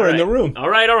 There's a shower in the room. All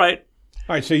right.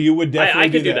 All right, so you would definitely I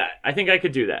could do that. I think I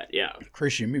could do that. Yeah.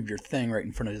 Chris, you moved your thing right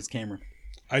in front of his camera.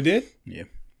 I did? Yeah.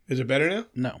 Is it better now?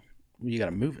 No. You got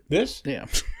to move it. This? Yeah.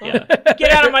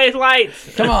 Get out of my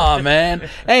lights. Come on, man.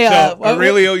 Hey,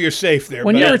 Aurelio, you're safe there.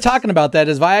 When you were talking about that,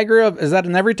 is Viagra, is that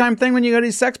an every time thing when you go to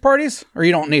these sex parties? Or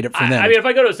you don't need it from them? I mean, if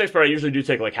I go to a sex party, I usually do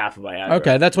take like half of Viagra.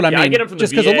 Okay, that's what I mean. I get them from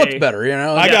just because it looks better, you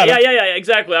know? Yeah,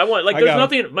 exactly. I want, like, there's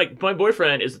nothing, like, my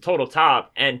boyfriend is the total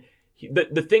top, and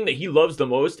the thing that he loves the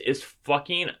most is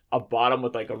fucking a bottom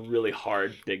with like a really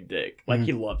hard big dick. Like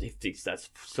he thinks that's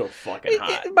so fucking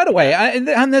hot. By the way,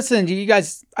 on this end, you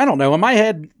guys, I don't know, in my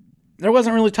head, there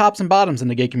wasn't really tops and bottoms in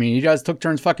the gay community. You guys took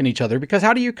turns fucking each other because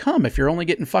how do you come if you're only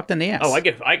getting fucked in the ass? Oh,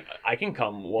 I can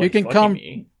come. You can come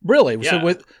me. Really? Yeah. So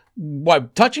with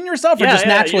what, touching yourself or just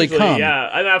naturally usually, come?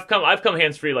 Yeah, I've come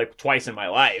hands free like twice in my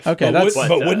life. Okay, but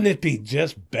wouldn't it be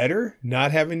just better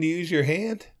not having to use your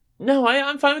hand? No,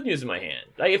 I'm fine with using my hand.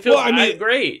 Like, it feels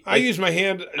great. I use my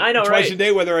hand twice a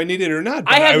day, whether I need it or not.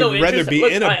 But I would rather be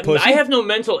in a pussy. I have no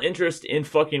mental interest in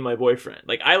fucking my boyfriend.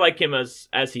 Like, I like him as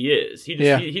he is. He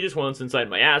just wants inside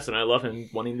my ass, and I love him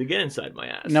wanting to get inside my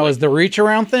ass. Now, is the reach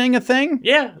around thing a thing?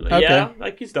 Yeah, yeah.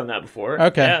 Like, he's done that before.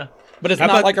 Okay, yeah. But it's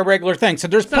not like a regular thing. So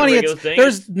there's plenty of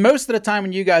there's most of the time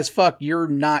when you guys fuck, you're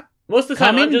not. Most of the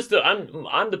time,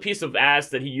 I'm the piece of ass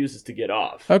that he uses to get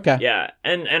off. Okay. Yeah,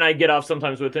 and I get off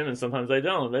sometimes with him, and sometimes I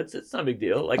don't. It's not a big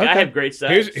deal. Like, I have great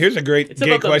sex. Here's a great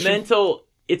gay question.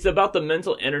 It's about the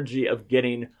mental energy of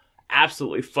getting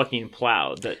absolutely fucking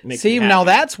plowed that makes. See, now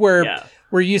that's where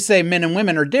you say men and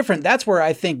women are different. That's where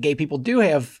I think gay people do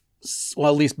have.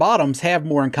 Well, at least bottoms have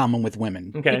more in common with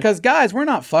women. Okay. Because guys, we're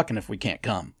not fucking if we can't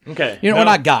come. Okay. You know, we're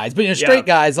not guys, but straight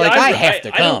guys, like, I have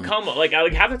to come. I don't come. Like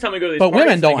half the time I go to these but parties,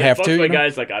 women don't have to. My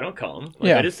guys, like, I don't come.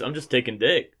 Like, I'm just taking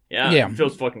dick. Yeah. It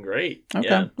feels fucking great. Okay.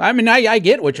 Yeah. I mean, I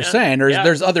get what you're saying.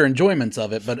 There's other enjoyments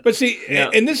of it, but see,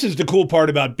 and this is the cool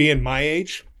part about being my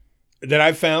age that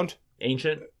I've found.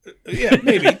 Ancient. Yeah,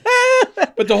 maybe.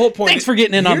 But the whole point. Thanks for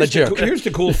getting in on the joke. Here's the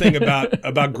cool thing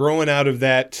about growing out of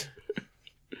that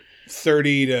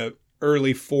 30 to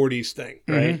early 40s thing,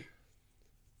 right? Mm-hmm.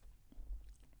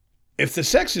 If the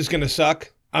sex is going to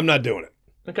suck, I'm not doing it.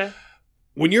 Okay.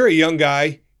 When you're a young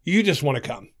guy, you just want to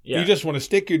come. Yeah. You just want to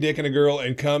stick your dick in a girl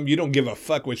and come. You don't give a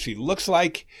fuck what she looks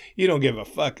like. You don't give a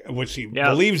fuck what she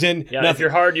believes in. Yeah, nothing. If you're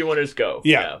hard, you want to just go.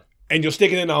 Yeah. And you'll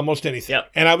stick it in almost anything.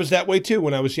 Yep. And I was that way too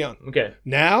when I was young. Okay.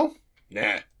 Now,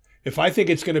 nah. If I think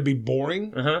it's going to be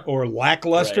boring or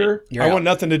lackluster, I want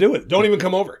nothing to do with it. Don't even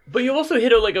come over. But you also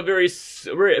hit a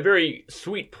very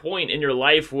sweet point in your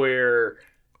life where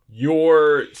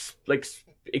you're like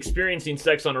experiencing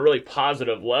sex on a really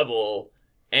positive level,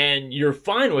 and you're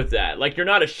fine with that. Like, you're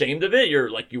not ashamed of it.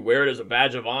 You're like, you wear it as a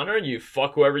badge of honor, and you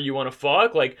fuck whoever you want to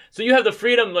fuck. Like, so you have the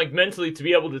freedom, like, mentally to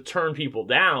be able to turn people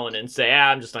down and say,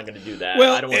 I'm just not going to do that.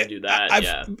 Well, I don't want to do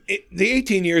that. The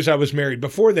 18 years I was married,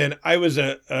 before then, I was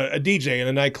a DJ in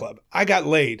a nightclub. I got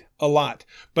laid a lot,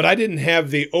 but I didn't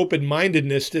have the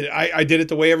open-mindedness to. I did it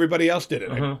the way everybody else did it.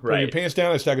 I put your pants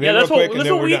down, I stuck it in real quick, and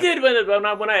then we're done. That's what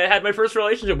we did when I had my first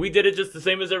relationship. We did it just the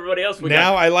same as everybody else. We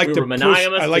were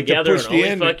monogamous together and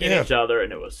only fucking each other,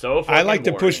 and it was so fucking I like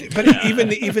to boring. push, but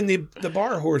even the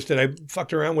bar horse that I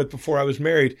fucked around with before I was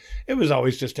married, it was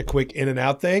always just a quick in and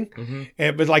out thing.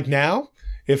 But like now,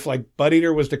 if like Bud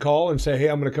Eater was to call and say, hey,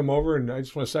 I'm going to come over and I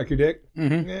just want to suck your dick,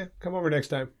 come over next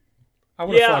time.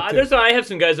 I have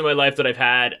some guys in my life that I've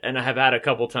had, and I have had a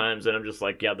couple times, and I'm just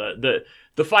like, the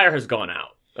fire has gone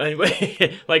out.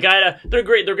 Anyway, like they're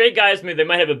great. They're great guys. I mean, they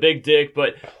might have a big dick,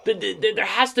 but there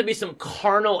has to be some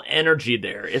carnal energy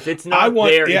there. If it's not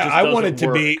there, it just I want it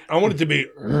to be. I want it to be.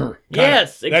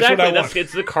 Yes, exactly.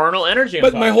 It's the carnal energy.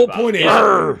 But my whole point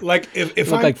is, like,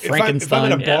 if I'm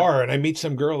in a bar and I meet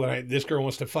some girl and this girl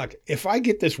wants to fuck, if I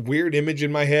get this weird image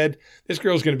in my head, this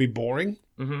girl's going to be boring.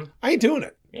 I ain't doing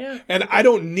it. Yeah. And I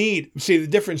don't need. See, the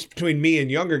difference between me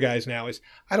and younger guys now is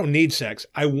I don't need sex.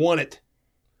 I want it.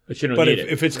 But you don't need it.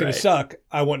 If it's going to suck,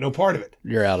 I want no part of it.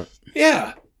 You're out of it.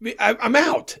 Yeah. I'm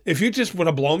out. If you just want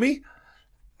to blow me,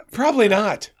 probably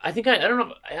not. I think I don't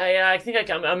know. I think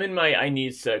I'm in my I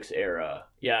need sex era.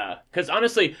 Yeah, because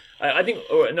honestly, I think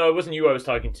no, it wasn't you I was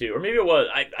talking to, or maybe it was.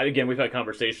 Again, we've had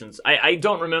conversations. I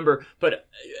don't remember, but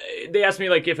they asked me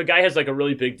like, if a guy has like a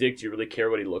really big dick, do you really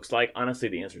care what he looks like? Honestly,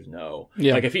 the answer is no.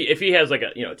 Yeah. Like if he has like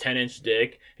a 10-inch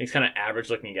dick, and he's kind of average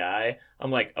looking guy,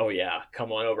 I'm like, oh yeah,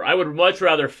 come on over. I would much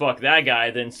rather fuck that guy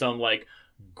than some like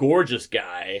gorgeous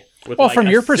guy with from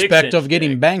your perspective, dick.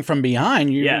 getting banged from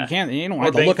behind, you don't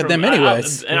have to look at them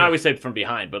anyways. And I always say from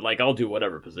behind, but like I'll do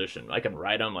whatever position. I can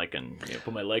ride them. I can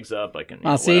put my legs up. I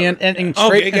can. See, and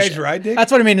straight guys ride dick.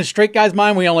 That's what I mean. In straight guys'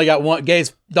 mind, we only got one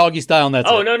gays doggy style, and that's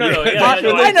it. No. Yeah,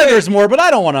 I know there's more, but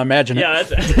I don't want to imagine it. Yeah,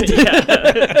 that's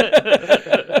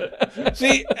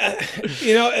See,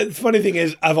 the funny thing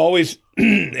is, I've always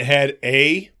had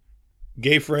a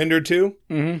gay friend or two.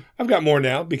 Mm-hmm. I've got more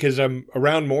now because I'm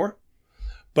around more.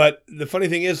 But the funny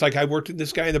thing is, like, I worked with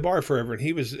this guy in the bar forever, and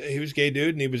he was a gay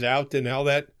dude, and he was out and all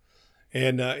that.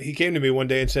 And he came to me one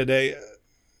day and said, "Hey,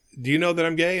 do you know that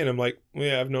I'm gay?" And I'm like, "Well,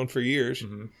 yeah, I've known for years."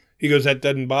 Mm-hmm. He goes, "That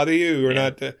doesn't bother you or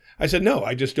not?" I said, "No,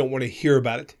 I just don't want to hear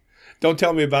about it. Don't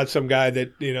tell me about some guy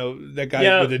that, that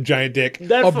guy with a giant dick."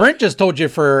 Well, Brent just told you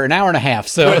for an hour and a half.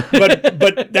 So,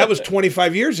 but that was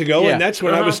 25 years ago, and that's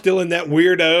when I was still in that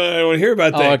weird, I don't want to hear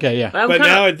about thing. Oh, okay, yeah. But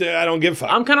now I don't give a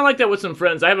fuck. I'm kind of like that with some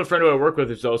friends. I have a friend who I work with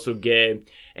who's also gay,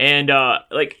 and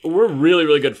like we're really,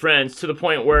 really good friends to the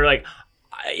point where like,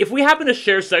 if we happen to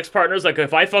share sex partners, like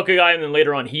if I fuck a guy and then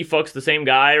later on he fucks the same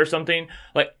guy or something,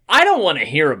 like I don't want to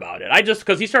hear about it. I just,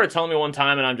 because he started telling me one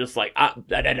time and I'm just like,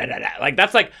 like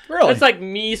that's like really? That's like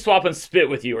me swapping spit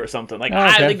with you or something. Like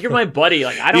like you're my buddy.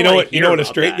 Like I don't. You know what a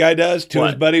straight guy does to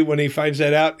his buddy when he finds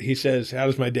that out? He says, "How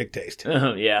does my dick taste?"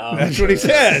 Yeah, that's what he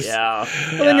says. Yeah.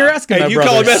 Well, then you're asking my you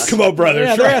brothers. call them Eskimo brothers.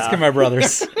 Yeah, they're asking my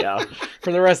brothers. Yeah,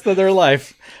 for the rest of their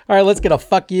life. All right, let's get a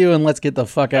fuck you and let's get the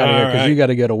fuck out of here because you got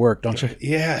to go to work, don't you?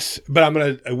 Yes, but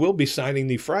I will be signing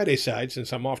the Friday side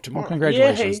since I'm off tomorrow. Well,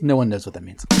 congratulations. Yay. No one knows what that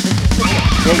means.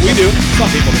 Well, we do. Some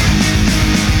people do.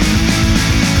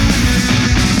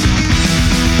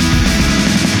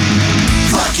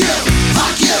 Fuck you,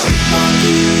 fuck you, fuck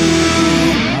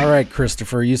you. All right,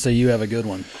 Christopher, you say you have a good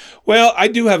one. Well, I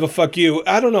do have a fuck you.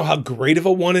 I don't know how great of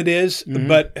a one it is,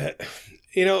 but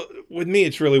with me,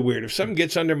 it's really weird. If something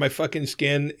gets under my fucking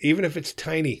skin, even if it's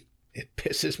tiny, it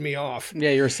pisses me off. Yeah,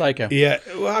 you're a psycho. Yeah,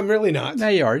 well, I'm really not. No,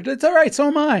 you are. It's all right. So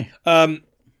am I.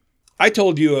 I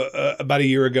told you about a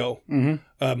year ago,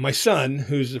 my son,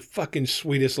 who's the fucking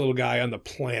sweetest little guy on the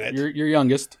planet. Your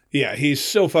youngest. Yeah, he's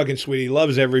so fucking sweet. He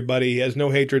loves everybody. He has no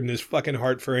hatred in his fucking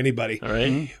heart for anybody. All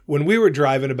right. When we were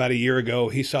driving about a year ago,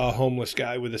 he saw a homeless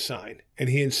guy with a sign, and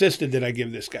he insisted that I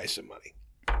give this guy some money.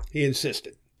 He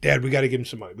insisted. "Dad, we got to give him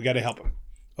some money. We got to help him."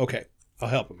 Okay, I'll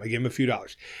help him. I give him a few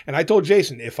dollars. And I told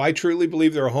Jason, if I truly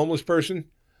believe they're a homeless person,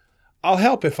 I'll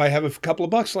help if I have a couple of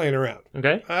bucks laying around.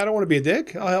 Okay. I don't want to be a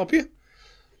dick. I'll help you.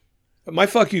 My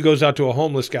fuck you goes out to a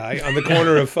homeless guy on the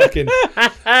corner of fucking...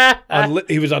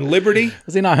 he was on Liberty.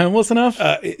 Was he not homeless enough?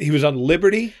 He was on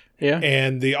Liberty. Yeah.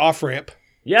 And the off-ramp.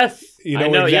 Yes. You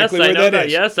know exactly where that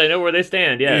is. Yes, I know where they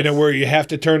stand. Yes. You know where you have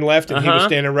to turn left, and he was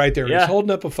standing right there. Yeah. He's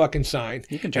holding up a fucking sign.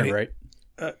 You can turn right.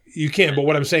 You can, but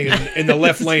what I'm saying is in the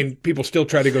left lane, people still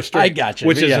try to go straight. I got you.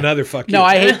 Which is another fuck you. No,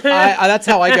 I hate... that's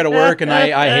how I go to work, and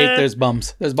I hate those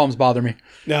bums. Those bums bother me.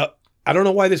 Now, I don't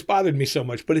know why this bothered me so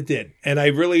much, but it did. And I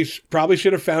really probably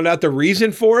should have found out the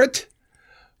reason for it,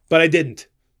 but I didn't.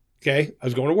 Okay? I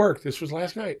was going to work. This was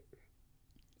last night.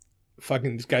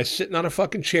 Fucking this guy's sitting on a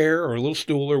fucking chair or a little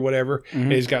stool or whatever,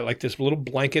 and he's got like this little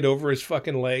blanket over his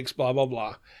fucking legs, blah, blah,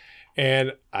 blah.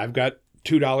 And I've got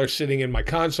 $2 sitting in my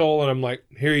console, and I'm like,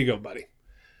 "Here you go, buddy."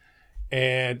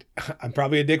 And I'm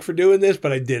probably a dick for doing this,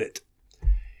 but I did it.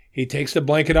 He takes the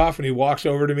blanket off and he walks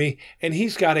over to me, and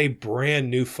he's got a brand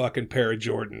new fucking pair of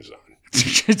Jordans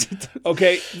on.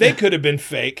 Okay, they could have been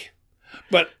fake,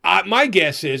 but my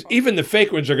guess is even the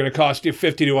fake ones are going to cost you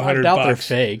 $50 to $100. I doubt they're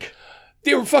fake.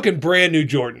 They were fucking brand new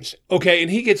Jordans. Okay,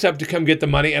 and he gets up to come get the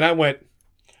money, and I went,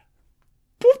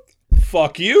 "Boop,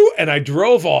 fuck you," and I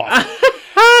drove off.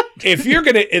 If you're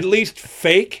going to at least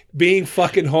fake being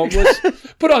fucking homeless,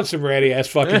 put on some ratty ass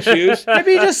fucking shoes.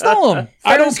 Maybe he just stole them.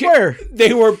 I don't care.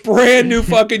 They were brand new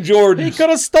fucking Jordans. He could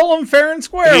have stolen fair and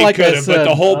square, he like I said. But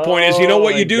the whole point is, you know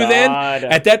what you do then?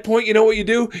 At that point, you know what you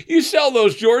do? You sell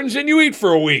those Jordans and you eat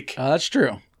for a week. That's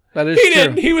true. That is he true.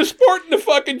 didn't. He was sporting the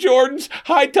fucking Jordans,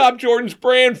 high top Jordans,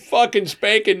 brand fucking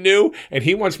spanking new, and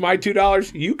he wants my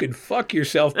 $2. You can fuck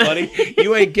yourself, buddy.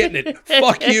 You ain't getting it.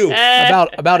 Fuck you.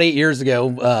 About 8 years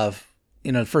ago,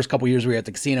 the first couple years we were at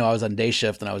the casino, I was on day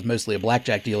shift and I was mostly a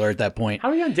blackjack dealer at that point. How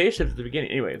are you on day shift at the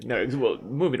beginning? Anyway, no. Well,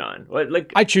 moving on.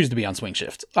 Like I choose to be on swing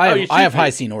shift. I have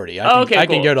high seniority. I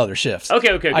can go to other shifts.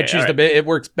 Okay. I choose to be. It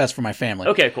works best for my family.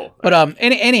 Okay, cool. But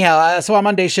anyhow, so I'm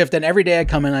on day shift, and every day I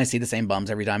come in and I see the same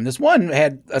bums every time. This one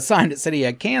had a sign that said he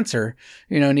had cancer,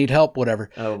 need help, whatever.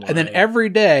 Oh my. And then every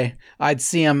day I'd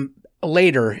see him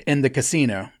later in the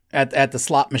casino. At the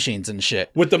slot machines and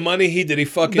shit. With the money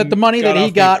the money that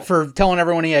he got for telling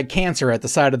everyone he had cancer at the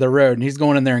side of the road, and he's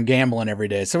going in there and gambling every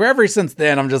day. So ever since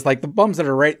then, I'm just like, the bums that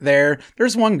are right there.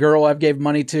 There's one girl I've gave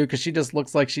money to because she just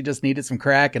looks like she just needed some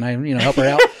crack, and I help her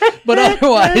out. But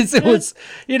otherwise, it was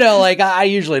I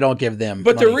usually don't give them.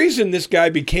 But money. the reason this guy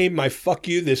became my fuck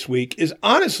you this week is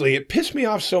honestly, it pissed me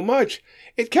off so much.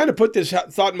 It kind of put this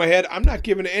thought in my head. I'm not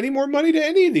giving any more money to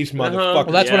any of these motherfuckers.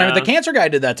 Well, that's what I mean. The cancer guy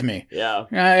did that to me. Yeah.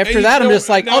 After that, I'm just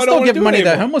like, I'll still give money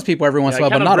to homeless people every once in a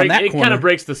while, but not on that corner. It kind of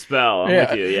breaks the spell. I'm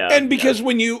with you, yeah. And because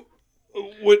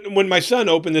when my son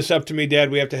opened this up to me,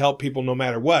 Dad, we have to help people no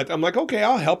matter what. I'm like, okay,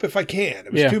 I'll help if I can.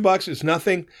 It was $2. It's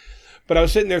nothing. But I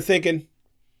was sitting there thinking,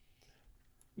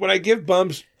 when I give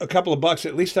bums a couple of bucks,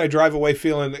 at least I drive away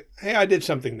feeling, hey, I did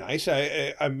something nice.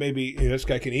 I maybe this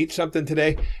guy can eat something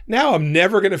today. Now I'm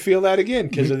never going to feel that again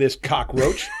because of this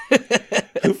cockroach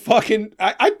who fucking,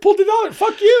 I pulled it on it.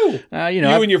 Fuck you. You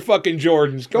and your fucking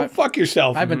Jordans. Go fuck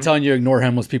yourself. I've been telling you to ignore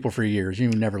homeless people for years. You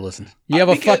never listen. You have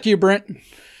a fuck you, Brent?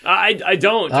 I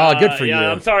don't. Oh, good for you.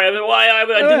 I'm sorry. I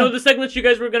didn't know the segments you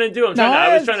guys were going to do.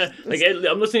 I was trying to,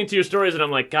 I'm listening to your stories and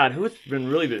I'm like, God, who's been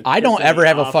really been. I don't ever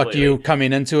have a fuck you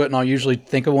coming into it, and I'll usually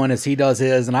think of one as he does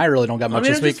his, and I really don't got much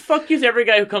this week. Just fuck yous every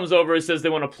guy who comes over and says they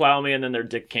want to plow me and then their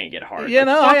dick can't get hard.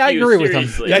 I agree with him.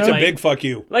 That's a big fuck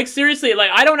you. Like, seriously,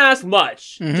 I don't ask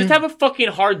much. Mm-hmm. Just have a fucking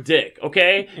hard dick,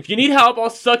 okay? If you need help, I'll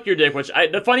suck your dick,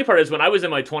 the funny part is when I was in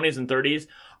my 20s and 30s,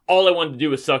 all I wanted to do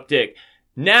was suck dick.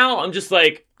 Now I'm just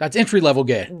like... That's entry-level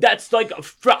gay. That's like,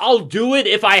 I'll do it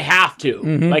if I have to.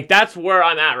 Mm-hmm. That's where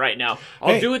I'm at right now.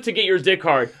 I'll do it to get your dick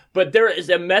hard, but there is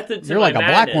a method to my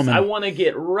madness. Black woman. I want to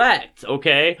get wrecked,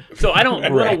 okay? So I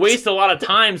don't want to waste a lot of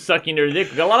time sucking their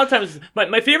dick. A lot of times,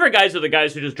 my favorite guys are the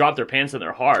guys who just drop their pants and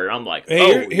they're hard. I'm like,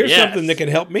 here's something that can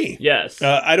help me. Yes.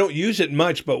 I don't use it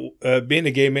much, but being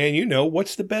a gay man,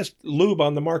 what's the best lube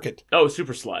on the market? Oh,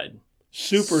 Super Slide.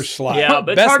 Super Slide. Yeah,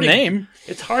 but best name.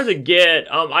 It's hard to get.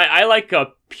 I like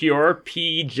a Pure,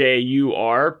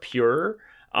 PJUR, Pure.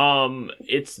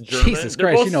 It's German. Jesus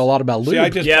Christ, you know a lot about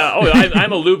lube. See,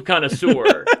 I'm a lube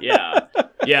connoisseur.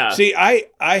 Yeah. See, I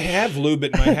have lube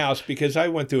at my house because I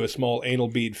went through a small anal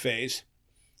bead phase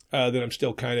that I'm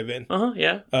still kind of in.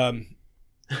 Yeah.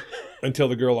 Until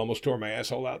the girl almost tore my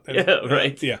asshole out.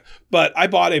 Right. Yeah. But I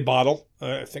bought a bottle.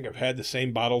 I think I've had the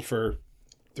same bottle for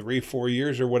 3-4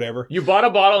 years or whatever. You bought a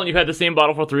bottle and you've had the same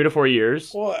bottle for 3 to 4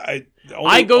 years. Well, I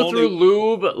go through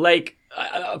lube I'm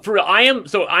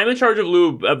in charge of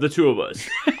lube of the two of us.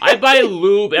 I buy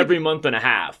lube every month and a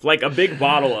half, like a big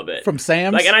bottle of it from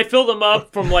Sam's. And I fill them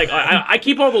up from I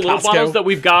keep all the little Costco. bottles that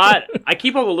we've got. I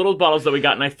keep all the little bottles that we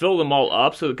got, and I fill them all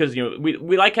up. So because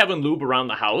we like having lube around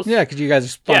the house. Yeah, because you guys are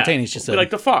spontaneous. We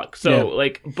like to fuck. So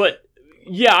but.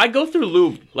 Yeah, I go through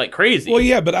lube like crazy. Well,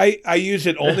 yeah, but I use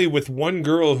it only with one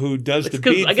girl who does the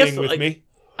bead thing with me.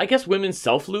 I guess women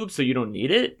self-lube, so you don't need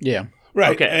it? Yeah.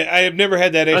 Right. Okay. I have never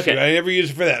had that issue. Okay. I never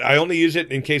use it for that. I only use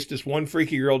it in case this one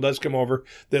freaky girl does come over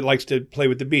that likes to play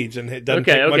with the beads, and it doesn't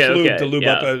take much lube to lube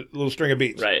up a little string of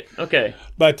beads. Right. Okay.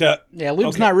 But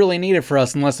lube's not really needed for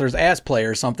us unless there's ass play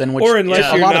or something. Which, or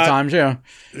unless a lot of times,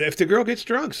 if the girl gets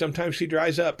drunk, sometimes she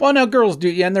dries up. Well, no, girls do.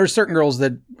 Yeah, and there's certain girls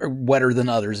that are wetter than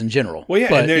others in general. Well, yeah,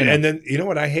 but, and then you know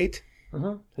what I hate?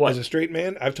 What? As a straight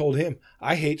man, I've told him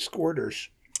I hate squirters.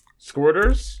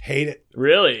 Squirters? Hate it.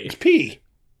 Really? It's pee.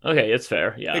 Okay, it's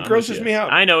fair. Yeah, it grosses me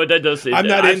out. I know that does.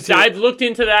 I've looked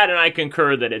into that, and I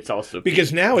concur that it's also pee.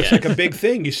 Because now it's like a big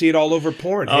thing. You see it all over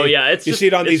porn. Oh yeah, you see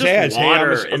it on these ads.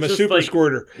 Water. Hey, I'm a super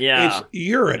squirter. Yeah, it's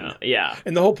urine. Yeah,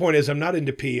 and the the whole point is, I'm not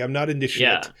into pee. I'm not into shit.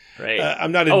 Yeah, right.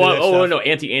 I'm not into that stuff. Oh no,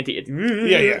 anti.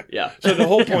 Yeah. So the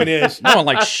whole point is, I don't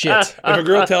like shit. If a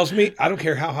girl tells me, I don't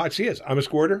care how hot she is, I'm a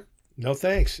squirter. No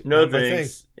thanks. No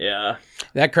thanks. Yeah.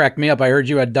 That cracked me up. I heard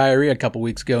you had diarrhea a couple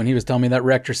weeks ago, and he was telling me that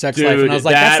wrecked your sex life. And I was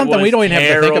like, that's something we don't even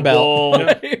have to think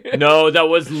about. No, that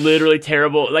was literally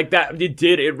terrible. Like that,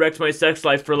 it wrecked my sex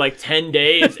life for like 10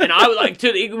 days. And I was like,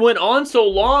 it went on so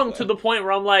long to the point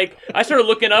where I'm like, I started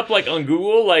looking up like on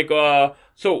Google, like,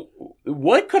 so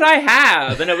what could I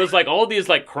have? And it was like all these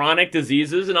like chronic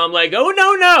diseases, and I'm like, oh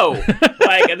no,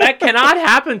 like that cannot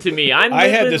happen to me. I'm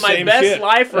living my best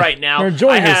life right now. You're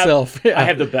enjoying yourself. Yeah. I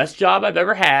have the best job I've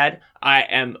ever had.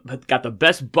 got the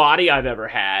best body I've ever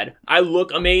had. I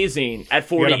look amazing at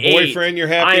 48. You got a boyfriend you're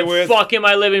happy with? I'm fucking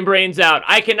my living brains out.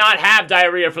 I cannot have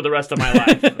diarrhea for the rest of my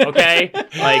life. Okay?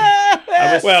 Like,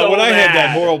 I was when I had mad.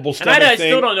 that horrible stomach I thing,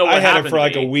 still don't know what I had it happened for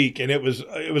like to me. a week, and it was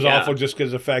awful just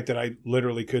because of the fact that I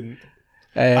literally couldn't.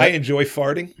 Hey, I enjoy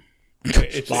farting.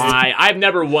 I've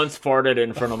never once farted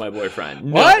in front of my boyfriend.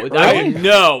 No, What?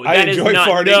 No, I that is enjoy not.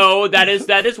 farting. No, that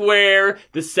is where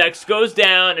the sex goes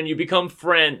down and you become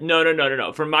friend.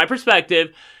 No. From my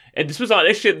perspective, and this was on.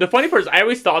 Actually, the funny part is, I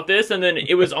always thought this, and then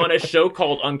it was on a show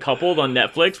called Uncoupled on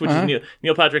Netflix, which is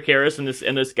Neil Patrick Harris and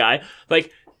this guy.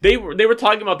 Like they were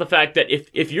talking about the fact that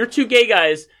if you're two gay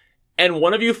guys and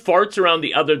one of you farts around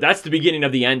the other, that's the beginning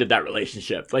of the end of that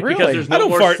relationship. Like, because there's no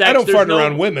more sex. I don't fart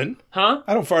around women. Huh?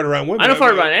 I don't fart around women. I don't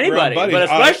fart around anybody, but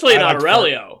especially not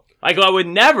Aurelio. Like, I would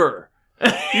never.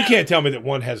 You can't tell me that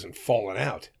one hasn't fallen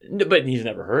out. But he's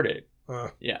never heard it.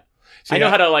 Yeah. See, I know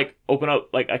how to, like, open up,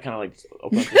 like, I kind of, like,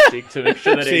 open up the cheek to make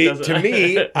sure that it doesn't. To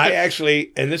me, I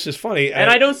actually, and this is funny. And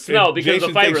I don't smell because Jason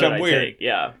of the fiber thinks that I'm I weird. take.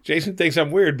 Yeah. Jason thinks I'm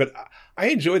weird, but I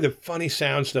enjoy the funny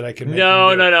sounds that I can make.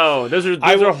 No. Those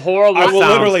are horrible sounds, I will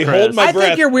literally Chris. hold my breath. I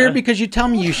think you're weird because you tell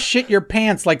me you shit your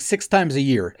pants like 6 times a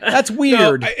year. That's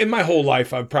weird. No, in my whole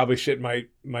life, I've probably shit my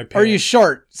pants. Or you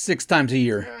shart 6 times a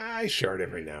year. I shart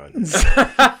every now and then.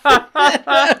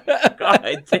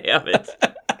 God damn it.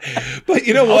 But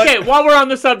you know what? Okay, while we're on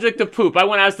the subject of poop, I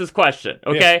want to ask this question,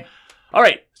 okay? Yeah. All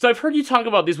right, so I've heard you talk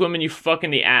about these women you fuck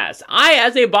in the ass. I,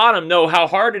 as a bottom, know how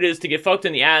hard it is to get fucked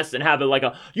in the ass and have it like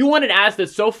you want an ass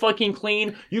that's so fucking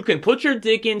clean, you can put your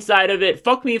dick inside of it,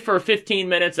 fuck me for 15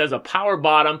 minutes as a power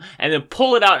bottom, and then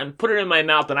pull it out and put it in my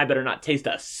mouth, and I better not taste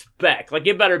a speck. Like,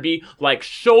 it better be, like,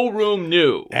 showroom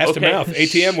new. Ass to mouth.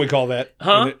 ATM, we call that.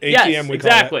 Huh? ATM, yes, we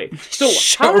exactly. Call that. So,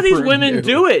 how do these women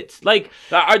do it? Like,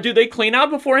 do they clean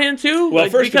out beforehand, too? Well,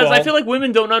 like, first because of all, I feel like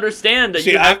women don't understand that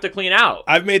you have to clean out.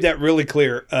 I've made that really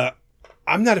clear.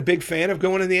 I'm not a big fan of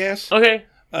going in the ass. Okay.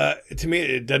 To me,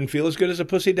 it doesn't feel as good as a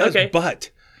pussy does. Okay. But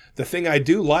the thing I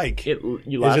do like is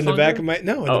in the back of my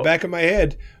the back of my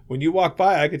head. When you walk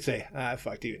by, I could say, "I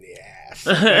fucked you in the ass."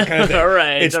 That kind of thing. All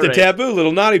right. It's the taboo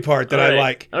little naughty part that I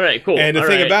like. All right. Cool. And the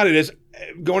thing about it is,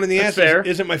 going in the ass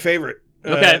isn't my favorite.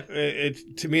 Okay.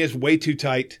 To me, it's way too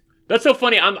tight. That's so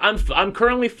funny. I'm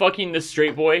currently fucking this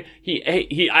straight boy. He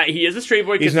is a straight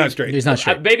boy. He's not straight. He's not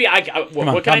straight. Baby,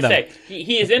 what can I say?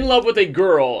 He is in love with a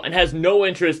girl and has no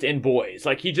interest in boys.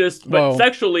 Like,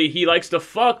 sexually, he likes to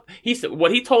fuck.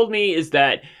 What he told me is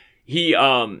that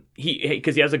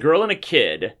because he has a girl and a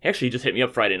kid. Actually, he just hit me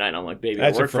up Friday night. And I'm like, baby,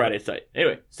 I work Friday night.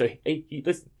 Anyway, so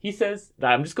he says,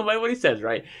 I'm just going by what he says,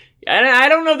 right? And I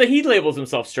don't know that he labels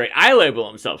himself straight. I label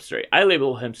him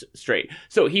straight.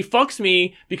 So he fucks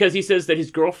me because he says that his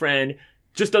girlfriend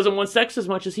just doesn't want sex as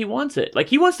much as he wants it. Like,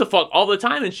 he wants to fuck all the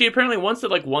time, and she apparently wants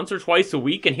it like once or twice a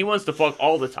week, and he wants to fuck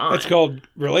all the time. That's called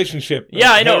relationship.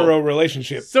 Yeah, I know. Hetero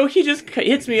relationship. So he just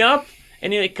hits me up,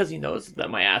 and because he knows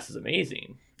that my ass is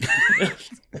amazing.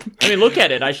 I mean, look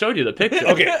at it. I showed you the picture.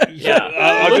 Okay.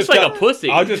 Yeah. It looks like a pussy.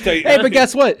 I'll just tell you. Hey, but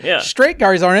guess what? Yeah. Straight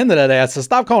guys aren't into that ass, so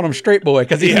stop calling him straight boy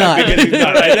because he's not. Because he's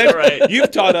not. Right.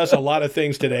 You've taught us a lot of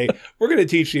things today. We're going to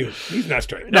teach you. He's not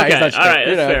straight. No, he's not straight. All right,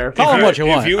 that's fair. Call him what you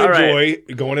want. If you All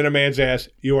enjoy going in a man's ass,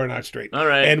 you are not straight. All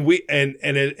right.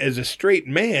 And as a straight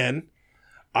man,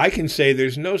 I can say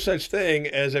there's no such thing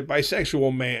as a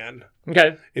bisexual man.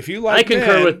 Okay. If you like I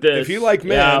concur men, with this. If you like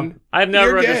men, I've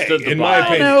never you're gay, understood the in my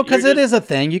opinion. No, because it is a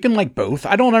thing. You can like both.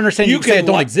 I don't understand you say it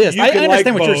don't exist. I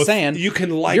understand what you're saying. You can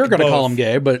like You're going to both. call him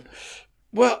gay, but...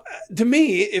 Well, to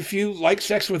me, if you like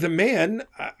sex with a man,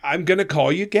 I'm going to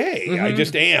call you gay. Mm-hmm. I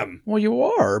just am. Well, you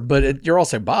are, but you're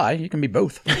also bi. You can be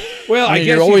both. Well, I mean,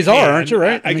 guess you always can. are, aren't you,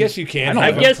 right? I guess you can.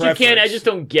 I guess you can. I just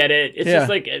don't get it. It's just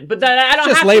like, but that I don't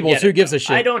just have labels. to get Who it, gives a though.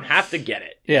 shit? I don't have to get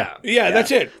it. Yeah. Yeah,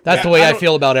 that's it. That's the way I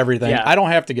feel about everything. Yeah. I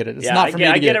don't have to get it. It's not for me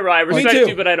to I get it right. I respect too.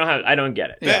 you, but I don't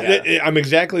get it. I'm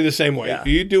exactly the same way. Yeah.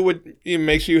 You do what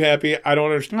makes you happy. I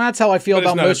don't understand. That's how I feel But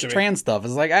it's about not most up to me. trans stuff.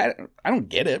 It's like, I don't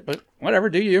get it, but whatever,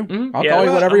 do you. I'll Yeah, call you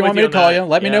well, whatever I'm you want with me to you on call that. you.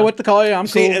 Let me Yeah. know what to call you. I'm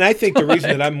See, cool. and I think the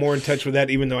reason that I'm more in touch with that,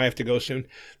 even though I have to go soon,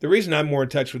 the reason I'm more in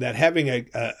touch with that, having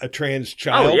a trans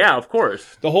child. Oh yeah, of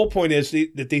course. The whole point is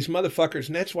that these motherfuckers,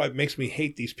 and that's why it makes me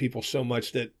hate these people so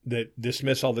much that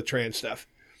dismiss all the trans stuff.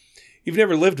 You've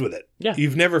never lived with it. Yeah.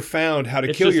 You've never found how to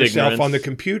It's kill just yourself ignorance. on the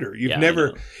computer. You've Yeah, I never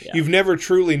know. Yeah. you've never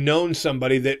truly known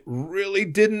somebody that really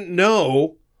didn't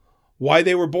know why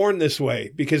they were born this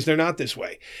way, because they're not this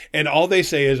way. And all they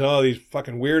say is, oh, these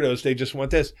fucking weirdos, they just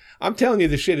want this. I'm telling you,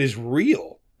 the shit is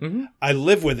real. Mm-hmm. I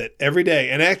live with it every day.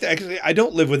 And actually, I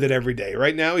don't live with it every day.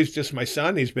 Right now, he's just my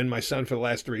son. He's been my son for the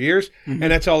last 3 years, and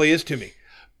that's all he is to me.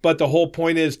 But the whole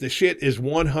point is the shit is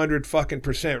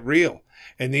 100% real.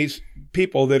 And these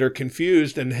people that are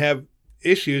confused and have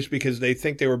issues because they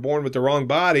think they were born with the wrong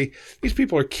body, these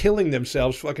people are killing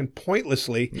themselves fucking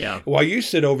pointlessly while you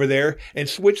sit over there and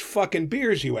switch fucking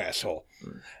beers, you asshole.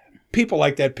 People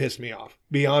like that piss me off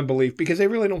beyond belief because they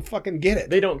really don't fucking get it.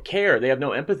 They don't care. They have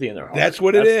no empathy in their heart. That's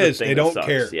what it is. They don't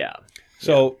care. Yeah.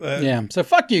 So, So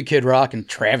fuck you, Kid Rock and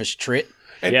Travis Tritt.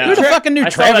 Yeah. Who the fucking knew I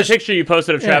saw that picture you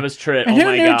posted of Travis Tritt. And oh who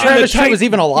my knew god. Travis Tritt was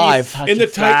even alive? In the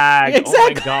tight, Exactly.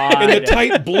 Oh my god. in the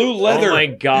tight blue leather. Oh my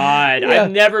god. Yeah.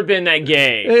 I've never been that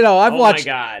gay. I've my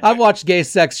god. I've watched Gay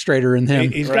Sex Straighter in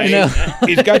him. He's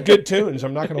got good tunes.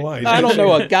 I'm not gonna lie. I don't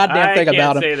know a goddamn thing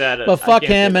about him. Say that. But fuck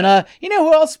him. And you know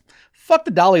who else? Fuck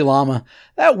the Dalai Lama.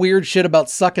 That weird shit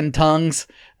about sucking tongues.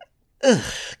 Ugh,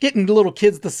 getting little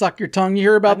kids to suck your tongue. You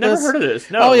hear about this? I've never heard of this.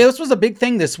 No. Oh yeah, this was a big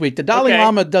thing this week. The Dalai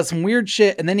Lama does some weird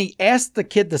shit, and then he asked the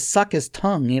kid to suck his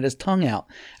tongue. He had his tongue out,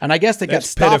 and I guess they got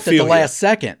stopped at the last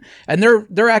second. And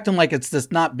they're acting like it's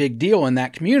this not big deal in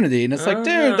that community, and it's like,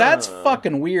 dude, that's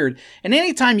fucking weird. And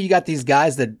anytime you got these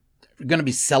guys that are going to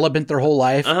be celibate their whole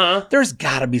life, there's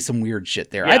got to be some weird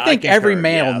shit there. Yeah, I think every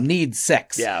male needs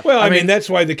sex. Yeah. Well, I mean that's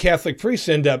why the Catholic priests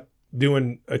end up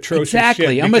doing atrocious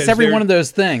exactly. shit. Almost every one of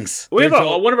those things. We have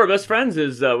one of our best friends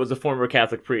was a former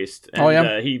Catholic priest.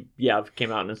 And, he came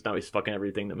out and now he's fucking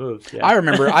everything that moves. Yeah. I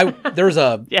remember there was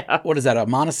a what is that, a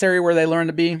monastery where they learn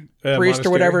to be priest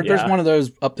or whatever. There's one of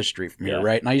those up the street from here,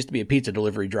 right? And I used to be a pizza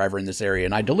delivery driver in this area,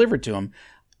 and I delivered to him.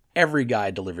 Every guy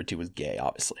I delivered to was gay,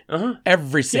 obviously.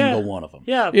 Every single one of them.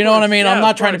 Yeah, you know what I mean? I'm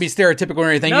not trying to be stereotypical or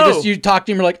anything. No. You talk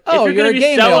to him, you're like, oh, you're a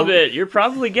gay celibate, male. you're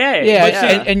probably gay.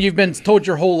 Yeah, and you've been told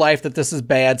your whole life that this is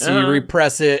bad, so you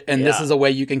repress it, and this is a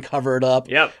way you can cover it up.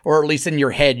 Or at least in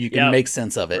your head, you can make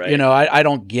sense of it. Right. You know, I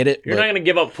don't get it. You're not going to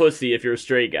give up pussy if you're a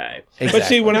straight guy. Exactly. But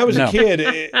see, when I was a kid,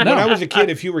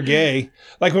 if you were gay,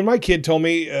 like when my kid told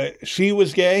me she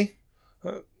was gay,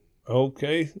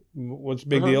 okay, what's the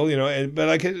big deal? You know, but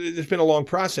like it's been a long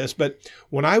process. But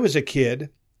when I was a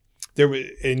kid,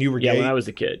 and you were gay. Yeah, when I was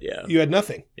a kid, you had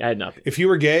nothing. I had nothing. If you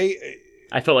were gay,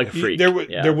 I felt like a freak. There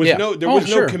was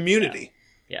no community.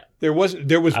 Yeah. There was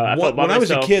one, when I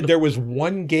was a kid, there was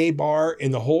one gay bar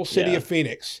in the whole city of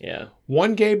Phoenix. Yeah.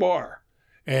 One gay bar,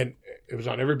 and it was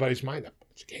on everybody's mind.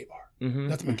 It's a gay bar.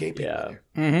 Nothing but gay people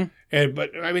there.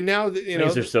 But I mean, now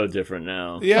things are so different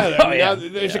now. Yeah, now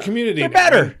there's a community. They're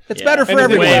better. It's better for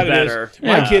everyone. Way better.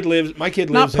 My kid lives. My kid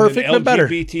lives in an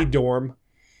LGBT dorm.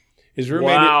 His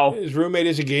roommate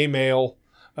is a gay male.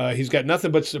 He's got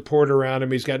nothing but support around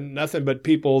him. He's got nothing but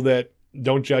people that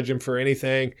don't judge him for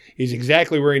anything. He's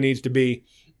exactly where he needs to be.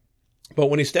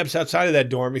 But when he steps outside of that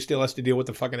dorm, he still has to deal with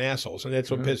the fucking assholes, and that's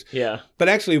what pisses. Yeah. But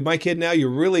actually, my kid now,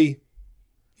 you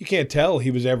can't tell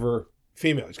he was ever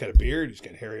female. He's got a beard. He's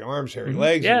got hairy arms, hairy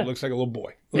legs. And he looks like a little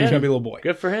boy. Looks like a little boy.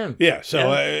 Good for him. Yeah,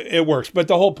 so it works. But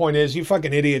the whole point is, you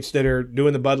fucking idiots that are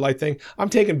doing the Bud Light thing, I'm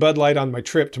taking Bud Light on my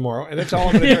trip tomorrow, and that's all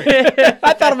I'm going to drink.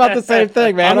 I thought about the same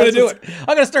thing, man. I'm going to do it. I'm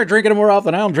going to start drinking it more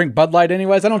often. I don't drink Bud Light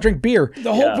anyways. I don't drink beer.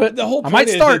 The whole point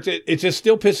is, it just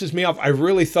still pisses me off. I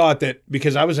really thought that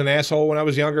because I was an asshole when I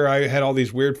was younger, I had all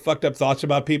these weird fucked up thoughts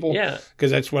about people. Yeah. Because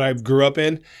that's what I grew up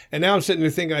in. And now I'm sitting there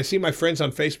thinking, I see my friends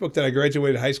on Facebook that I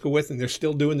graduated high school with, and they're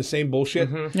still doing the same bullshit.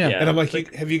 And I'm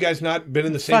like, have you guys not been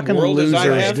in the same world as I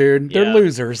have? Dude. They're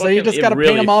losers. So you just got to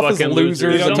paint them off as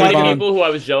losers. So many people who I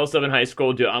was jealous of in high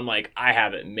school, dude, I'm like, I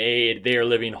have it made. They are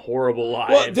living horrible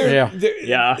lives. Well,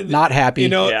 not happy. You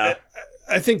know,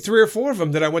 I think 3 or 4 of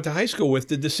them that I went to high school with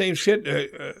did the same shit.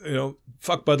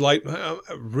 Fuck Bud Light.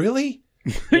 Really?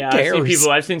 Yeah,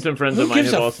 I've seen some friends of mine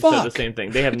who also said the same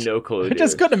thing. They have no clue. I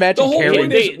just couldn't imagine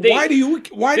caring.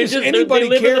 Why does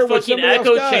anybody care what somebody else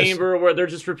does? Echo chamber where they're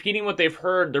just repeating what they've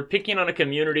heard. They're picking on a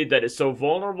community that is so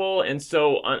vulnerable and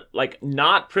so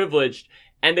not privileged,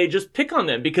 and they just pick on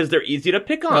them because they're easy to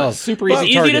pick on. Oh, super easy.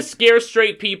 It's easy to scare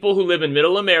straight people who live in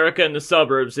middle America in the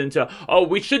suburbs into,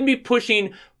 we shouldn't be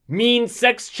pushing mean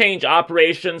sex change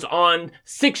operations on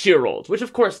 6-year-olds, which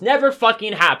of course never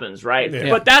fucking happens, right? Yeah.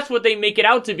 But that's what they make it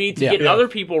out to be to get other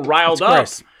people riled up.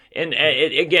 And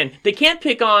again, they can't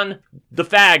pick on the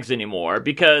fags anymore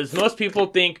because most people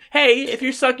think, hey, if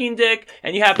you're sucking dick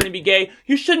and you happen to be gay,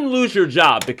 you shouldn't lose your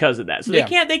job because of that. So they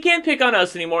can't pick on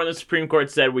us anymore. And the Supreme Court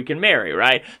said we can marry,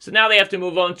 right? So now they have to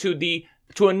move on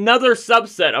to another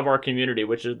subset of our community,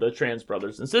 which is the trans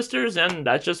brothers and sisters, and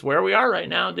that's just where we are right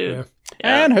now, dude. Yeah.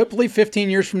 And hopefully 15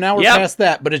 years from now we're past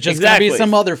that, but it's just going to be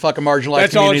some other fucking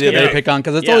marginalized community that they pick on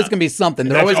because it's always going to be something.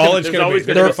 They're always going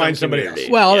to find somebody else.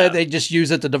 Well, they just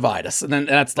use it to divide us, and then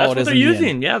that's all it is. What they're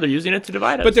using. Yeah, they're using it to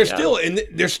divide us. But they're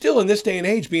still in this day and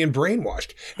age being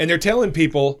brainwashed, and they're telling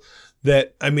people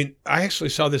that, I mean, I actually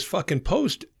saw this fucking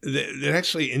post that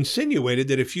actually insinuated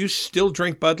that if you still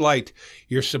drink Bud Light,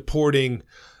 you're supporting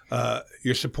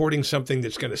something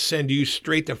that's going to send you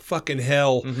straight to fucking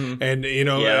hell. Mm-hmm. And, you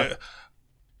know,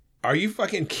 are you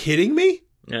fucking kidding me?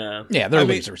 Yeah, they're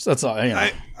losers. That's all. You know.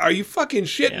 Are you fucking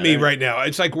shitting me right now?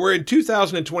 It's like we're in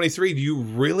 2023. Do you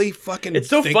really fucking? It's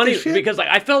so funny because like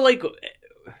I felt like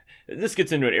this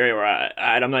gets into an area where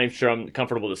I'm not even sure I'm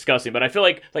comfortable discussing, but I feel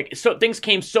like so things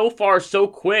came so far so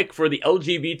quick for the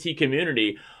LGBT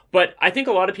community, but I think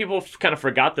a lot of people kind of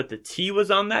forgot that the T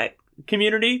was on that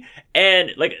community,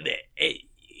 and like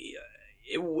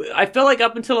I felt like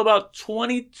up until about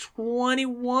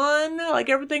 2021, like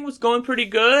everything was going pretty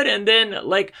good, and then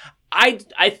like I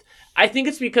think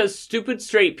it's because stupid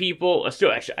straight people, I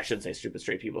shouldn't say stupid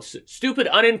straight people, stupid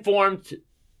uninformed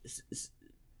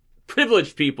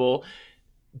privileged people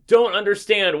don't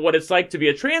understand what it's like to be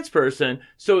a trans person,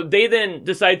 so they then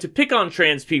decide to pick on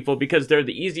trans people because they're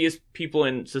the easiest people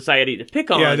in society to pick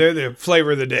on. Yeah, they're the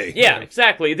flavor of the day. Yeah,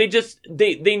 exactly. They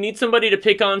need somebody to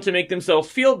pick on to make themselves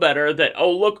feel better that,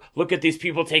 oh, look at these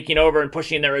people taking over and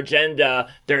pushing their agenda.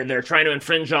 They're trying to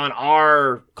infringe on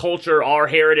our culture, our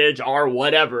heritage, our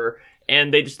whatever.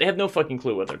 And they have no fucking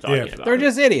clue what they're talking about. They're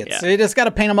just idiots. Yeah. You just got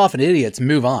to paint them off as idiots and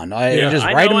move on. Just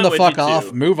write them the fuck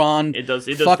off, move on. It does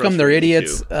fuck them, they're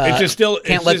idiots.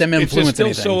 Can't let them influence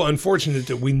anything. It's still so unfortunate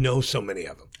that we know so many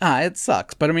of them. It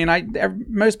sucks. But I mean,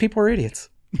 most people are idiots.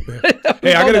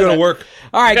 Hey, I gotta go to work.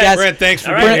 All right, guys. Brent, thanks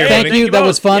for being here. Thank you. That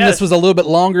was fun. Yes. This was a little bit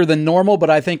longer than normal, but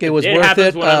I think it was worth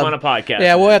it. When I'm on a podcast.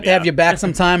 Yeah, we'll have to have you back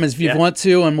sometime if you want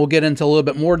to, and we'll get into a little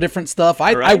bit more different stuff.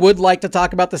 I would like to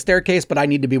talk about the staircase, but I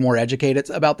need to be more educated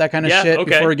about that kind of shit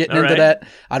before we get into that.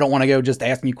 I don't want to go just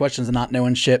asking you questions and not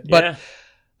knowing shit. But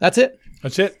that's it.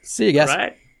 That's it. See you guys. All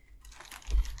right.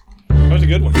 That was a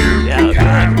good one. You can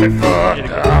kindly fuck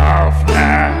off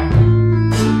now.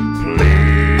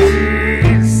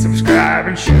 Please subscribe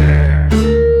and share.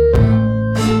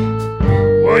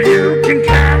 Well, you can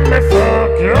kindly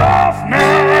fuck off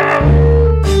now.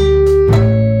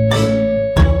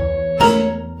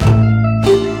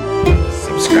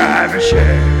 Subscribe and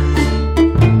share.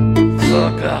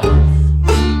 Fuck off.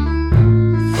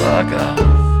 Fuck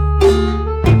off.